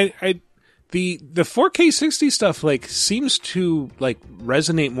 the 4K 60 stuff seems to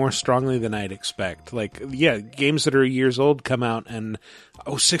resonate more strongly than I'd expect. Games that are years old come out and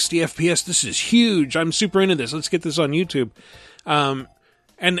 60 FPS, this is huge. I'm super into this. Let's get this on YouTube.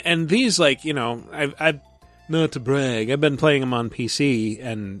 And these I've not to brag, I've been playing them on PC,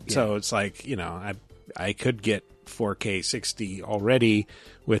 and so it's I could get 4K 60 already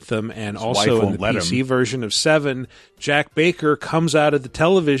with them, and His also wife in the won't let PC him. version of 7, Jack Baker comes out of the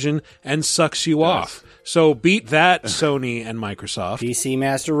television and sucks you off. So beat that, Sony and Microsoft. PC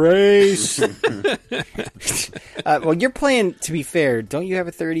Master Race. Well, you're playing, to be fair, don't you have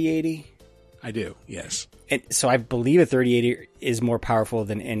a 3080? I do, yes. And so I believe a 3080 is more powerful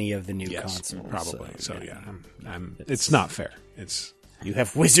than any of the new consoles. Probably. So it's not fair. You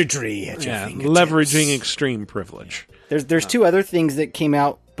have wizardry at your fingertips. Leveraging extreme privilege. There's two other things that came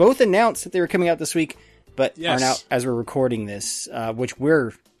out, both announced that they were coming out this week, but aren't out as we're recording this, which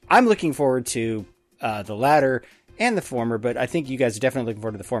I'm looking forward to the latter and the former, but I think you guys are definitely looking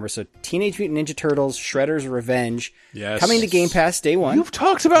forward to the former. So Teenage Mutant Ninja Turtles, Shredder's Revenge, coming to Game Pass day one. You've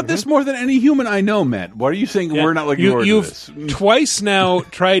talked about this more than any human I know, Matt. Why are you saying we're not looking forward to this? You've twice now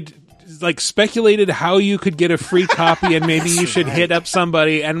tried, speculated how you could get a free copy and maybe you should hit up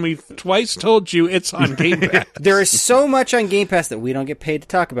somebody, and we've twice told you it's on Game Pass. There is so much on Game Pass that we don't get paid to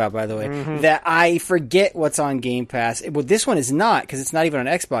talk about, by the way, that I forget what's on Game Pass. Well, this one is not, because it's not even on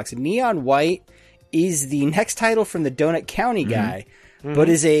Xbox. Neon White is the next title from the Donut County guy, but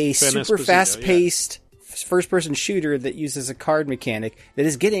is a super fast-paced first-person shooter that uses a card mechanic that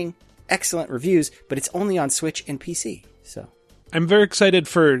is getting excellent reviews, but it's only on Switch and PC. So I'm very excited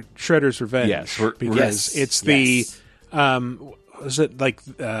for Shredder's Revenge. Yes, because it's the is it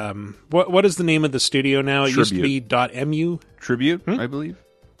what is the name of the studio now? It used to be .mu Tribute, I believe.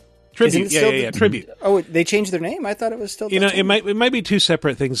 Tribute, yeah, Tribute. Oh, they changed their name? I thought it was still. It might be two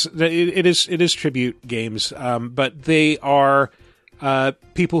separate things. It is Tribute Games, but they are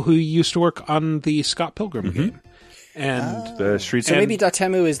people who used to work on the Scott Pilgrim game. And the Street. So maybe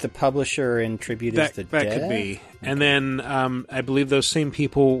Dotemu is the publisher and Tribute is the that dev? could be. And then I believe those same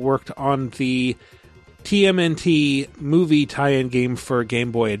people worked on the TMNT movie tie-in game for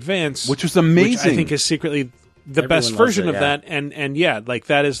Game Boy Advance, which was amazing. Which I think is secretly the best version of that. And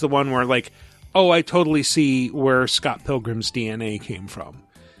that is the one where I totally see where Scott Pilgrim's DNA came from.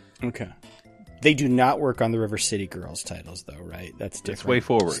 Okay. They do not work on the River City Girls titles, though, right? That's different. It's way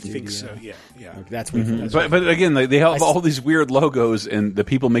forward. I think so. Yeah. Okay, that's way forward. But again, they have all these weird logos, and the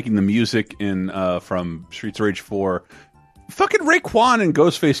people making the music in from Streets of Rage 4. Fucking Raekwon and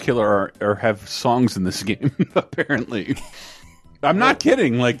Ghostface Killer have songs in this game. Apparently, I'm not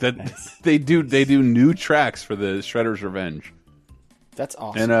kidding. Nice. They do new tracks for the Shredder's Revenge. That's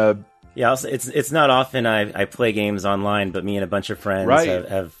awesome. And it's not often I play games online, but me and a bunch of friends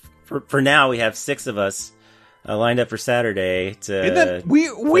have for now we have 6 of us lined up for Saturday to.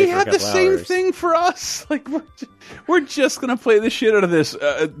 We had the same thing for us. We're just gonna play the shit out of this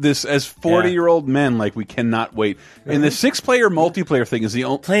as 40-year-old men. We cannot wait. And the 6-player multiplayer thing is the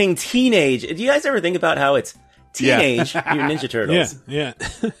only playing Teenage. Do you guys ever think about how it's Teenage Mutant Ninja Turtles? Yeah.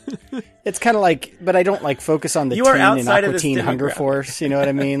 It's kind of but I don't focus on the you teen are outside and of Aqua Teen Hunger demographic. Force. You know what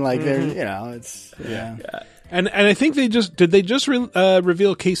I mean? It's And I think did they just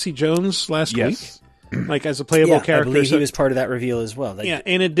reveal Casey Jones last week? As a playable character. I believe he was part of that reveal as well.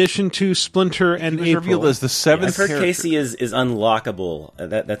 In addition to Splinter and he was April. revealed as the 7th. I've heard Casey is unlockable.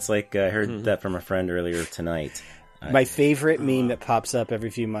 That's I heard that from a friend earlier tonight. My favorite meme that pops up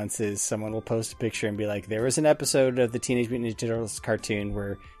every few months is someone will post a picture and be like, there was an episode of the Teenage Mutant Ninja Turtles cartoon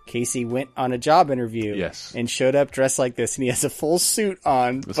where Casey went on a job interview and showed up dressed like this, and he has a full suit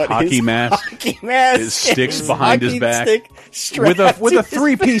on, This but hockey his mask, hockey mask his sticks his behind his hockey back stick with a strapped to his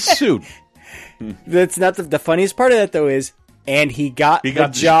three-piece back. suit. That's not the funniest part of that though is, and he got the the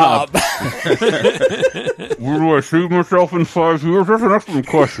job. Where do I see myself in 5 years? That's an excellent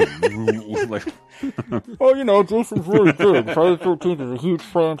question. Oh, you know, Jason's really good. Friday the 13th is a huge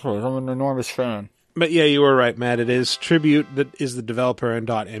franchise. I'm an enormous fan. But yeah, you were right, Matt. It is Tribute that is the developer, and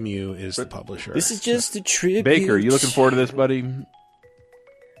 .mu is the publisher. This is just a tribute. Baker, you looking forward to this, buddy?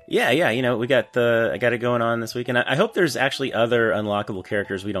 Yeah. You know, I got it going on this weekend. I hope there's actually other unlockable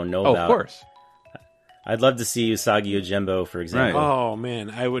characters we don't know about. Of course. I'd love to see Usagi Yojimbo, for example. Oh man,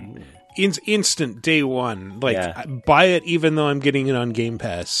 I would instant day one. Like buy it, even though I'm getting it on Game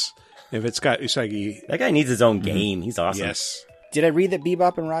Pass. If it's got Usagi, that guy needs his own game. He's awesome. Yes. Did I read that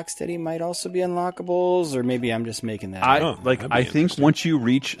Bebop and Rocksteady might also be unlockables, or maybe I'm just making that I up? I think once you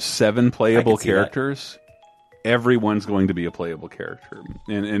reach 7 playable characters, everyone's going to be a playable character.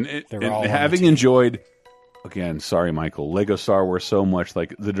 And all on having the enjoyed, again, sorry, Michael, Lego Star Wars so much,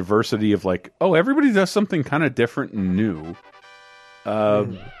 like the diversity of like, oh, everybody does something kind of different and new.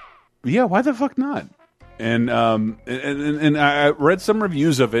 Yeah, why the fuck not? And I read some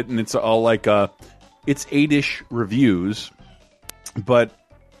reviews of it, and it's all like it's 8-ish reviews, but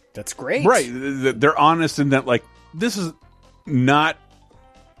that's great, right? They're honest in that like this is not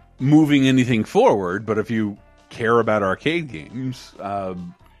moving anything forward, but if you care about arcade games,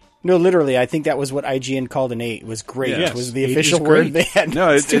 no, literally, I think that was what IGN called an 8. It was great. Yes. It was the 8 official is word great. they had.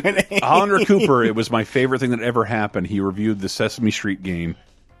 No, to an 8. Hollander Cooper, it was my favorite thing that ever happened. He reviewed the Sesame Street game,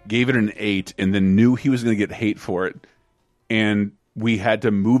 gave it an 8, and then knew he was going to get hate for it. And we had to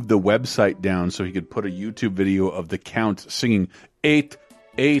move the website down so he could put a YouTube video of the Count singing 8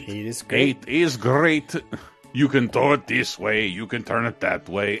 is great. 8 is great. You can throw it this way. You can turn it that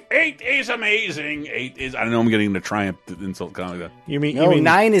way. 8 is amazing. 8 is... I don't know, I'm getting into Triumph insult kind of like that. You mean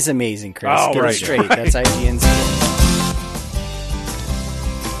 9 is amazing, Chris. Oh, Get right, it straight. right. That's IGN's.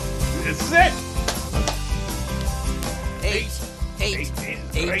 This is it.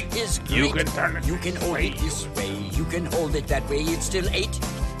 8 is great. You can turn it. You can hold it this way. You can hold it that way. It's still 8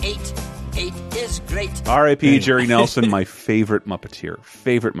 is great. R.I.P. Jerry Nelson, my favorite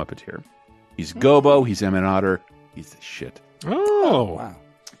Muppeteer. He's Gobo. He's Emmett Otter. He's the shit. Oh, wow.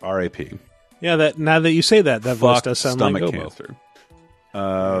 R.I.P. Yeah, that now that you say that, voice Fuck does sound stomach like Gobo. cancer.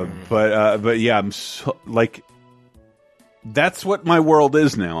 But yeah, I'm so like. That's what my world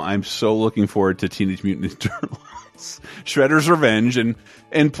is now. I'm so looking forward to Teenage Mutant Ninja Turtles, Shredder's Revenge,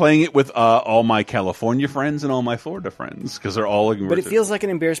 and playing it with all my California friends and all my Florida friends because they're all looking. But it feels like an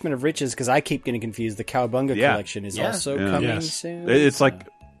embarrassment of riches because I keep getting confused. The Cowabunga collection is also coming soon. It's like.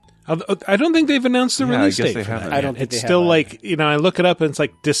 I don't think they've announced the release I guess date they for haven't. that. I don't think it's they still have like, you know, I look it up and it's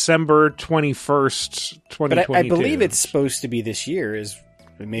like December 21st, 2022. But I believe it's supposed to be this year.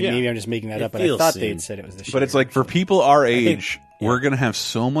 Maybe I'm just making that up, but I thought they'd said it was this year. But it's like for people our age, we're going to have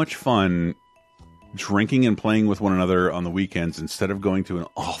so much fun drinking and playing with one another on the weekends instead of going to an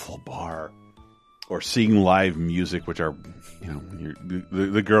awful bar or seeing live music, which are, you know,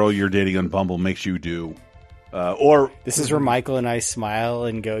 the girl you're dating on Bumble makes you do. Or this is where Michael and I smile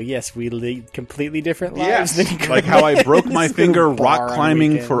and go, yes, we lead completely different lives. Yes, than like how I broke my Go finger to a bar rock on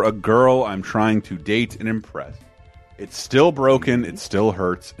climbing weekend. for a girl I'm trying to date and impress. It's still broken, it still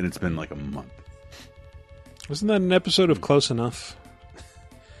hurts, and it's been like a month. Wasn't that an episode of Close Enough?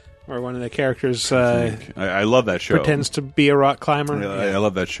 Where one of the characters I love that show. pretends to be a rock climber I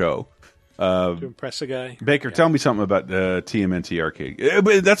love that show. to impress a guy. Baker, tell me something about the TMNT arcade.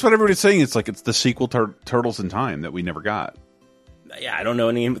 But that's what everybody's saying. It's like it's the sequel to Turtles in Time that we never got. Yeah, I don't know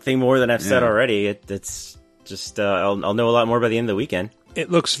anything more than I've said Yeah. already. It's just I'll know a lot more by the end of the weekend. It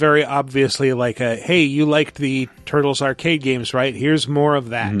looks very obviously like a, hey, you liked the Turtles arcade games, right? Here's more of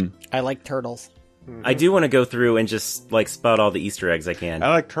that. I like turtles. I do want to go through and just like spot all the Easter eggs I can. I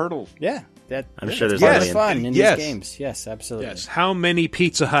like turtles. Yeah, I'm sure there's part a of million. fun in Yes. these games. Yes, absolutely. Yes. How many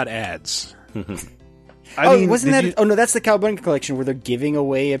Pizza Hut ads? Wasn't that? Oh no, that's the Cowabunga collection where they're giving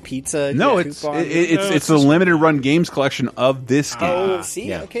away a pizza. No, it's the limited run games collection of this game. Oh,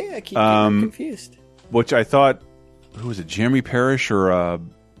 see, okay, I keep getting confused. Which I thought, who was it? Jeremy Parrish or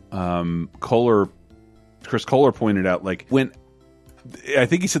Kohler? Chris Kohler pointed out, like when I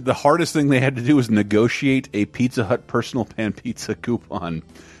think he said the hardest thing they had to do was negotiate a Pizza Hut personal pan pizza coupon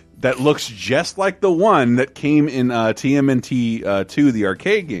that looks just like the one that came in TMNT 2, the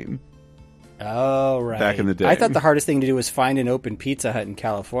arcade game. Oh, right. Back in the day. I thought the hardest thing to do was find an open Pizza Hut in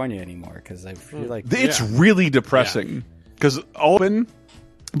California anymore, because I feel like... It's really depressing. Because open,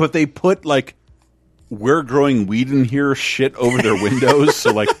 but they put, like, we're growing weed in here shit over their windows,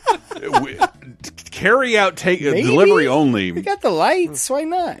 so, like, carry out, delivery only. We got the lights, why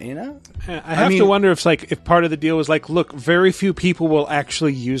not, you know? I have to wonder if part of the deal was like, look, very few people will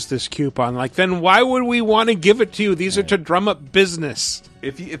actually use this coupon. Like, then why would we want to give it to you? These are to drum up business.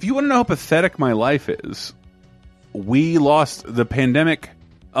 If you want to know how pathetic my life is, we lost the pandemic,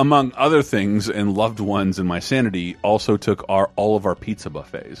 among other things, and loved ones and my sanity also took all of our pizza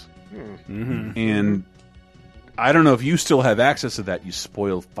buffets. Mm-hmm. And I don't know if you still have access to that, you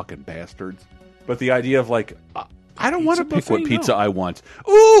spoiled fucking bastards. But the idea of like, I don't want to pick what pizza I want.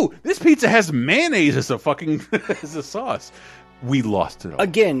 Ooh, this pizza has mayonnaise as a fucking as a sauce. We lost it all.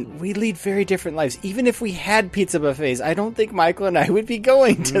 Again, we lead very different lives. Even if we had pizza buffets, I don't think Michael and I would be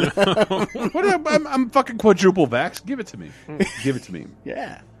going to them. I'm fucking quadruple vax. Give it to me. Give it to me.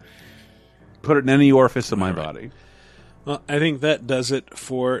 Yeah. Put it in any orifice of my body. Well, I think that does it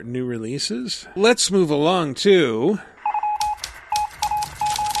for new releases. Let's move along to...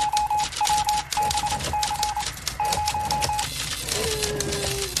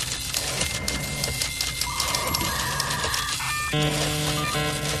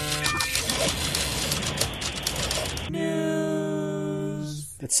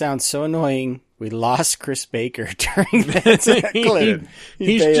 That sounds so annoying. We lost Chris Baker during that clip.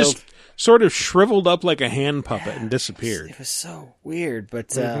 He's just sort of shriveled up like a hand puppet and disappeared. It was so weird,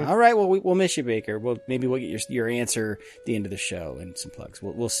 but all right. Well, we'll miss you, Baker. Maybe we'll get your answer at the end of the show and some plugs.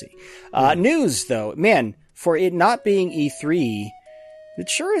 We'll see. News though, man, for it not being E3, it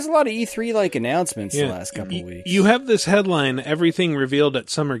sure is a lot of E3-like announcements the last couple of weeks. You have this headline, everything revealed at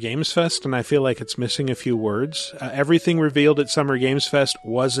Summer Games Fest, and I feel like it's missing a few words. Everything revealed at Summer Games Fest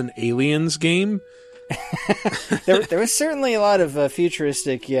was an Aliens game. there was certainly a lot of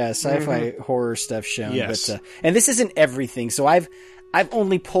futuristic, sci-fi horror stuff shown. Yes. But, and this isn't everything, so I've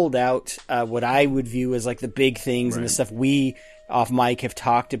only pulled out what I would view as like the big things and the stuff we off mic have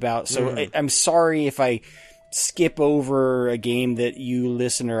talked about. So I'm sorry if I skip over a game that you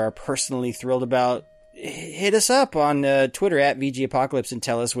listener are personally thrilled about. Hit us up on Twitter at VG Apocalypse and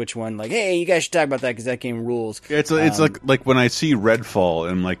tell us which one. Like, hey, you guys should talk about that because that game rules. It's like when I see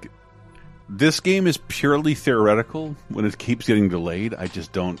Redfall and like this game is purely theoretical. When it keeps getting delayed, I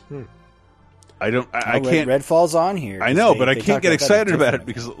just don't. I can't. Redfall's on here. I know, but I can't get excited about it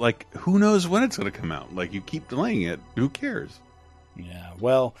because like who knows when it's going to come out? Like you keep delaying it. Who cares? Yeah,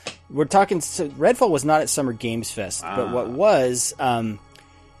 well, we're talking. So Redfall was not at Summer Games Fest, but what was The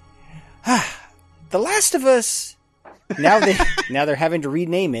Last of Us. Now they're having to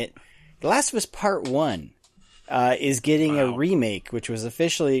rename it. The Last of Us Part 1 is getting a remake, which was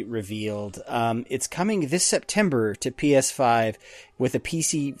officially revealed. It's coming this September to PS5 with a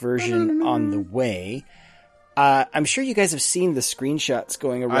PC version on the way. I'm sure you guys have seen the screenshots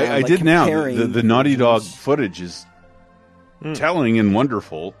going around. I did now. The Naughty Dog footage is telling and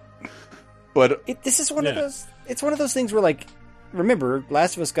wonderful, but this is one of those. It's one of those things where, like, remember,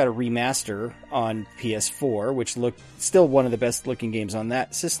 Last of Us got a remaster on PS4, which looked still one of the best looking games on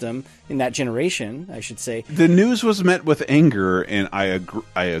that system in that generation, I should say. The news was met with anger, and I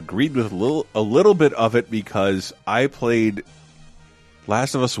agreed with a little bit of it because I played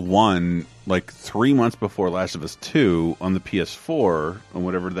Last of Us 1 like 3 months before Last of Us 2 on the PS4 or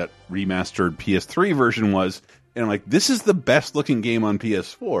whatever that remastered PS3 version was. And I'm like, this is the best looking game on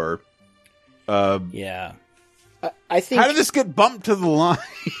PS4. Yeah. I think. How did this get bumped to the line?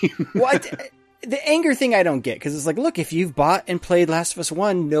 The anger thing I don't get, because it's like, look, if you've bought and played Last of Us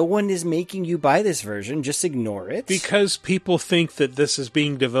 1, no one is making you buy this version. Just ignore it. Because people think that this is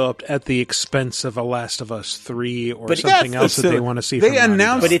being developed at the expense of a Last of Us 3 or something else that they want to see from Naughty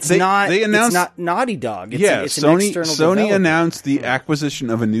Dog. But it's not Naughty Dog. It's an external Sony developer. announced the acquisition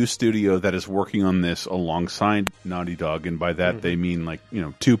of a new studio that is working on this alongside Naughty Dog, and by that they mean like, you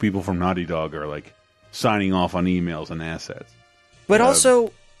know, 2 people from Naughty Dog are like signing off on emails and assets. But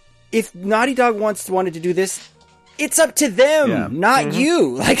also, if Naughty Dog wanted to do this, it's up to them, not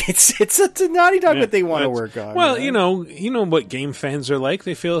you. Like it's up to Naughty Dog what they want to work on. Well, you know what game fans are like.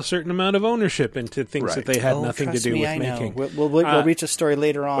 They feel a certain amount of ownership into things that they had nothing to do with making. We'll reach a story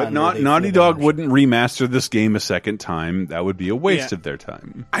later on. But Naughty Dog wouldn't remaster this game a second time. That would be a waste of their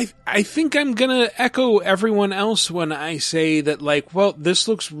time. I think I'm gonna echo everyone else when I say that, like, well, this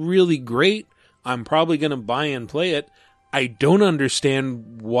looks really great. I'm probably gonna buy and play it. I don't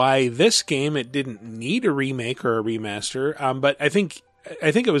understand why this game, it didn't need a remake or a remaster. But I think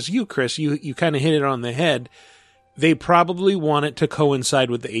it was you, Chris. You kind of hit it on the head. they probably want it to coincide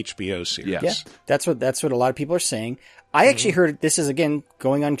with the HBO series. Yeah, that's what a lot of people are saying. I actually heard this is again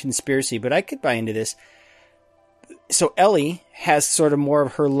going on conspiracy, but I could buy into this. So Ellie has sort of more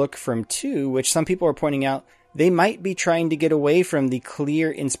of her look from 2, which some people are pointing out they might be trying to get away from the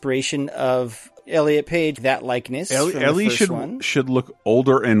clear inspiration of Elliot Page, that likeness. Ellie should look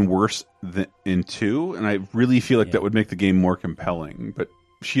older and worse than in 2, and I really feel like that would make the game more compelling. But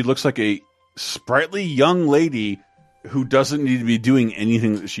she looks like a sprightly young lady who doesn't need to be doing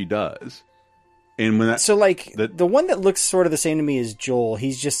anything that she does. And when the one that looks sort of the same to me is Joel.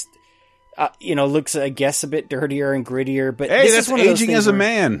 He's just looks, I guess, a bit dirtier and grittier. But hey, this that's is one of those aging things as a where,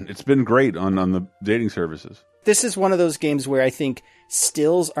 man. It's been great on the dating services. This is one of those games where I think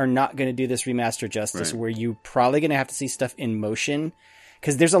stills are not going to do this remaster justice, where you're probably going to have to see stuff in motion.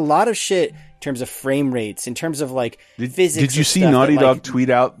 Because there's a lot of shit in terms of frame rates, in terms of physics. Did you see Naughty Dog tweet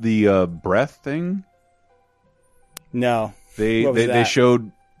out the breath thing? No. They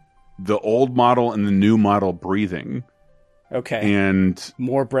showed the old model and the new model breathing. Okay. And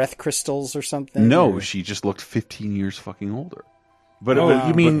more breath crystals or something? No, she just looked 15 years fucking older. But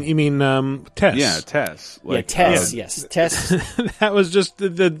you mean Tess? Yeah, Tess. Tess. Yes, Tess. That was just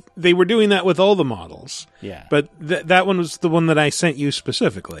they were doing that with all the models. Yeah, but that one was the one that I sent you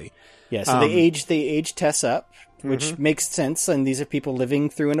specifically. Yeah, so they aged Tess up, which makes sense. And these are people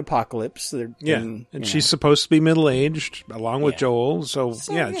living through an apocalypse. And she's supposed to be middle aged along with Joel. So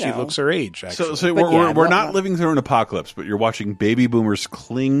she looks her age. Actually, so we're not living through an apocalypse, but you're watching baby boomers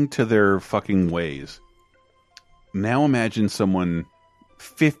cling to their fucking ways. Now imagine someone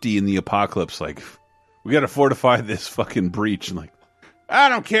 50 in the apocalypse, we got to fortify this fucking breach, and I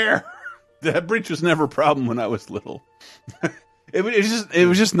don't care. That breach was never a problem when I was little. It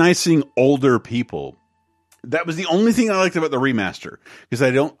was just nice seeing older people. That was the only thing I liked about the remaster, because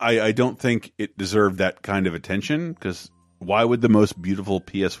I don't think it deserved that kind of attention. Because why would the most beautiful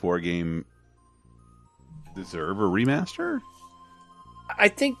PS4 game deserve a remaster? I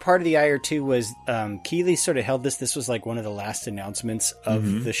think part of the ire too was Keighley sort of held this. This was one of the last announcements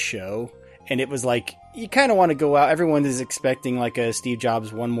of the show, and it was you kind of want to go out. Everyone is expecting a Steve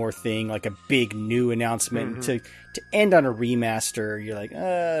Jobs one more thing, a big new announcement to end on a remaster. You're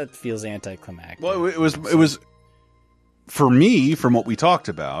it feels anticlimactic. Well, it was for me, from what we talked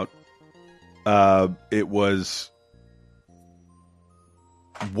about. It was,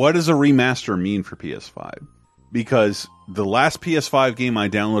 what does a remaster mean for PS5? Because the last PS5 game I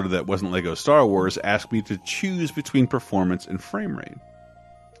downloaded that wasn't Lego Star Wars asked me to choose between performance and frame rate.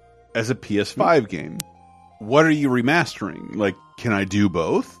 As a PS5 game, what are you remastering? Can I do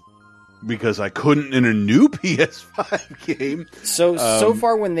both? Because I couldn't in a new PS5 game. So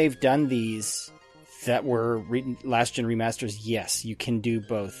far when they've done these that were last gen remasters, yes, you can do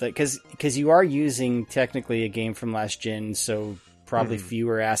both. Because you are using technically a game from last gen, so probably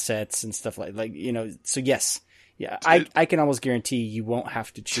fewer assets and stuff so yes. Yeah, I can almost guarantee you won't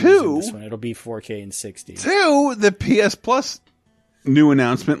have to choose in this one. It'll be 4K and 60. The PS Plus new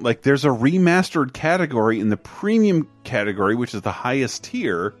announcement, there's a remastered category in the premium category, which is the highest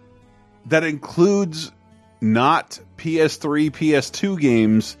tier, that includes not PS3, PS2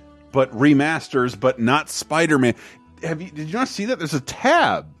 games, but remasters, but not Spider-Man. Did you not see that? There's a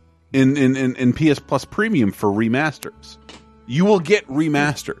tab in PS Plus Premium for remasters. You will get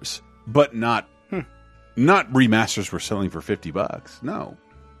remasters, but not remasters we're selling for $50. No.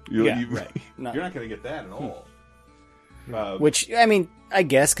 You're not going to get that at all. Which, I mean, I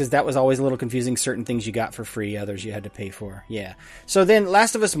guess, because that was always a little confusing. Certain things you got for free, others you had to pay for. Yeah. So then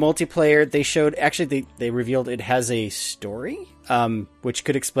Last of Us multiplayer, they showed, actually they revealed it has a story, which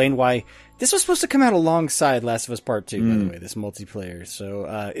could explain why this was supposed to come out alongside Last of Us Part 2, by the way, this multiplayer.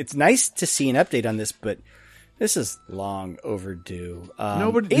 So it's nice to see an update on this, but this is long overdue.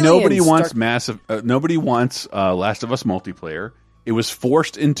 Nobody wants nobody wants Last of Us multiplayer. It was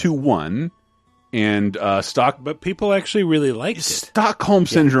forced into one. And but people actually really liked it. Stockholm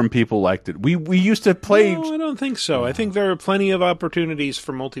Syndrome people liked it. We used to play. No, I don't think so. I think there are plenty of opportunities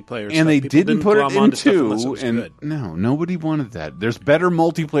for multiplayer, and stuff. they People didn't put it in two. And good. no, nobody wanted that. There's better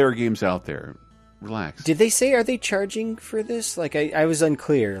multiplayer games out there. Relax. Did they say, are they charging for this? I was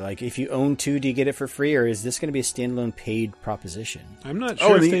unclear. If you own 2, do you get it for free, or is this going to be a standalone paid proposition? I'm not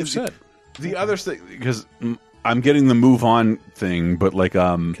sure if they've said. The other thing, because I'm getting the move on thing, but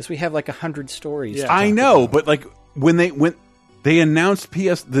because we have 100 stories. Yeah. I know, but when they announced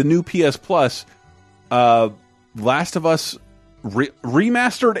the new PS Plus, Last of Us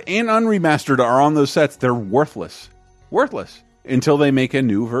remastered and unremastered are on those sets. They're worthless until they make a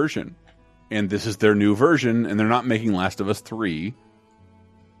new version, and this is their new version, and they're not making Last of Us 3.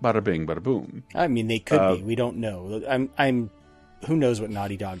 bada bing, bada boom. I mean, they could be. We don't know. Who knows what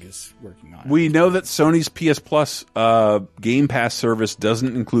Naughty Dog is working on? We know that Sony's PS Plus Game Pass service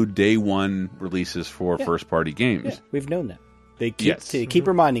doesn't include day one releases for first-party games. Yeah, we've known that. They keep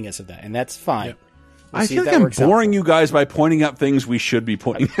reminding us of that, and that's fine. Yep. I feel like I'm boring you guys by pointing out things we should be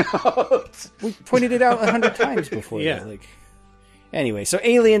pointing out. We pointed it out 100 times before. Yeah. Anyway, so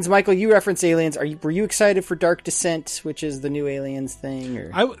Aliens, Michael, you referenced Aliens. Were you excited for Dark Descent, which is the new Aliens thing? Or?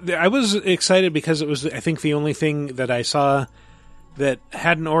 I was excited because it was, I think, the only thing that I saw that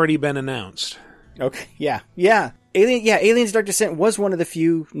hadn't already been announced. Okay, yeah. Aliens Dark Descent was one of the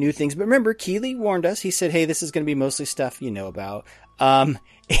few new things. But remember, Keighley warned us. He said, hey, this is going to be mostly stuff you know about.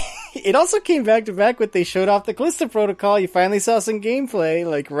 It also came back to back with they showed off the Callisto Protocol. You finally saw some gameplay,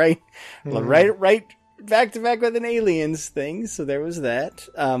 right back to back with an Aliens thing. So there was that,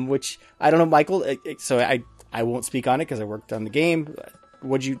 which I don't know, Michael. So I won't speak on it because I worked on the game.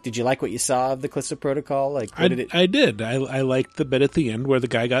 Did you like what you saw of the Callisto Protocol? I did. I liked the bit at the end where the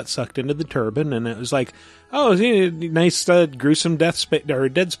guy got sucked into the turbine, and it was like, oh, nice, gruesome Dead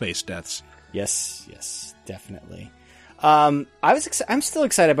Space deaths. Yes, definitely. I'm still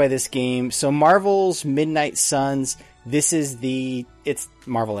excited by this game. So Marvel's Midnight Suns. This is it's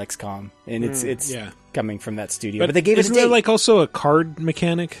Marvel XCOM, and it's coming from that studio. But they gave it a date. Isn't there also a card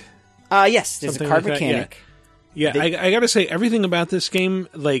mechanic? Yes, there's a card mechanic. Yeah, I gotta say, everything about this game,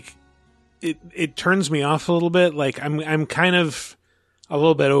 it turns me off a little bit. I'm kind of a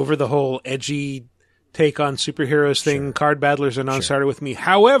little bit over the whole edgy take on superheroes thing. Sure. Card battlers are non-starter with me.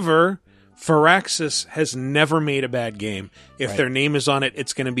 However, Firaxis has never made a bad game. If their name is on it,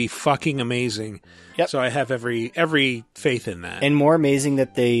 it's going to be fucking amazing. Yep. So I have every faith in that. And more amazing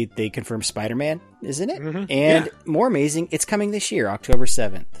that they confirmed Spider-Man is in it. Mm-hmm. And more amazing, it's coming this year, October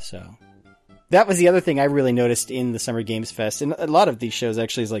 7th. So that was the other thing I really noticed in the Summer Games Fest. And a lot of these shows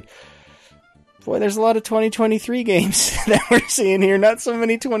actually is boy, there's a lot of 2023 games that we're seeing here. Not so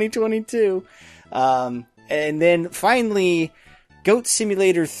many 2022. And then finally, Goat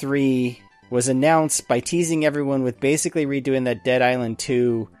Simulator 3 was announced by teasing everyone with basically redoing that Dead Island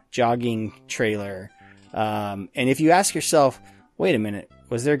 2 jogging trailer. And if you ask yourself, wait a minute,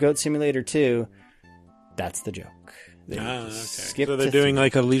 was there Goat Simulator 2? That's the joke. Okay. So they're doing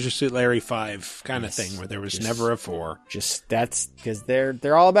like a Leisure Suit Larry 5 kind of thing where there was never a 4. That's because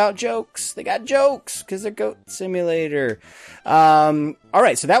they're all about jokes. They got jokes because they're Goat Simulator. All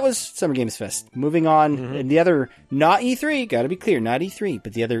right, so that was Summer Games Fest. Moving on, and the other, not E3, got to be clear, not E3,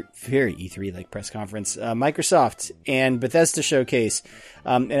 but the other very E3-like press conference, Microsoft and Bethesda Showcase.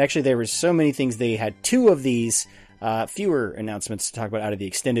 And actually there were so many things. They had 2 of these, fewer announcements to talk about out of the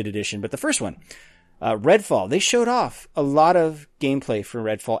extended edition. But the first one, Redfall, they showed off a lot of gameplay for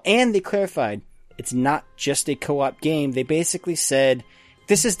Redfall, and they clarified it's not just a co-op game. They basically said,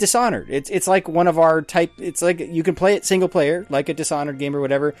 this is Dishonored. It's like one of our type, it's like you can play it single player, like a Dishonored game or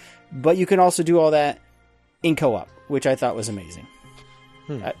whatever, but you can also do all that in co-op, which I thought was amazing.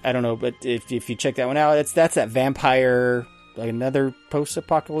 I don't know, but if you check that one out, that's that vampire, like another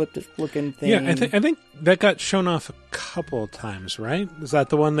post-apocalyptic looking thing. Yeah, I think that got shown off a couple of times, right? Is that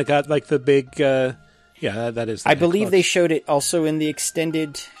the one that got like the big... Yeah, that is. I believe they showed it also in the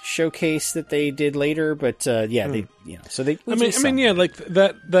extended showcase that they did later, but they, so they. I mean, like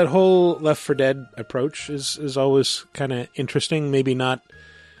that whole Left 4 Dead approach is always kind of interesting. Maybe not,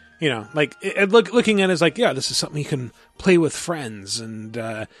 looking at it as like, yeah, this is something you can play with friends and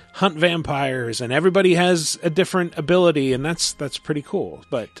hunt vampires, and everybody has a different ability, and that's pretty cool.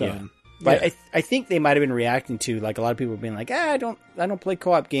 But But I think they might have been reacting to, like, a lot of people being like, I don't play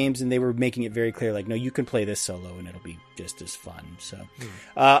co-op games, and they were making it very clear, like, no, you can play this solo and it'll be just as fun. So,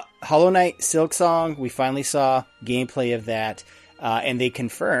 Hollow Knight Silksong, we finally saw gameplay of that, and they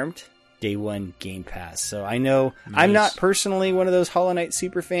confirmed Day 1 Game Pass. So I know I'm not personally one of those Hollow Knight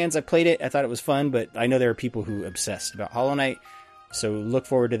super fans. I played it, I thought it was fun, but I know there are people who obsessed about Hollow Knight. So look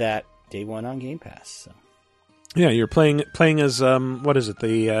forward to that Day 1 on Game Pass. So. Yeah, you're playing as what is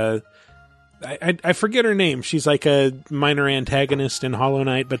it? I forget her name. She's like a minor antagonist in Hollow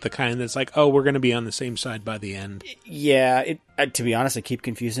Knight, but the kind that's like, oh, we're going to be on the same side by the end. Yeah, to be honest, I keep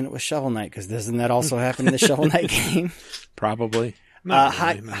confusing it with Shovel Knight, because doesn't that also happen in the Shovel Knight game? Probably.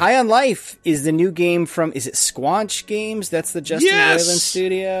 High on Life is the new game from, is it Squanch Games? That's the Justin Roiland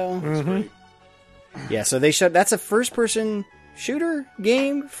studio. Mm-hmm. Yeah, so that's a first-person shooter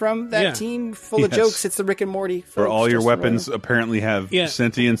game from that team, full of jokes. It's the Rick and Morty. Where all your weapons apparently have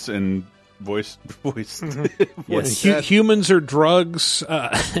sentience and voice. Yes. Humans are drugs.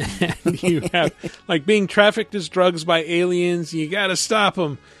 You have like being trafficked as drugs by aliens. You got to stop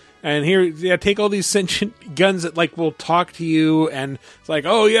them. And here, yeah, take all these sentient guns that like will talk to you, and it's like,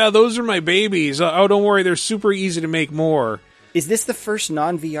 oh yeah, those are my babies. Oh, don't worry, they're super easy to make more. Is this the first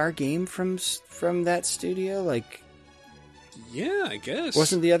non-VR game from that studio? Like, yeah, I guess.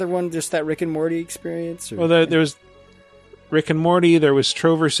 Wasn't the other one just that Rick and Morty experience? Or? Well, there was Rick and Morty, there was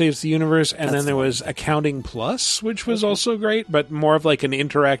Trover Saves the Universe, and then there was Accounting Plus, which was also great, but more of like an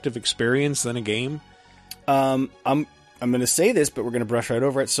interactive experience than a game. I'm going to say this, but we're going to brush right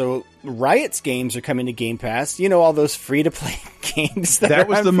over it. So Riot's games are coming to Game Pass. You know, all those free-to-play games. That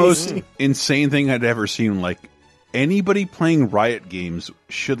was the most insane thing I'd ever seen. Like, anybody playing Riot games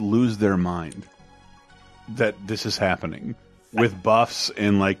should lose their mind that this is happening. With buffs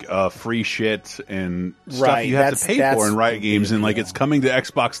and, like, free shit and stuff you have to pay for in Riot games. And, like, it's coming to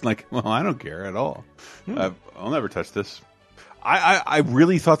Xbox and, like, well, I don't care at all. I'll never touch this. I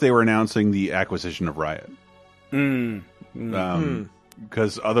really thought they were announcing the acquisition of Riot.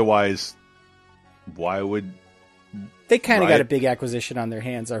 Because otherwise, why would they kind of got a big acquisition on their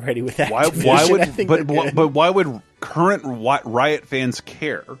hands already with that? But why would current Riot fans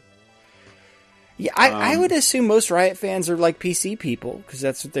care? Yeah, I would assume most Riot fans are like PC people because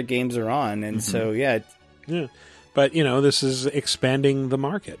that's what their games are on, and so yeah. But you know, this is expanding the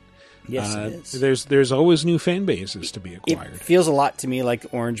market. Yes, it is. There's always new fan bases to be acquired. It feels a lot to me like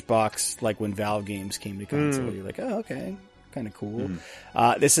Orange Box, like when Valve games came to console. You're like, oh, okay, kind of cool.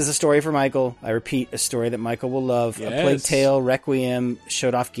 This is a story for Michael. I repeat, a story that Michael will love. Yes. A Plague Tale Requiem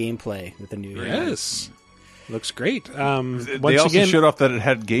showed off gameplay with a new Yes. Looks great. They also showed off that it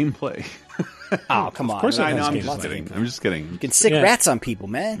had gameplay. Oh, come on. Of course I know, I'm just kidding. You can sick rats on people,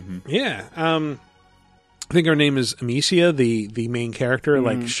 man. Yeah. I think her name is Amicia, the main character.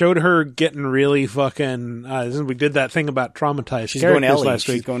 Like, showed her getting really fucking. We did that thing about traumatized she's characters going Ellie. last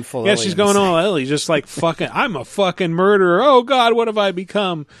week. She's going full. Yeah, Ellie she's going all Ellie. Just like fucking. I'm a fucking murderer. Oh God, what have I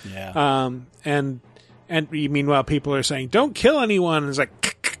become? Yeah. And meanwhile, people are saying, "Don't kill anyone." And it's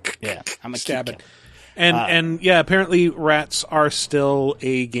like, yeah, I'm a stab kid. it. And yeah, apparently rats are still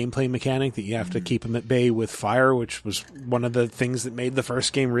a gameplay mechanic that you have to keep them at bay with fire, which was one of the things that made the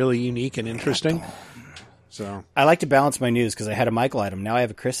first game really unique and interesting. So I like to balance my news because I had a Michael item. Now I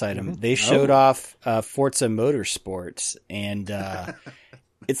have a Chris item. They showed off Forza Motorsports, and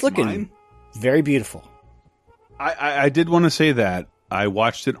it's looking very beautiful. I did want to say that. I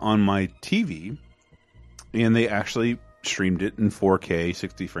watched it on my TV, and they actually streamed it in 4K,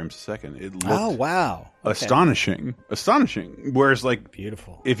 60 frames a second. It looked astonishing. Whereas, like,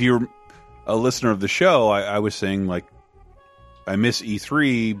 beautiful. If you're a listener of the show, I was saying, like, I miss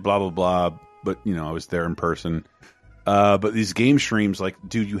E3, blah, blah, blah. But, you know, I was there in person. But these game streams, like,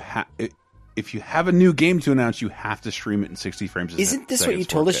 dude, if you have a new game to announce, you have to stream it in 60 frames a second. Isn't this what you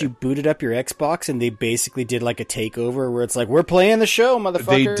told us? You booted up your Xbox and they basically did like a takeover where it's like, we're playing the show, motherfucker.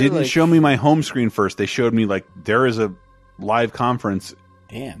 They didn't show me my home screen first. They showed me, like, there is a live conference.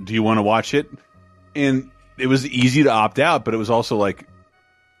 Damn. Do you want to watch it? And it was easy to opt out, but it was also like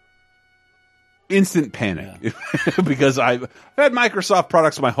instant panic because I've had Microsoft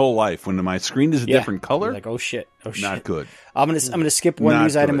products my whole life. When my screen is a different color, you're like, oh shit, not good. I'm gonna skip one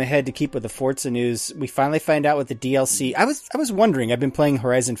news item ahead to keep with the Forza news. We finally find out what the DLC. I was wondering. I've been playing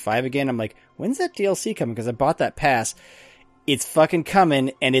Horizon 5 again. I'm like, when's that DLC coming? Because I bought that pass. It's fucking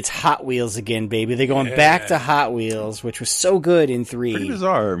coming, and it's Hot Wheels again, baby. They're going back to Hot Wheels, which was so good in 3. Pretty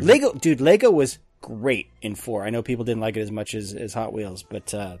bizarre. Lego was great in 4. I know people didn't like it as much as Hot Wheels,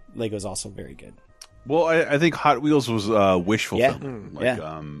 but Lego's also very good. Well, I think Hot Wheels was wish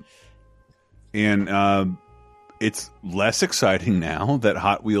fulfillment. And it's less exciting now that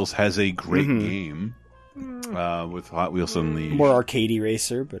Hot Wheels has a great game with Hot Wheels Unleashed. More arcadey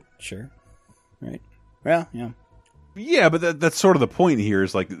racer, but sure. Right. Well, yeah. Yeah, but that's sort of the point here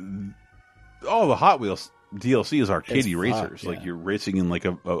is like all the Hot Wheels DLC is arcadey racers. Like you're racing in like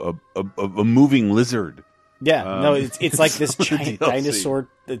a moving lizard. Yeah, no, it's like this giant dinosaur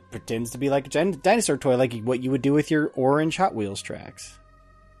that pretends to be like a giant dinosaur toy, like what you would do with your orange Hot Wheels tracks.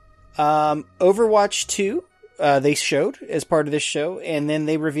 Overwatch 2, they showed as part of this show, and then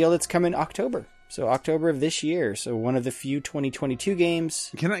they revealed it's coming October. So October of this year. So one of the few 2022 games.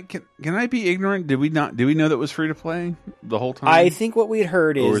 Can I be ignorant? Did we know that was free to play the whole time? I think what we'd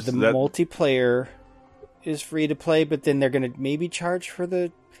heard is the multiplayer is free to play, but then they're going to maybe charge for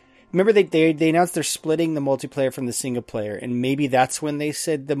the. Remember, they announced they're splitting the multiplayer from the single player, and maybe that's when they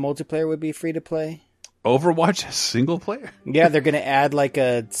said the multiplayer would be free to play. Overwatch has single player? Yeah, they're going to add like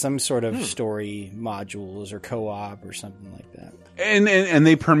some sort of story modules or co-op or something like that. And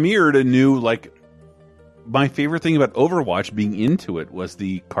they premiered a new, like, my favorite thing about Overwatch being into it was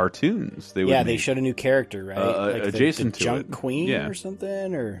the cartoons. They showed a new character, right? Like adjacent the to Junk it. Queen or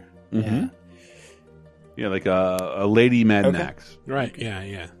something, or Mm-hmm. Yeah, like a Lady Mad Max. Right,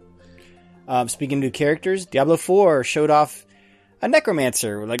 yeah. Speaking of new characters, Diablo 4 showed off a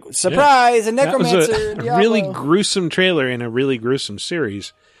necromancer. Like, surprise, a necromancer! That was a really gruesome trailer in a really gruesome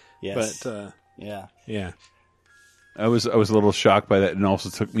series. Yes. But, yeah. I was a little shocked by that, and also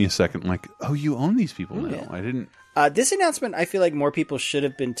took me a second. Like, oh, you own these people now. Yeah. I didn't. This announcement, I feel like more people should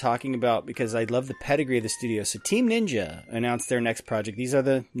have been talking about because I love the pedigree of the studio. So Team Ninja announced their next project. These are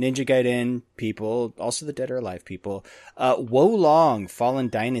the Ninja Gaiden people, also the Dead or Alive people. Wo Long Fallen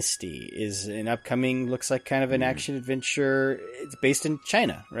Dynasty is an upcoming, looks like kind of an action adventure. It's based in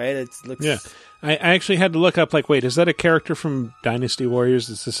China, right? It looks. Yeah. I actually had to look up, like, wait, is that a character from Dynasty Warriors?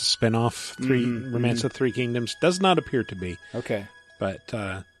 Is this a spin-off? Romance of Three Kingdoms? Does not appear to be. Okay. But,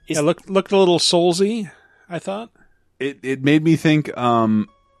 looked a little Soulsy, I thought. It made me think, I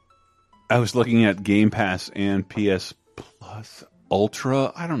was looking at Game Pass and PS Plus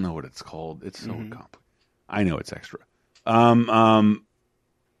Ultra. I don't know what it's called. It's so complicated. I know it's extra.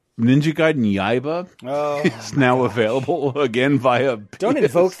 Ninja Gaiden Yaiba is now available again via Don't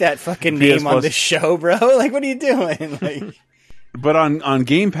invoke that fucking name on this show, bro. Like, what are you doing? Like, but on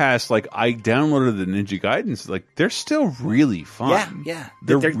Game Pass, like, I downloaded the Ninja Gaidens. Like, they're still really fun. Yeah.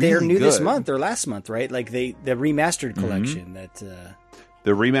 They're new really this good. month or last month, right? Like the remastered collection that.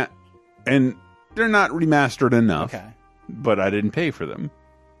 The and they're not remastered enough. Okay. But I didn't pay for them,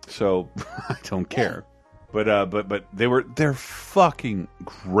 so I don't care. But they're fucking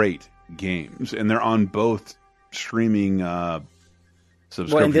great games, and they're on both streaming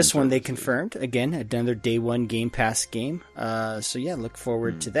subscription. Well, in this one they confirmed again another day one Game Pass game. So yeah, look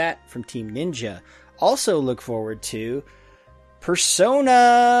forward to that from Team Ninja. Also look forward to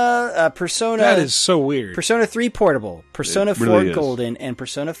Persona. That is so weird. Persona 3 Portable, Persona 4 really is. Golden, and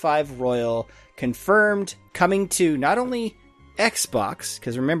Persona 5 Royal confirmed coming to not only Xbox,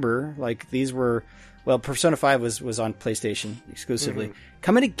 because remember, like these were. Well, Persona 5 was on PlayStation exclusively.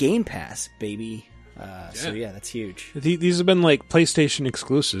 Coming to Game Pass, baby. So yeah, that's huge. These have been like PlayStation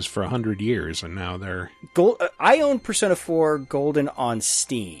exclusives for 100 years, and now they're... I own Persona 4 Golden on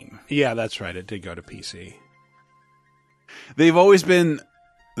Steam. Yeah, that's right. It did go to PC. They've always been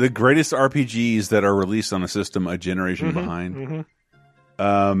the greatest RPGs that are released on a system a generation behind.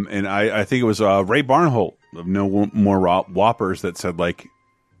 And I think it was Ray Barnholt of No More Whoppers that said, like,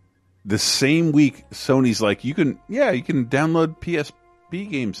 the same week Sony's like, you can download PSP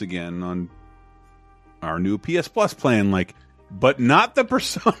games again on our new PS Plus plan, like, but not the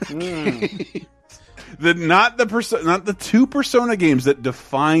Persona games. Not the two Persona games that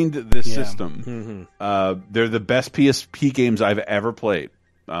defined this system. They're the best PSP games I've ever played.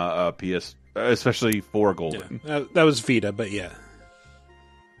 Especially 4 Golden. Yeah. That was Vita, but yeah.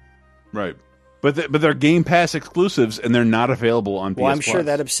 Right. But they're Game Pass exclusives, and they're not available on PS Well, I'm Plus. sure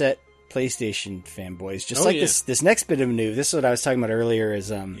that upset PlayStation fanboys. Just this next bit of news. This is what I was talking about earlier. Is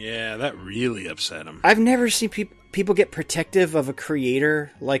yeah, that really upset them. I've never seen people get protective of a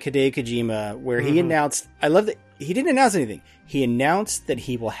creator like Hideo Kojima, where he announced. I love that he didn't announce anything. He announced that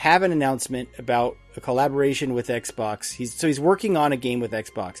he will have an announcement about a collaboration with Xbox. He's working on a game with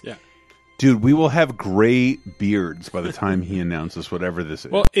Xbox. Yeah. Dude, we will have gray beards by the time he announces whatever this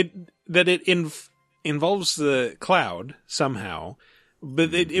is. Well, it involves the cloud somehow,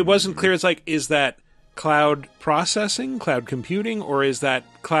 but it wasn't clear. It's like, is that cloud processing, cloud computing, or is that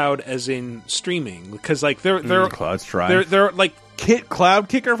cloud as in streaming? Because like they're Cloud Strive. They're like Cloud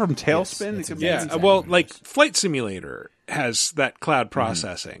Kicker from Tailspin. Yes, yeah. Well, like Flight Simulator has that cloud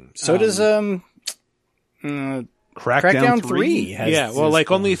processing. So does Crackdown 3 has yeah, well,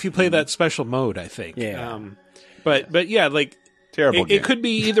 like only if you play that special mode, I think. Yeah. But yeah, like terrible. It could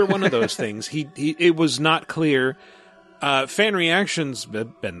be either one of those things. It was not clear. Fan reactions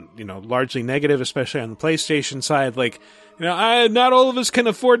have been, largely negative, especially on the PlayStation side. Like, not all of us can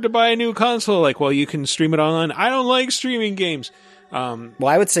afford to buy a new console. Like, well, you can stream it online. I don't like streaming games. Well,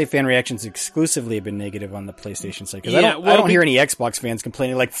 I would say fan reactions exclusively have been negative on the PlayStation side. Because I don't hear any Xbox fans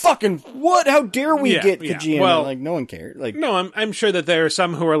complaining like, fucking, what? How dare we get Kojima? Well, like, no one cared. Like, no, I'm sure that there are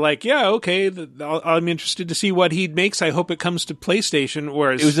some who are like, yeah, okay, I'm interested to see what he makes. I hope it comes to PlayStation.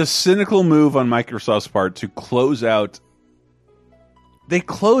 Whereas it was a cynical move on Microsoft's part to close out. They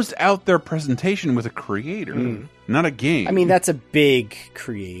closed out their presentation with a creator, not a game. I mean, that's a big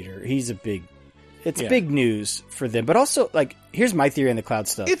creator. It's big news for them. But also, like, here's my theory on the cloud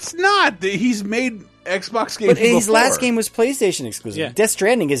stuff. It's not. He's made Xbox games But his before. last game was PlayStation exclusive. Yeah. Death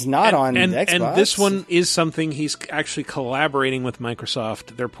Stranding is not on Xbox. And this one is something he's actually collaborating with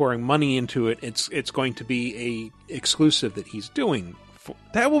Microsoft. They're pouring money into it. It's going to be a exclusive that he's doing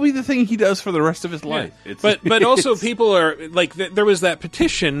That will be the thing he does for the rest of his life. But also people are like there was that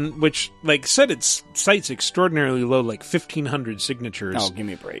petition which like said it cites extraordinarily low, like 1,500 signatures. Oh, give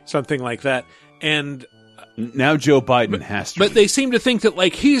me a break. Something like that. And now Joe Biden has to. But they seem to think that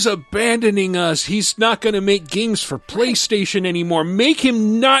like he's abandoning us. He's not going to make games for PlayStation anymore. Make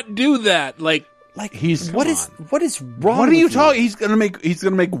him not do that. Like what is wrong? What are you with talking? He's gonna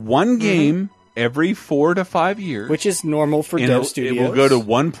make one game every 4 to 5 years, which is normal for dev studios. It will go to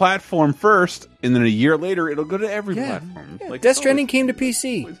one platform first, and then a year later, it'll go to every platform. Yeah. Death Stranding came to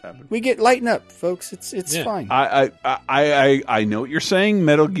PC. We get lighten up, folks. It's fine. I know what you're saying.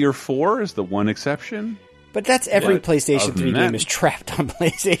 Metal Gear 4 is the one exception. But that's every PlayStation 3 game is trapped on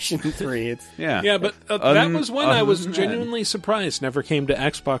PlayStation 3. Yeah, but that was one I was genuinely surprised never came to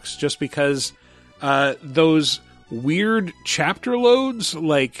Xbox, just because those weird chapter loads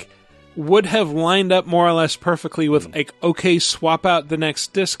would have lined up more or less perfectly with okay, swap out the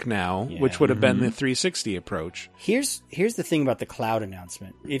next disc now, which would have been the 360 approach. Here's the thing about the cloud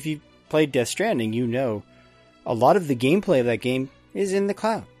announcement. If you played Death Stranding, you know a lot of the gameplay of that game is in the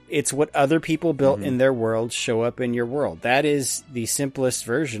cloud. It's what other people built in their world show up in your world. That is the simplest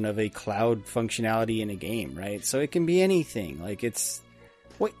version of a cloud functionality in a game, right? So it can be anything. Like it's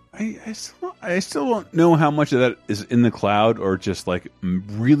what I still don't know how much of that is in the cloud or just like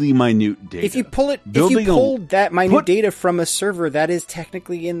really minute data. If you pull that minute data from a server, that is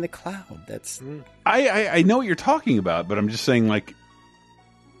technically in the cloud. That's I know what you're talking about, but I'm just saying like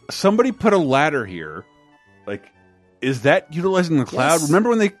somebody put a ladder here, like. Is that utilizing the cloud? Yes. Remember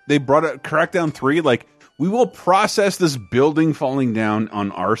when they brought out Crackdown 3? Like, we will process this building falling down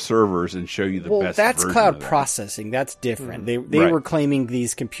on our servers and show you the best that's version cloud of that. Processing. That's different. They were claiming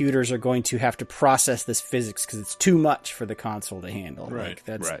these computers are going to have to process this physics because it's too much for the console to handle. Right. Like,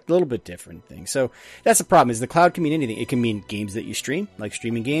 that's a little bit different thing. So that's the problem is the cloud can mean anything. It can mean games that you stream, like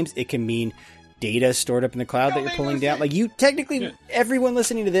streaming games. It can mean data stored up in the cloud that you're pulling down. Like you technically, everyone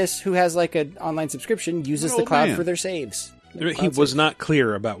listening to this who has like an online subscription uses the cloud for their saves. He was not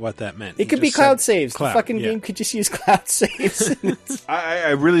clear about what that meant. It could be cloud saves. The fucking game could just use cloud saves.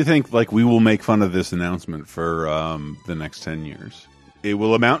 I really think like we will make fun of this announcement for the next 10 years. It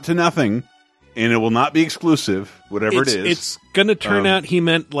will amount to nothing, and it will not be exclusive, whatever it is. It's going to turn out he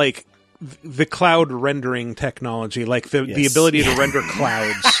meant like the cloud rendering technology, like the ability to render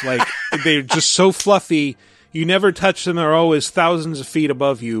clouds. Like they're just so fluffy. You never touch them. They're always thousands of feet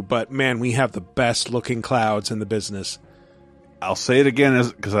above you. But man, we have the best looking clouds in the business. I'll say it again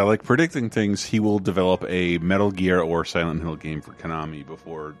because I like predicting things. He will develop a Metal Gear or Silent Hill game for Konami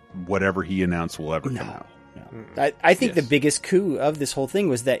before whatever he announced will ever come out. No. I think the biggest coup of this whole thing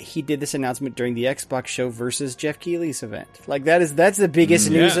was that he did this announcement during the Xbox show versus Jeff Keighley's event. Like that's the biggest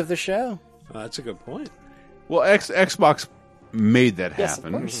news of the show. That's a good point. Well, Xbox made that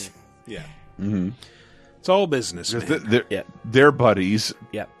happen. Of course. Yeah. Mm-hmm. It's all business. They're buddies.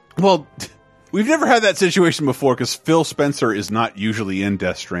 Yep. Well, we've never had that situation before because Phil Spencer is not usually in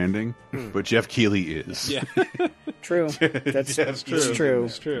Death Stranding, but Jeff Keighley is. Yeah. True. That's true.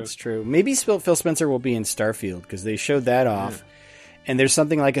 It's true. It's true. Maybe Phil Spencer will be in Starfield because they showed that off. And there's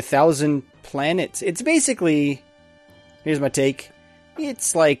something like 1,000 planets. It's basically, here's my take.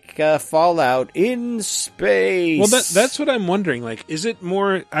 It's like Fallout in space. Well, that's what I'm wondering. Like, is it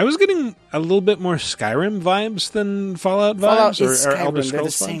more? I was getting a little bit more Skyrim vibes than Fallout vibes, Fallout or is Skyrim. Elder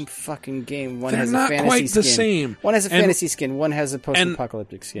Scrolls They're the vibes? same fucking game. One They're has not a fantasy quite the skin. same. One has a fantasy skin. One has a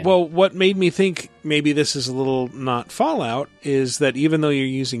post-apocalyptic skin. Well, what made me think maybe this is a little not Fallout is that even though you're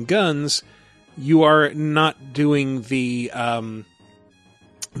using guns, you are not doing the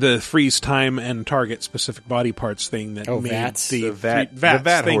freeze time and target specific body parts thing that made VATS? the VAT thank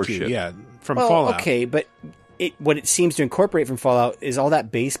you. horseshit. Yeah, from well, Fallout. Okay, but what it seems to incorporate from Fallout is all that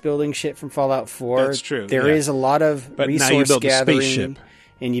base building shit from Fallout 4. That's true. There is a lot of But now resource you build a gathering, spaceship.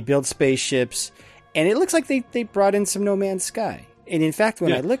 and you build spaceships, and it looks like they brought in some No Man's Sky. And in fact,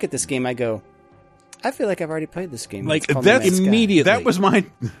 when I look at this game, I go, I feel like I've already played this game. Like It's called that No Man's Sky. immediately. That was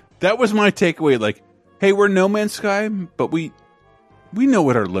my takeaway. Like, hey, we're No Man's Sky, but we know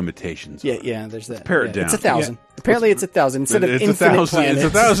what our limitations are. Yeah, there's that. Pare it down. It's 1,000. Apparently, it's 1,000 instead of it's infinite 1,000. planets.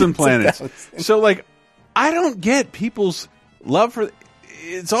 It's 1,000 planets. It's 1,000. So, like, I don't get people's love for.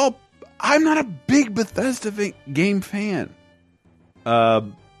 It's all. I'm not a big Bethesda game fan. I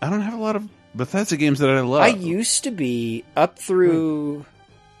don't have a lot of Bethesda games that I love. I used to be up through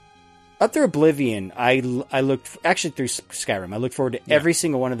Oblivion. I looked actually through Skyrim. I looked forward to every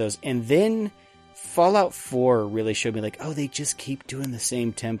single one of those, and then Fallout 4 really showed me like, oh, they just keep doing the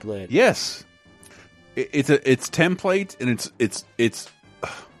same template. Yes, it's template, and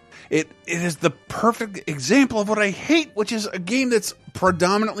it is the perfect example of what I hate, which is a game that's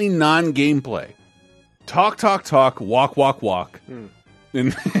predominantly non-gameplay. Talk, walk, walk.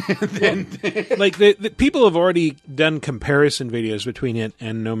 And then, like the people have already done comparison videos between it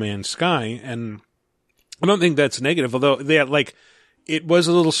and No Man's Sky, and I don't think that's negative. Although it was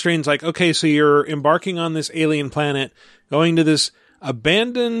a little strange. Like, okay, so you're embarking on this alien planet, going to this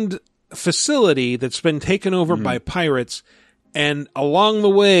abandoned facility that's been taken over by pirates, and along the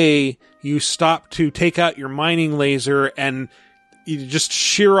way you stop to take out your mining laser and you just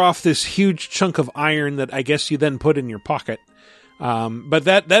shear off this huge chunk of iron that I guess you then put in your pocket. But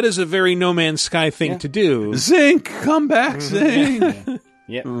that is a very No Man's Sky thing to do. Zinc, come back, Zinc.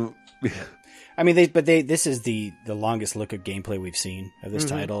 Yep. I mean, this is the longest look of gameplay we've seen of this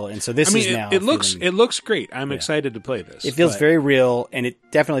title, and so this is now. It looks great. I'm excited to play this. It feels very real, and it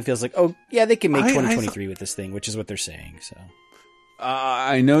definitely feels like, oh yeah, they can make 2023 with this thing, which is what they're saying. So,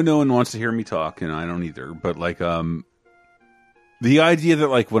 I know no one wants to hear me talk, and I don't either. But like, the idea that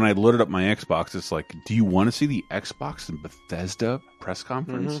like when I loaded up my Xbox, it's like, do you want to see the Xbox and Bethesda press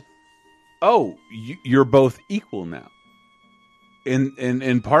conference? Oh, you're both equal now.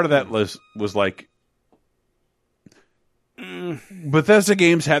 And part of that was like Bethesda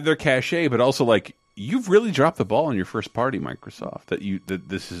games have their cachet, but also like you've really dropped the ball on your first party, Microsoft. That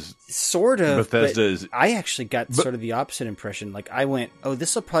this is sort of Bethesda is. I actually got sort of the opposite impression. Like I went, oh,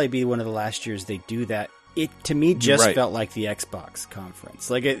 this will probably be one of the last years they do that. It to me just felt like the Xbox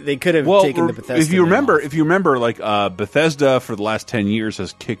conference. Like they could have taken the Bethesda. If you remember, like Bethesda for the last 10 years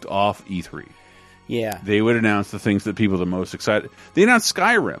has kicked off E3. Yeah, they would announce the things that people are the most excited. They announced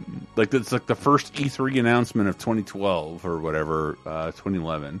Skyrim, like it's like the first E3 announcement of 2012 or whatever,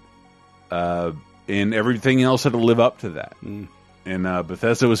 2011, and everything else had to live up to that. And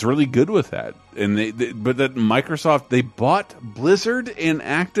Bethesda was really good with that. And but that Microsoft, they bought Blizzard and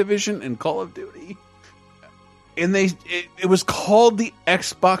Activision and Call of Duty, and it was called the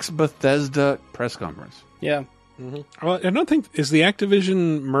Xbox Bethesda press conference. Yeah. Well, I don't think is the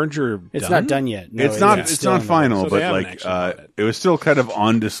Activision merger. It's not done yet. No, it's not final, but like it was still kind of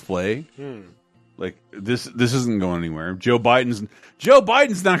on display. Like this isn't going anywhere. Joe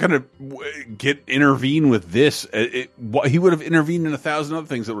Biden's not going to intervene with this. He would have intervened in 1,000 other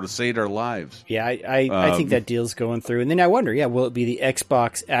things that would have saved our lives. Yeah, I think that deal's going through. And then I wonder, will it be the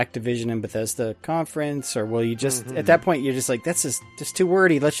Xbox, Activision, and Bethesda conference, or will you just at that point you're just like, that's just too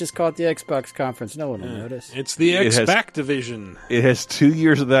wordy. Let's just call it the Xbox conference. No one will notice. It's the Xbactivision. It has 2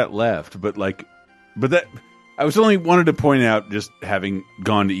 years of that left, but that. I was only wanted to point out, just having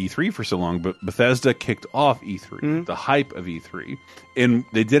gone to E3 for so long, but Bethesda kicked off E3, the hype of E3, and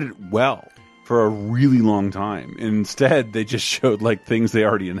they did it well for a really long time. Instead, they just showed like things they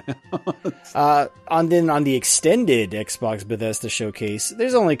already announced. On the extended Xbox Bethesda showcase,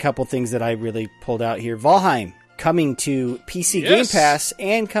 there's only a couple things that I really pulled out here. Valheim coming to PC Game Pass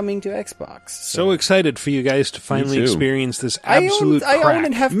and coming to Xbox. So excited for you guys to finally experience this absolute crack. I own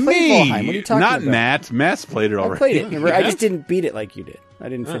and have played Valheim. What are you talking about? Not Matt. Matt's played it already. I played it. I just didn't beat it like you did. I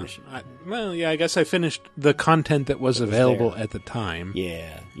didn't finish it. I guess I finished the content that was available at the time.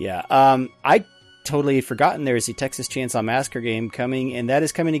 Yeah. I totally had forgotten there is a Texas Chainsaw Massacre game coming, and that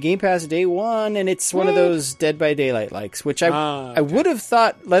is coming to Game Pass day one, and it's one of those Dead by Daylight likes, which I would have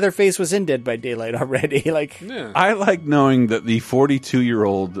thought Leatherface was in Dead by Daylight already. I like knowing that the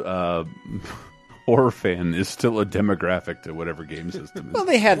 42-year-old horror fan is still a demographic to whatever game system is. Well,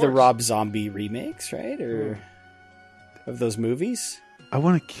 they had the Rob Zombie remakes, right? Or of those movies. I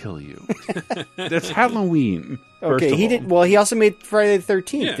want to kill you. That's Halloween. Okay, he did. Well, he also made Friday the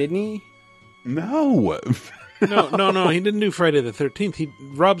 13th, didn't he? No. No. He didn't do Friday the 13th.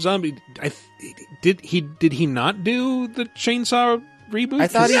 Rob Zombie. Did he not do the Chainsaw reboot? I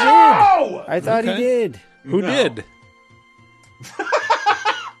thought he did. I thought he did. Who did?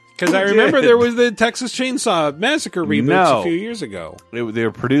 Because I remember there was the Texas Chainsaw Massacre reboots a few years ago. They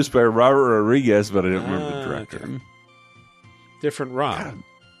were produced by Robert Rodriguez, but I don't remember the director. Okay. Different Rob. God.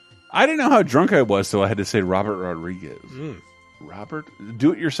 I didn't know how drunk I was, so I had to say Robert Rodriguez. Robert?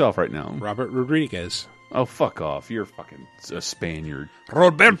 Do it yourself right now. Robert Rodriguez. Oh, fuck off. You're fucking a Spaniard.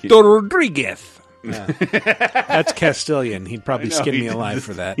 Roberto Rodriguez. That's Castilian. He'd probably skin me alive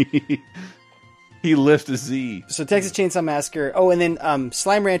for that. He lifted a Z. So Texas Chainsaw Massacre. Oh, and then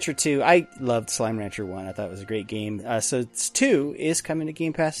Slime Rancher 2. I loved Slime Rancher 1. I thought it was a great game. So 2 is coming to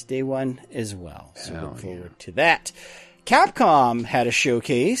Game Pass day 1 as well. So look forward to that. Capcom had a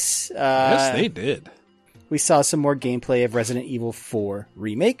showcase. Yes, they did. We saw some more gameplay of Resident Evil 4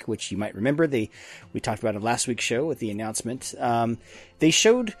 Remake, which you might remember. We talked about it last week's show with the announcement. They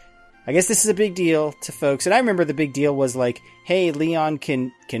showed I guess this is a big deal to folks. And I remember the big deal was like, hey, Leon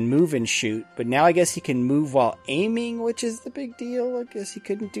can move and shoot, but now I guess he can move while aiming, which is the big deal. I guess he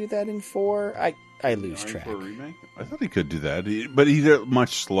couldn't do that in 4. I lose track. For a remake? I thought he could do that, but he did it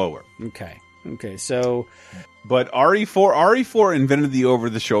much slower. Okay, so... But RE4 invented the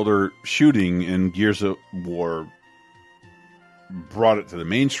over-the-shoulder shooting, and Gears of War brought it to the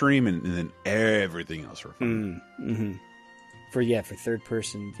mainstream, and then everything else for fun. Mm-hmm. For third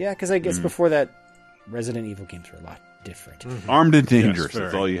person. Yeah, because I guess before that, Resident Evil games were a lot different. Armed and Dangerous,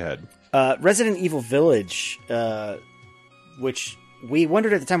 that's all you had. Resident Evil Village, which we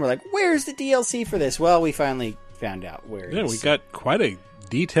wondered at the time, we're like, where's the DLC for this? Well, we finally found out where we got quite a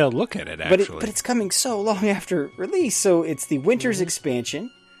detailed look at it, actually. But it's coming so long after release, so it's the Winter's expansion.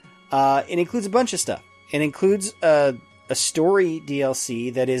 It includes a bunch of stuff. It includes a story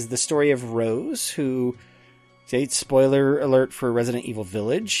DLC that is the story of Rose, who, spoiler alert for Resident Evil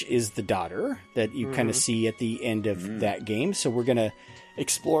Village, is the daughter that you kind of see at the end of that game. So we're going to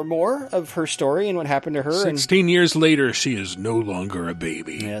explore more of her story and what happened to her. 16 years later, she is no longer a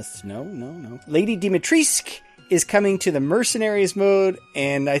baby. Yes, no. Lady Dimitrescu is coming to the Mercenaries mode,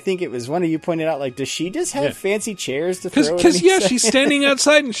 and I think it was one of you pointed out, like, does she just have fancy chairs to throw? Because she's standing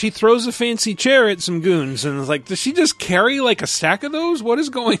outside and she throws a fancy chair at some goons, and it's like, does she just carry like a stack of those? What is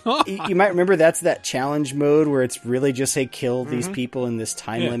going on? You might remember that's that challenge mode where it's really just, hey, kill these people in this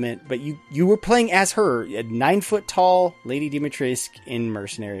time limit, but you were playing as her, a 9-foot tall Lady Dimitrescu in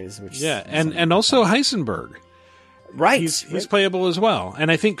Mercenaries, which and also Heisenberg. Right. He's playable as well,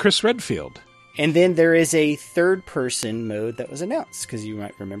 and I think Chris Redfield. And then there is a third-person mode that was announced, because you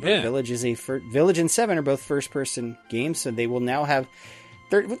might remember Village and 7 are both first-person games, so they will now have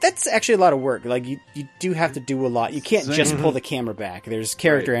that's actually a lot of work. Like, you do have to do a lot. You can't just pull the camera back. There's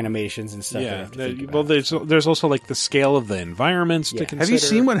character animations and stuff. Yeah, there's also like the scale of the environments to consider. Have you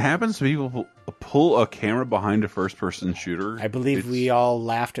seen what happens when people pull a camera behind a first-person shooter? I believe we all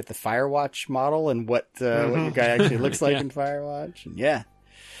laughed at the Firewatch model and what your guy actually looks like in Firewatch. Yeah.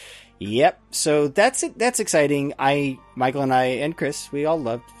 Yep. So that's it. That's exciting. Michael and I and Chris, we all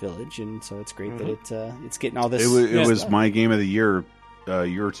loved Village, and so it's great that it's getting all this. It was my game of the year a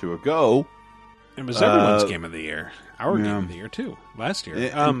year or two ago. It was everyone's game of the year. Our game of the year too. Last year.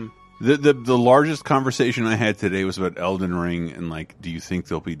 The largest conversation I had today was about Elden Ring and like, do you think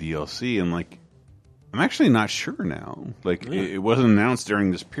there'll be DLC? And like, I'm actually not sure now. Like, it wasn't announced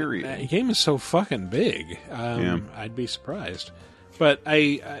during this period. The game is so fucking big. I'd be surprised, but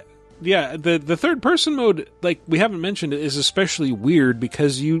the third person mode, like we haven't mentioned, is especially weird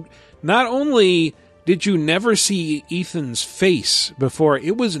because you not only did you never see Ethan's face before,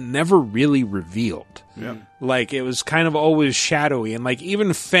 it was never really revealed. Yeah. Like, it was kind of always shadowy, and like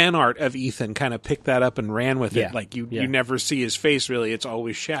even fan art of Ethan kind of picked that up and ran with it. Like you never see his face really, it's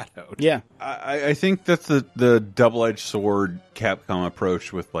always shadowed. Yeah. I think that's the double-edged sword Capcom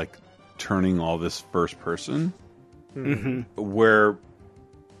approach with like turning all this first person. Where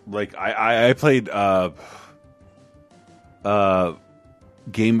like I played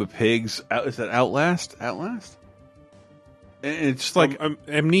Game of Pigs. Is that Outlast? And it's just like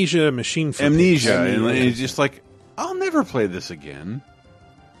Amnesia Machine for Amnesia, Pigs. and it's just like, I'll never play this again.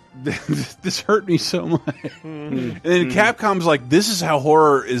 This hurt me so much. And then Capcom's like, this is how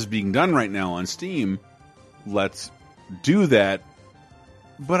horror is being done right now on Steam. Let's do that.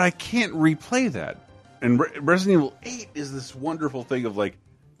 But I can't replay that. And Resident Evil 8 is this wonderful thing of like,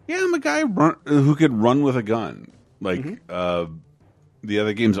 yeah, I'm a guy who could run with a gun. Like, the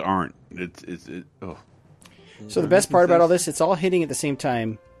other games aren't. So the best part about all this, it's all hitting at the same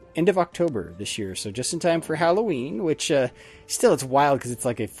time, end of October this year. So just in time for Halloween, which still it's wild because it's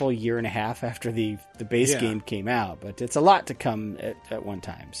like a full year and a half after the base game came out. But it's a lot to come at one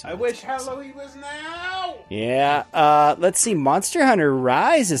time. So I wish Halloween was now! Yeah. Let's see. Monster Hunter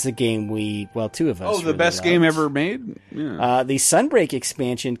Rise is a game two of us. Oh, the best game ever made? Yeah. The Sunbreak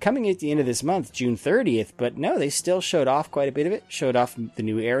expansion coming at the end of this month, June 30th. But no, they still showed off quite a bit of it. Showed off the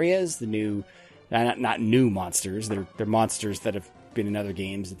new areas, the new... Not new monsters. They're monsters that have been in other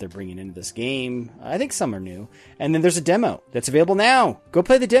games that they're bringing into this game. I think some are new. And then there's a demo that's available now. Go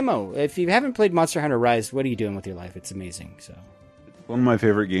play the demo. If you haven't played Monster Hunter Rise, what are you doing with your life? It's amazing. So, one of my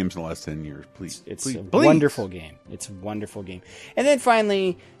favorite games in the last 10 years. Please. It's a wonderful game. It's a wonderful game. And then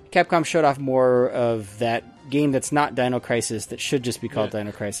finally, Capcom showed off more of that game that's not Dino Crisis, that should just be called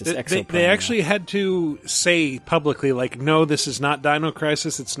Dino Crisis Exo Prime. They actually had to say publicly, like, no, this is not Dino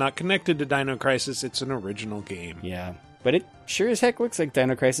Crisis. It's not connected to Dino Crisis. It's an original game. Yeah. But it sure as heck looks like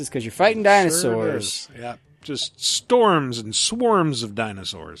Dino Crisis because you're fighting dinosaurs. Sure it is. Yeah. just storms and swarms of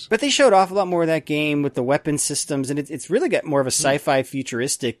dinosaurs. But they showed off a lot more of that game with the weapon systems, and it's really got more of a sci-fi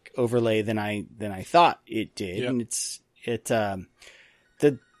futuristic overlay than I thought it did. Yep. And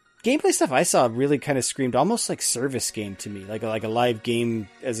the gameplay stuff I saw really kind of screamed almost like service game to me, like a live game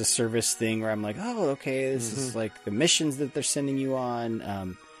as a service thing where I'm like, oh, okay, this is like the missions that they're sending you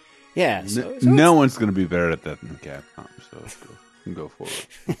on. Yeah, so no one's going to be better at that than Capcom, so go for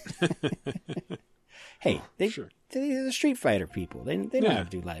it. Hey, they're the Street Fighter people. They don't have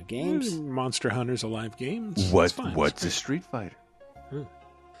to do live games. Monster Hunter's a live game. What's a Street Fighter?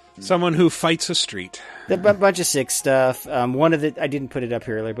 Someone who fights a street. A bunch of sick stuff. One of the I didn't put it up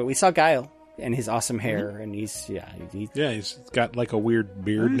here earlier, but we saw Guile and his awesome hair, and he's got like a weird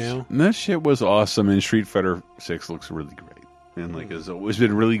beard now. That shit was awesome, and Street Fighter 6 looks really great. And like has always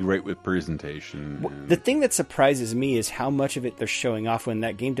been really great with presentation. The thing that surprises me is how much of it they're showing off when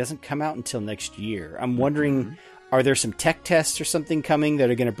that game doesn't come out until next year. I'm wondering, are there some tech tests or something coming that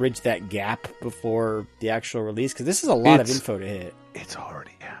are going to bridge that gap before the actual release? Because this is a lot of info to hit. It's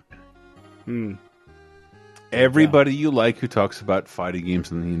already happening. Everybody you like who talks about fighting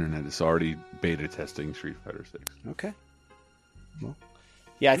games on the internet is already beta testing Street Fighter 6. Okay. Well.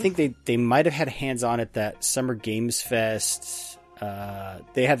 Yeah, I think they might have had hands on at that Summer Games Fest.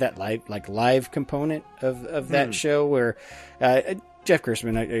 They had that live component of that show where Jeff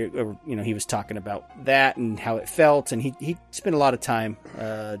Gerstmann, he was talking about that and how it felt, and he spent a lot of time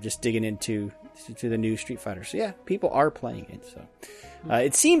just digging into the new Street Fighter. So yeah, people are playing it. So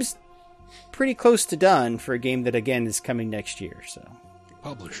it seems pretty close to done for a game that again is coming next year. So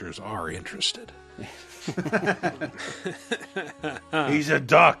publishers are interested. He's a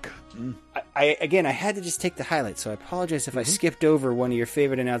duck. I had to just take the highlights, so I apologize if I skipped over one of your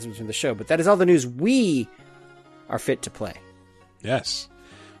favorite announcements from the show, but that is all the news we are fit to play. Yes.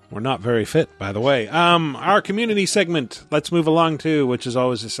 We're not very fit, by the way. Our community segment, let's move along to, which is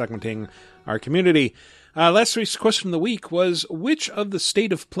always a segmenting our community. Last week's question of the week was, which of the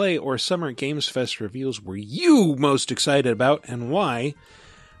State of Play or Summer Games Fest reveals were you most excited about, and why?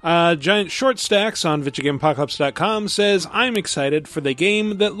 Giant Short Stacks on VidjagameApocalypse.com says, I'm excited for the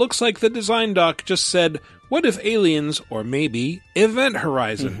game that looks like the design doc just said, what if aliens, or maybe Event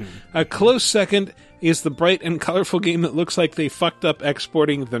Horizon? A close second is the bright and colorful game that looks like they fucked up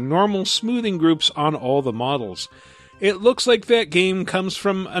exporting the normal smoothing groups on all the models. It looks like that game comes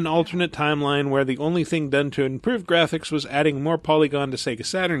from an alternate timeline where the only thing done to improve graphics was adding more polygon to Sega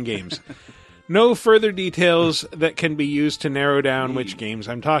Saturn games. No further details that can be used to narrow down which games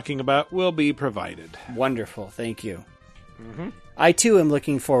I'm talking about will be provided. Wonderful, thank you. I too am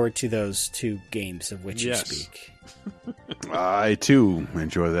looking forward to those two games of which you speak. I too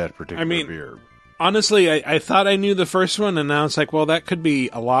enjoy that particular beer. Honestly, I thought I knew the first one, and now it's like, well, that could be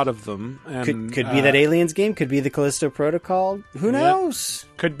a lot of them. And, could be that Aliens game, could be the Callisto Protocol. Who knows?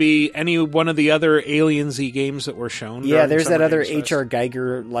 Could be any one of the other Aliens-y games that were shown. Yeah, there's that other H.R.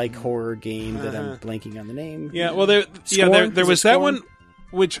 Geiger-like horror game that I'm blanking on the name. Yeah, well, there was that one.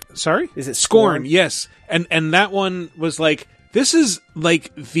 Which, sorry? Is it Scorn? Yes, and that one was like, this is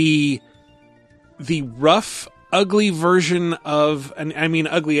like the rough, ugly version of, and I mean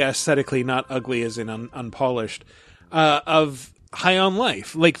ugly aesthetically, not ugly as in unpolished, of High on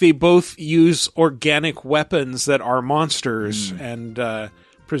Life. Like, they both use organic weapons that are monsters and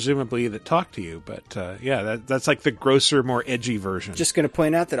presumably that talk to you. But that's like the grosser, more edgy version. Just going to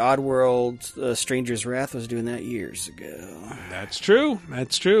point out that Oddworld Stranger's Wrath was doing that years ago. That's true.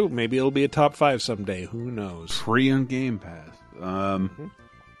 That's true. Maybe it'll be a top 5 someday. Who knows? Free on Game Pass.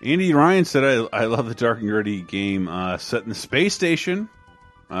 Andy Ryan said, I love the dark and gritty game set in the space station,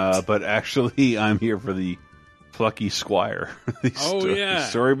 but actually I'm here for the plucky squire. The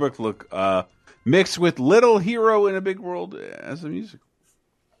storybook look mixed with Little Hero in a Big World as a musical.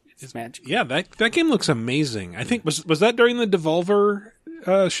 It's magic. Yeah, that game looks amazing. I think, was that during the Devolver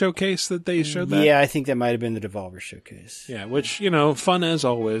showcase that they showed that? Yeah, I think that might have been the Devolver showcase. Yeah, which, fun as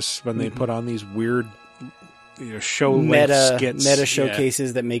always when they put on these weird show meta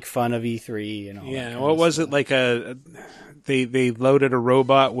showcases that make fun of E3 and all that. Yeah, what was it like they loaded a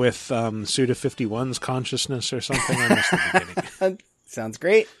robot with Suda51's consciousness or something? I must be kidding. Sounds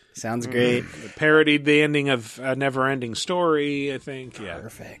great. Sounds great. Parodied the ending of A Never-Ending Story, I think. Yeah.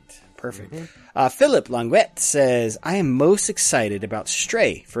 Perfect. Philip Longuet says, I am most excited about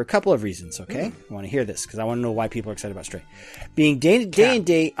Stray for a couple of reasons, okay? I want to hear this because I want to know why people are excited about Stray. Being day and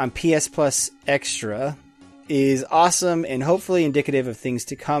date on PS Plus Extra is awesome and hopefully indicative of things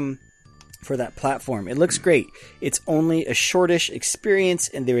to come. for that platform. It looks great. It's only a shortish experience,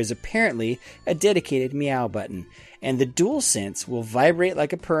 and there is apparently a dedicated meow button. And the DualSense will vibrate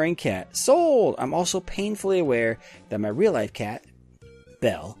like a purring cat. Sold! I'm also painfully aware that my real-life cat,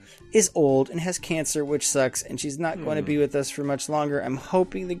 Belle, is old and has cancer, which sucks, and she's not going to be with us for much longer. I'm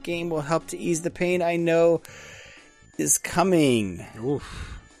hoping the game will help to ease the pain I know is coming.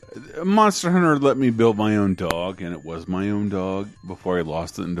 Oof. Monster Hunter let me build my own dog, and it was my own dog before I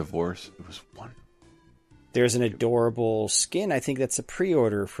lost it in divorce. It was fun. There's an adorable skin. I think that's a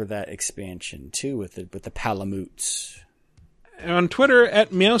pre-order for that expansion too, with the Palamutes. On Twitter,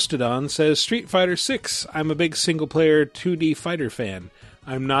 @Meowstodon says Street Fighter 6. I'm a big single-player 2D fighter fan.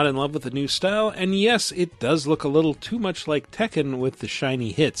 I'm not in love with the new style, and yes, it does look a little too much like Tekken with the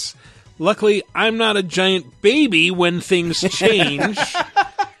shiny hits. Luckily, I'm not a giant baby when things change.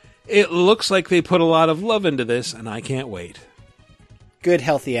 It looks like they put a lot of love into this, and I can't wait. Good,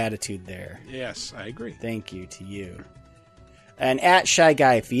 healthy attitude there. Yes, I agree. Thank you to you. And Shy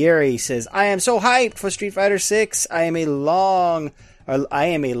Guy Fieri says, I am so hyped for Street Fighter 6. I am a lifelong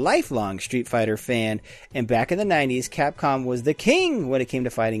Street Fighter fan, and back in the 90s, Capcom was the king when it came to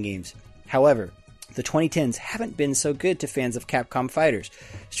fighting games. However, the 2010s haven't been so good to fans of Capcom fighters.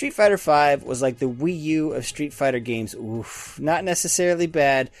 Street Fighter V was like the Wii U of Street Fighter games. Oof, not necessarily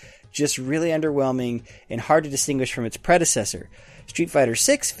bad, just really underwhelming and hard to distinguish from its predecessor. Street Fighter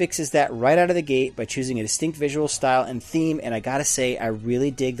 6 fixes that right out of the gate by choosing a distinct visual style and theme, and I gotta say, I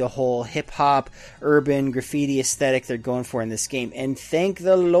really dig the whole hip-hop, urban, graffiti aesthetic they're going for in this game, and thank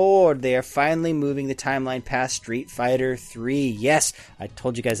the Lord they are finally moving the timeline past Street Fighter 3. Yes, I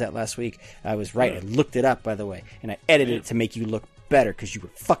told you guys that last week. I was right. I looked it up, by the way, and I edited it to make you look better because you were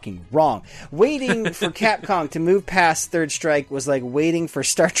fucking wrong. Waiting for Capcom to move past Third Strike was like waiting for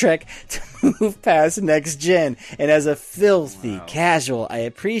Star Trek to move past Next Gen. And as a filthy casual, I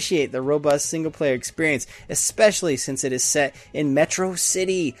appreciate the robust single-player experience, especially since it is set in Metro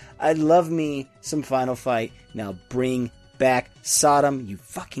City. I love me some Final Fight. Now bring back Sodom, you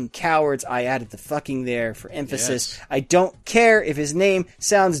fucking cowards. I added the fucking there for emphasis. Yes. I don't care if his name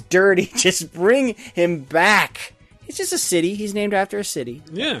sounds dirty. Just bring him back. It's just a city. He's named after a city.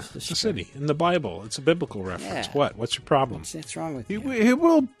 Yeah, it's a city in the Bible. It's a biblical reference. Yeah. What? What's your problem? What's wrong with you? He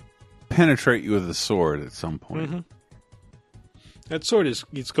will penetrate you with a sword at some point. Mm-hmm. That sword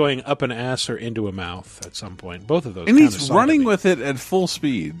it's going up an ass or into a mouth at some point. Both of those. And he's running with it at full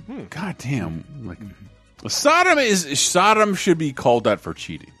speed. God damn! Like Sodom should be called that for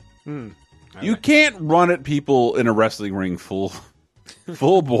cheating. You can't run at people in a wrestling ring full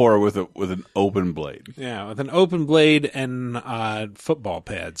bore with an open blade. Yeah, with an open blade and football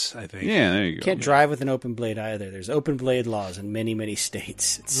pads, I think. Yeah, there you go. Can't drive with an open blade either. There's open blade laws in many, many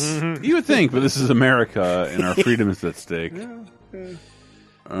states. You would think, but this is America and our freedom is at stake.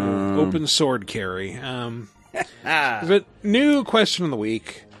 Open sword carry. But new question of the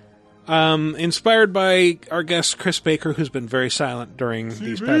week. Inspired by our guest Chris Baker, who's been very silent during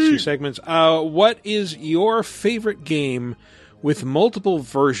these past few segments. What is your favorite game with multiple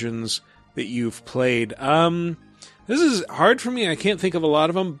versions that you've played? This is hard for me. I can't think of a lot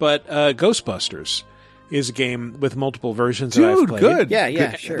of them, but Ghostbusters is a game with multiple versions that I've played. Good.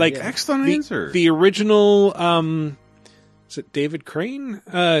 Yeah, sure. Like excellent answer. The original, is it David Crane?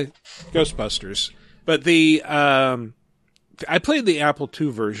 Ghostbusters. But I played the Apple II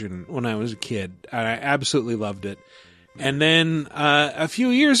version when I was a kid, and I absolutely loved it. And then a few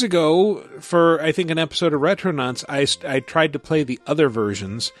years ago, for I think an episode of Retronauts, I tried to play the other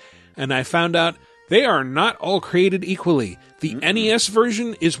versions, and I found out they are not all created equally. The NES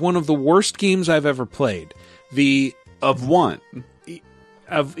version is one of the worst games I've ever played. Of one,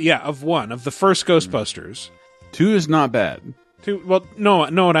 of the first Ghostbusters. 2 is not bad. 2, well, no.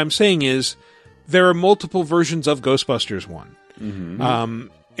 What I'm saying is there are multiple versions of Ghostbusters 1,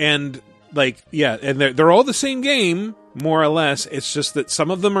 and they're all the same game. More or less, it's just that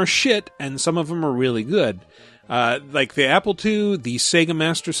some of them are shit and some of them are really good. Like the Apple II, the Sega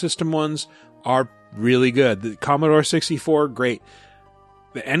Master System ones are really good. The Commodore 64, great.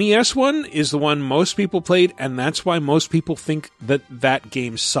 The NES one is the one most people played, and that's why most people think that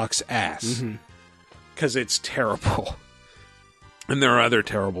game sucks ass. Because it's terrible. And there are other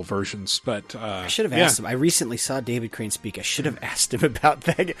terrible versions, but I should have asked him. I recently saw David Crane speak. I should have asked him about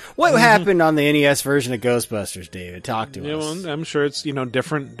that. What happened on the NES version of Ghostbusters, David? Talk to us. Well, I'm sure it's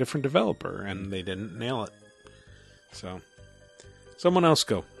different developer, and they didn't nail it. So, someone else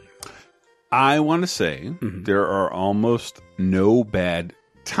go. I want to say there are almost no bad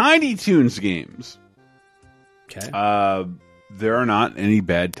Tiny Toons games. Okay. There are not any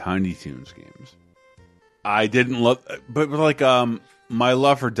bad Tiny Toons games. I didn't love, but like my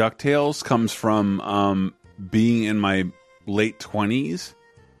love for DuckTales comes from being in my late 20s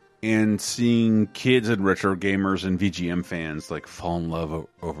and seeing kids and retro gamers and VGM fans like fall in love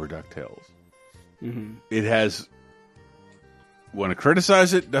over DuckTales. It has, want to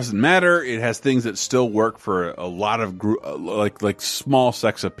criticize it, doesn't matter. It has things that still work for a lot of like small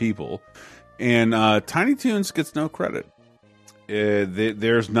sects of people, and Tiny Toons gets no credit.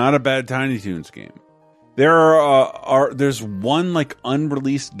 There's not a bad Tiny Toons game. There's one like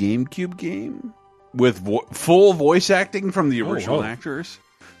unreleased GameCube game with full voice acting from the original actors.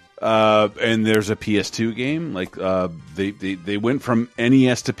 And there's a PS2 game. Like they went from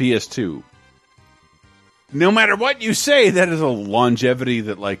NES to PS2. No matter what you say, that is a longevity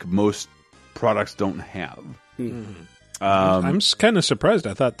that like most products don't have. I'm kind of surprised.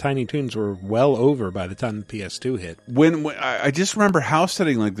 I thought Tiny Toons were well over by the time the PS2 hit. When I just remember house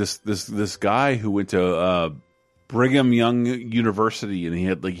sitting like this guy who went to Brigham Young University,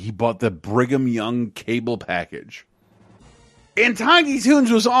 and he bought the Brigham Young cable package. And Tiny Toons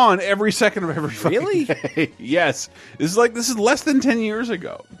was on every second of every fucking day. Yes. This is less than 10 years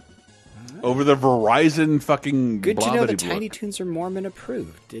ago. Over the Verizon fucking Good to know that Tiny Toons are Mormon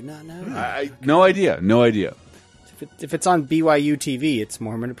approved. Did not know. No idea. No idea. If it's on BYU TV, it's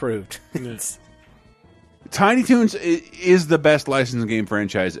Mormon approved. Tiny Toons is the best licensed game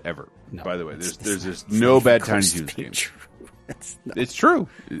franchise ever. No, by the way, there's just no bad Tiny Toons games. It's true.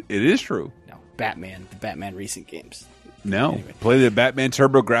 It is true. No, the Batman recent games. No, anyway. Play the Batman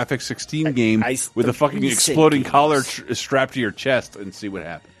TurboGrafx 16 game with a fucking exploding collar strapped to your chest and see what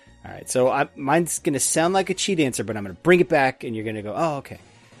happens. All right, so mine's going to sound like a cheat answer, but I'm going to bring it back, and you're going to go, oh, okay.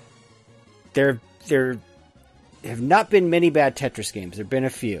 There have not been many bad Tetris games. There have been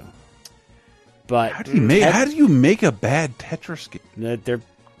a few. But how do you make a bad Tetris game?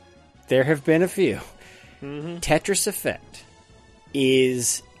 There have been a few. Tetris Effect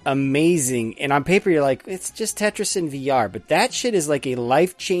is amazing, and on paper you're like, it's just Tetris in VR, but that shit is like a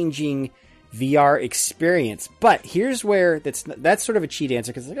life-changing VR experience. But here's where that's sort of a cheat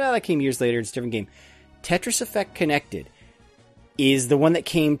answer, because that came years later, it's a different game. Tetris Effect Connected is the one that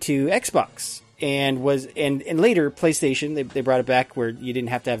came to Xbox and later PlayStation. They brought it back where you didn't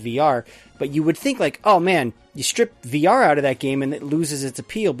have to have VR, but you would think like, oh man, you strip VR out of that game and it loses its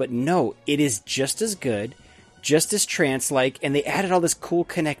appeal. But no, it is just as good, just as trance-like, and they added all this cool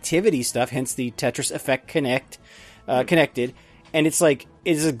connectivity stuff, hence the Tetris Effect Connected. And it's like,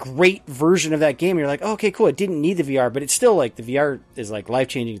 it's a great version of that game. You're like, oh, okay, cool. It didn't need the VR, but it's still like, the VR is like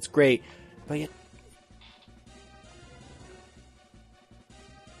life-changing. It's great. But yet,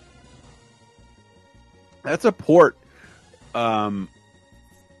 that's a port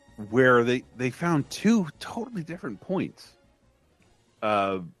where they found two totally different points.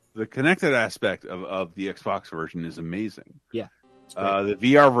 The connected aspect of the Xbox version is amazing. Yeah. The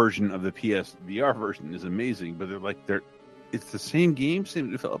VR version of the PS VR version is amazing, but it's the same game,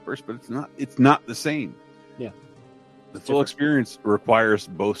 same developers, but it's not the same. Yeah. The full experience requires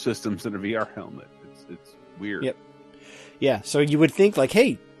both systems and a VR helmet. It's weird. Yep. Yeah, so you would think like,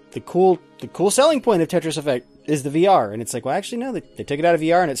 hey, the cool selling point of Tetris Effect is the VR, and it's like, well, actually no, they took it out of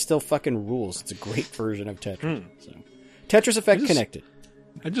VR and it still fucking rules. It's a great version of Tetris. So, Tetris Effect Connected.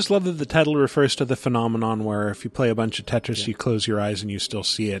 I just love that the title refers to the phenomenon where if you play a bunch of Tetris, you close your eyes and you still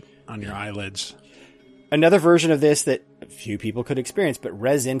see it on your eyelids. Another version of this that few people could experience, but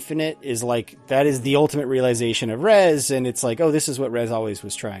Rez Infinite is like, that is the ultimate realization of Rez, and it's like, oh, this is what Rez always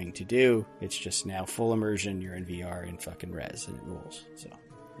was trying to do. It's just now full immersion, you're in VR in fucking Rez, and it rules. So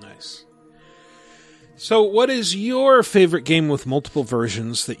nice. So what is your favorite game with multiple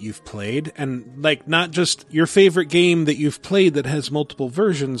versions that you've played? And like, not just your favorite game that you've played that has multiple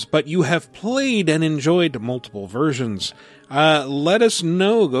versions, but you have played and enjoyed multiple versions. Let us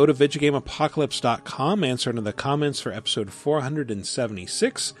know. Go to VidjagameApocalypse.com, answer into the comments for episode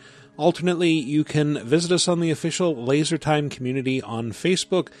 476. Alternately, you can visit us on the official LaserTime community on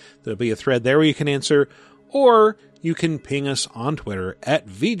Facebook. There'll be a thread there where you can answer, or you can ping us on Twitter at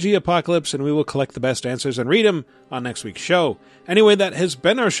VGApocalypse, and we will collect the best answers and read them on next week's show. Anyway, that has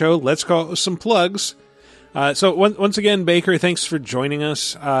been our show. Let's go with some plugs. So once again, Baker, thanks for joining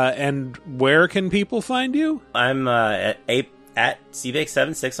us. And where can people find you? I'm at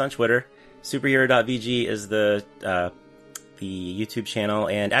CVake76 on Twitter. Superhero.vg is the YouTube channel.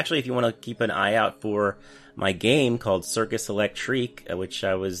 And actually, if you want to keep an eye out for my game called Circus Electrique, which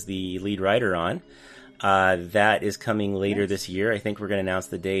I was the lead writer on, that is coming later this year. I think we're going to announce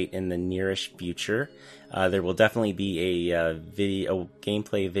the date in the nearish future. There will definitely be a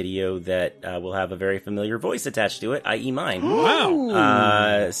gameplay video that will have a very familiar voice attached to it, i.e. mine.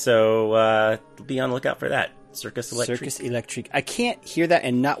 Wow. So be on the lookout for that. Circus Electrique. Circus Electrique. I can't hear that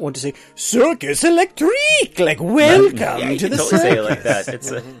and not want to say Circus Electrique. Like, welcome to the totally circus. say it like that. It's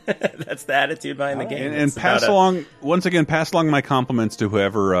that's the attitude behind the game. And pass along my compliments to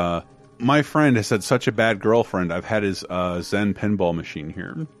whoever. My friend has had such a bad girlfriend. I've had his Zen pinball machine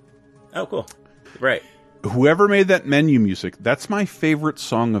here. Oh, cool. Right. Whoever made that menu music, that's my favorite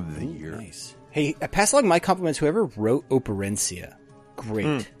song of the year. Nice. Hey, pass along my compliments. Whoever wrote Operencia. Great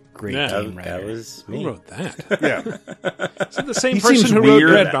game writer. That was me. Who wrote that? Yeah. Is it the same He person seems who weird.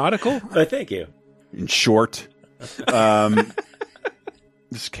 wrote Red Nautical? Oh, thank you. In short.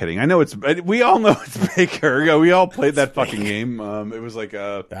 Just kidding. I know we all know it's Baker. Yeah, we all played that fucking game. It was like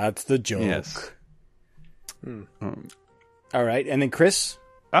that's the joke. Yes. All right. And then Chris?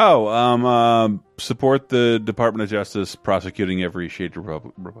 Support the Department of Justice prosecuting every shade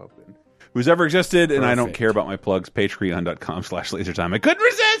Republican who's ever existed, and I don't care about my plugs. Patreon.com/lasertime. I couldn't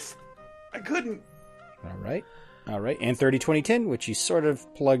resist. I couldn't. All right. And 30-2010, which you sort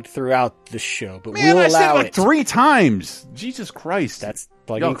of plugged throughout the show, but Man, we'll I allow said it like it 3 times. Jesus Christ. That's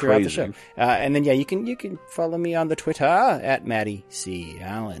plugging throughout the show. And then you can follow me on the Twitter at Matty C.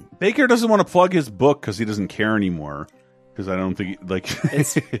 Allen. Baker doesn't want to plug his book because he doesn't care anymore. Because I don't think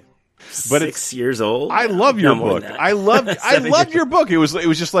it's but 6 years old. I love your book. I loved your book. It was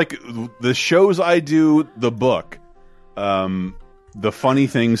just like the shows I do, the book, the funny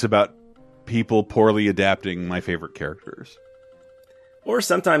things about people poorly adapting my favorite characters, or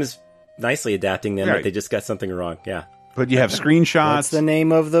sometimes nicely adapting them, right. but they just got something wrong. Yeah, but you have screenshots. What's the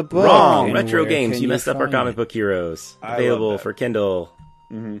name of the book? Wrong. Retro Games. You messed up our comic book heroes. Available for Kindle.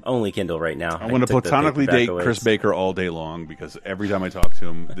 Only Kindle right now. I'm going to platonically date Chris Baker all day long because every time I talk to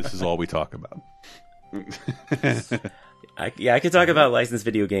him, this is all we talk about. I could talk about licensed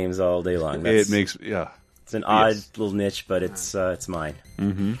video games all day long. It's an odd little niche, but it's mine.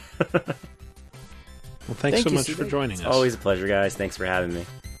 Mm-hmm. Well, thanks so much for joining us. Always a pleasure, guys. Thanks for having me.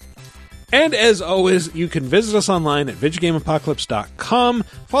 And as always, you can visit us online at VidjagameApocalypse.com,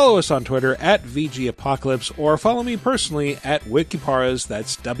 follow us on Twitter at VGApocalypse, or follow me personally at Wikiparaz,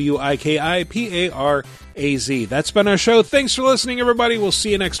 that's WIKIPARAZ. That's been our show. Thanks for listening, everybody. We'll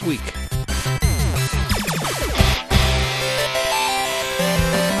see you next week.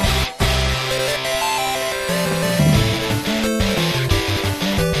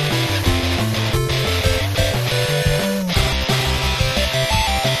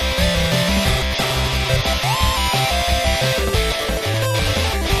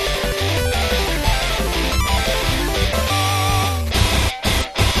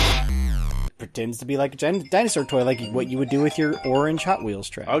 Pretends to be like a dinosaur toy, like what you would do with your orange Hot Wheels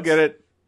track. I'll get it.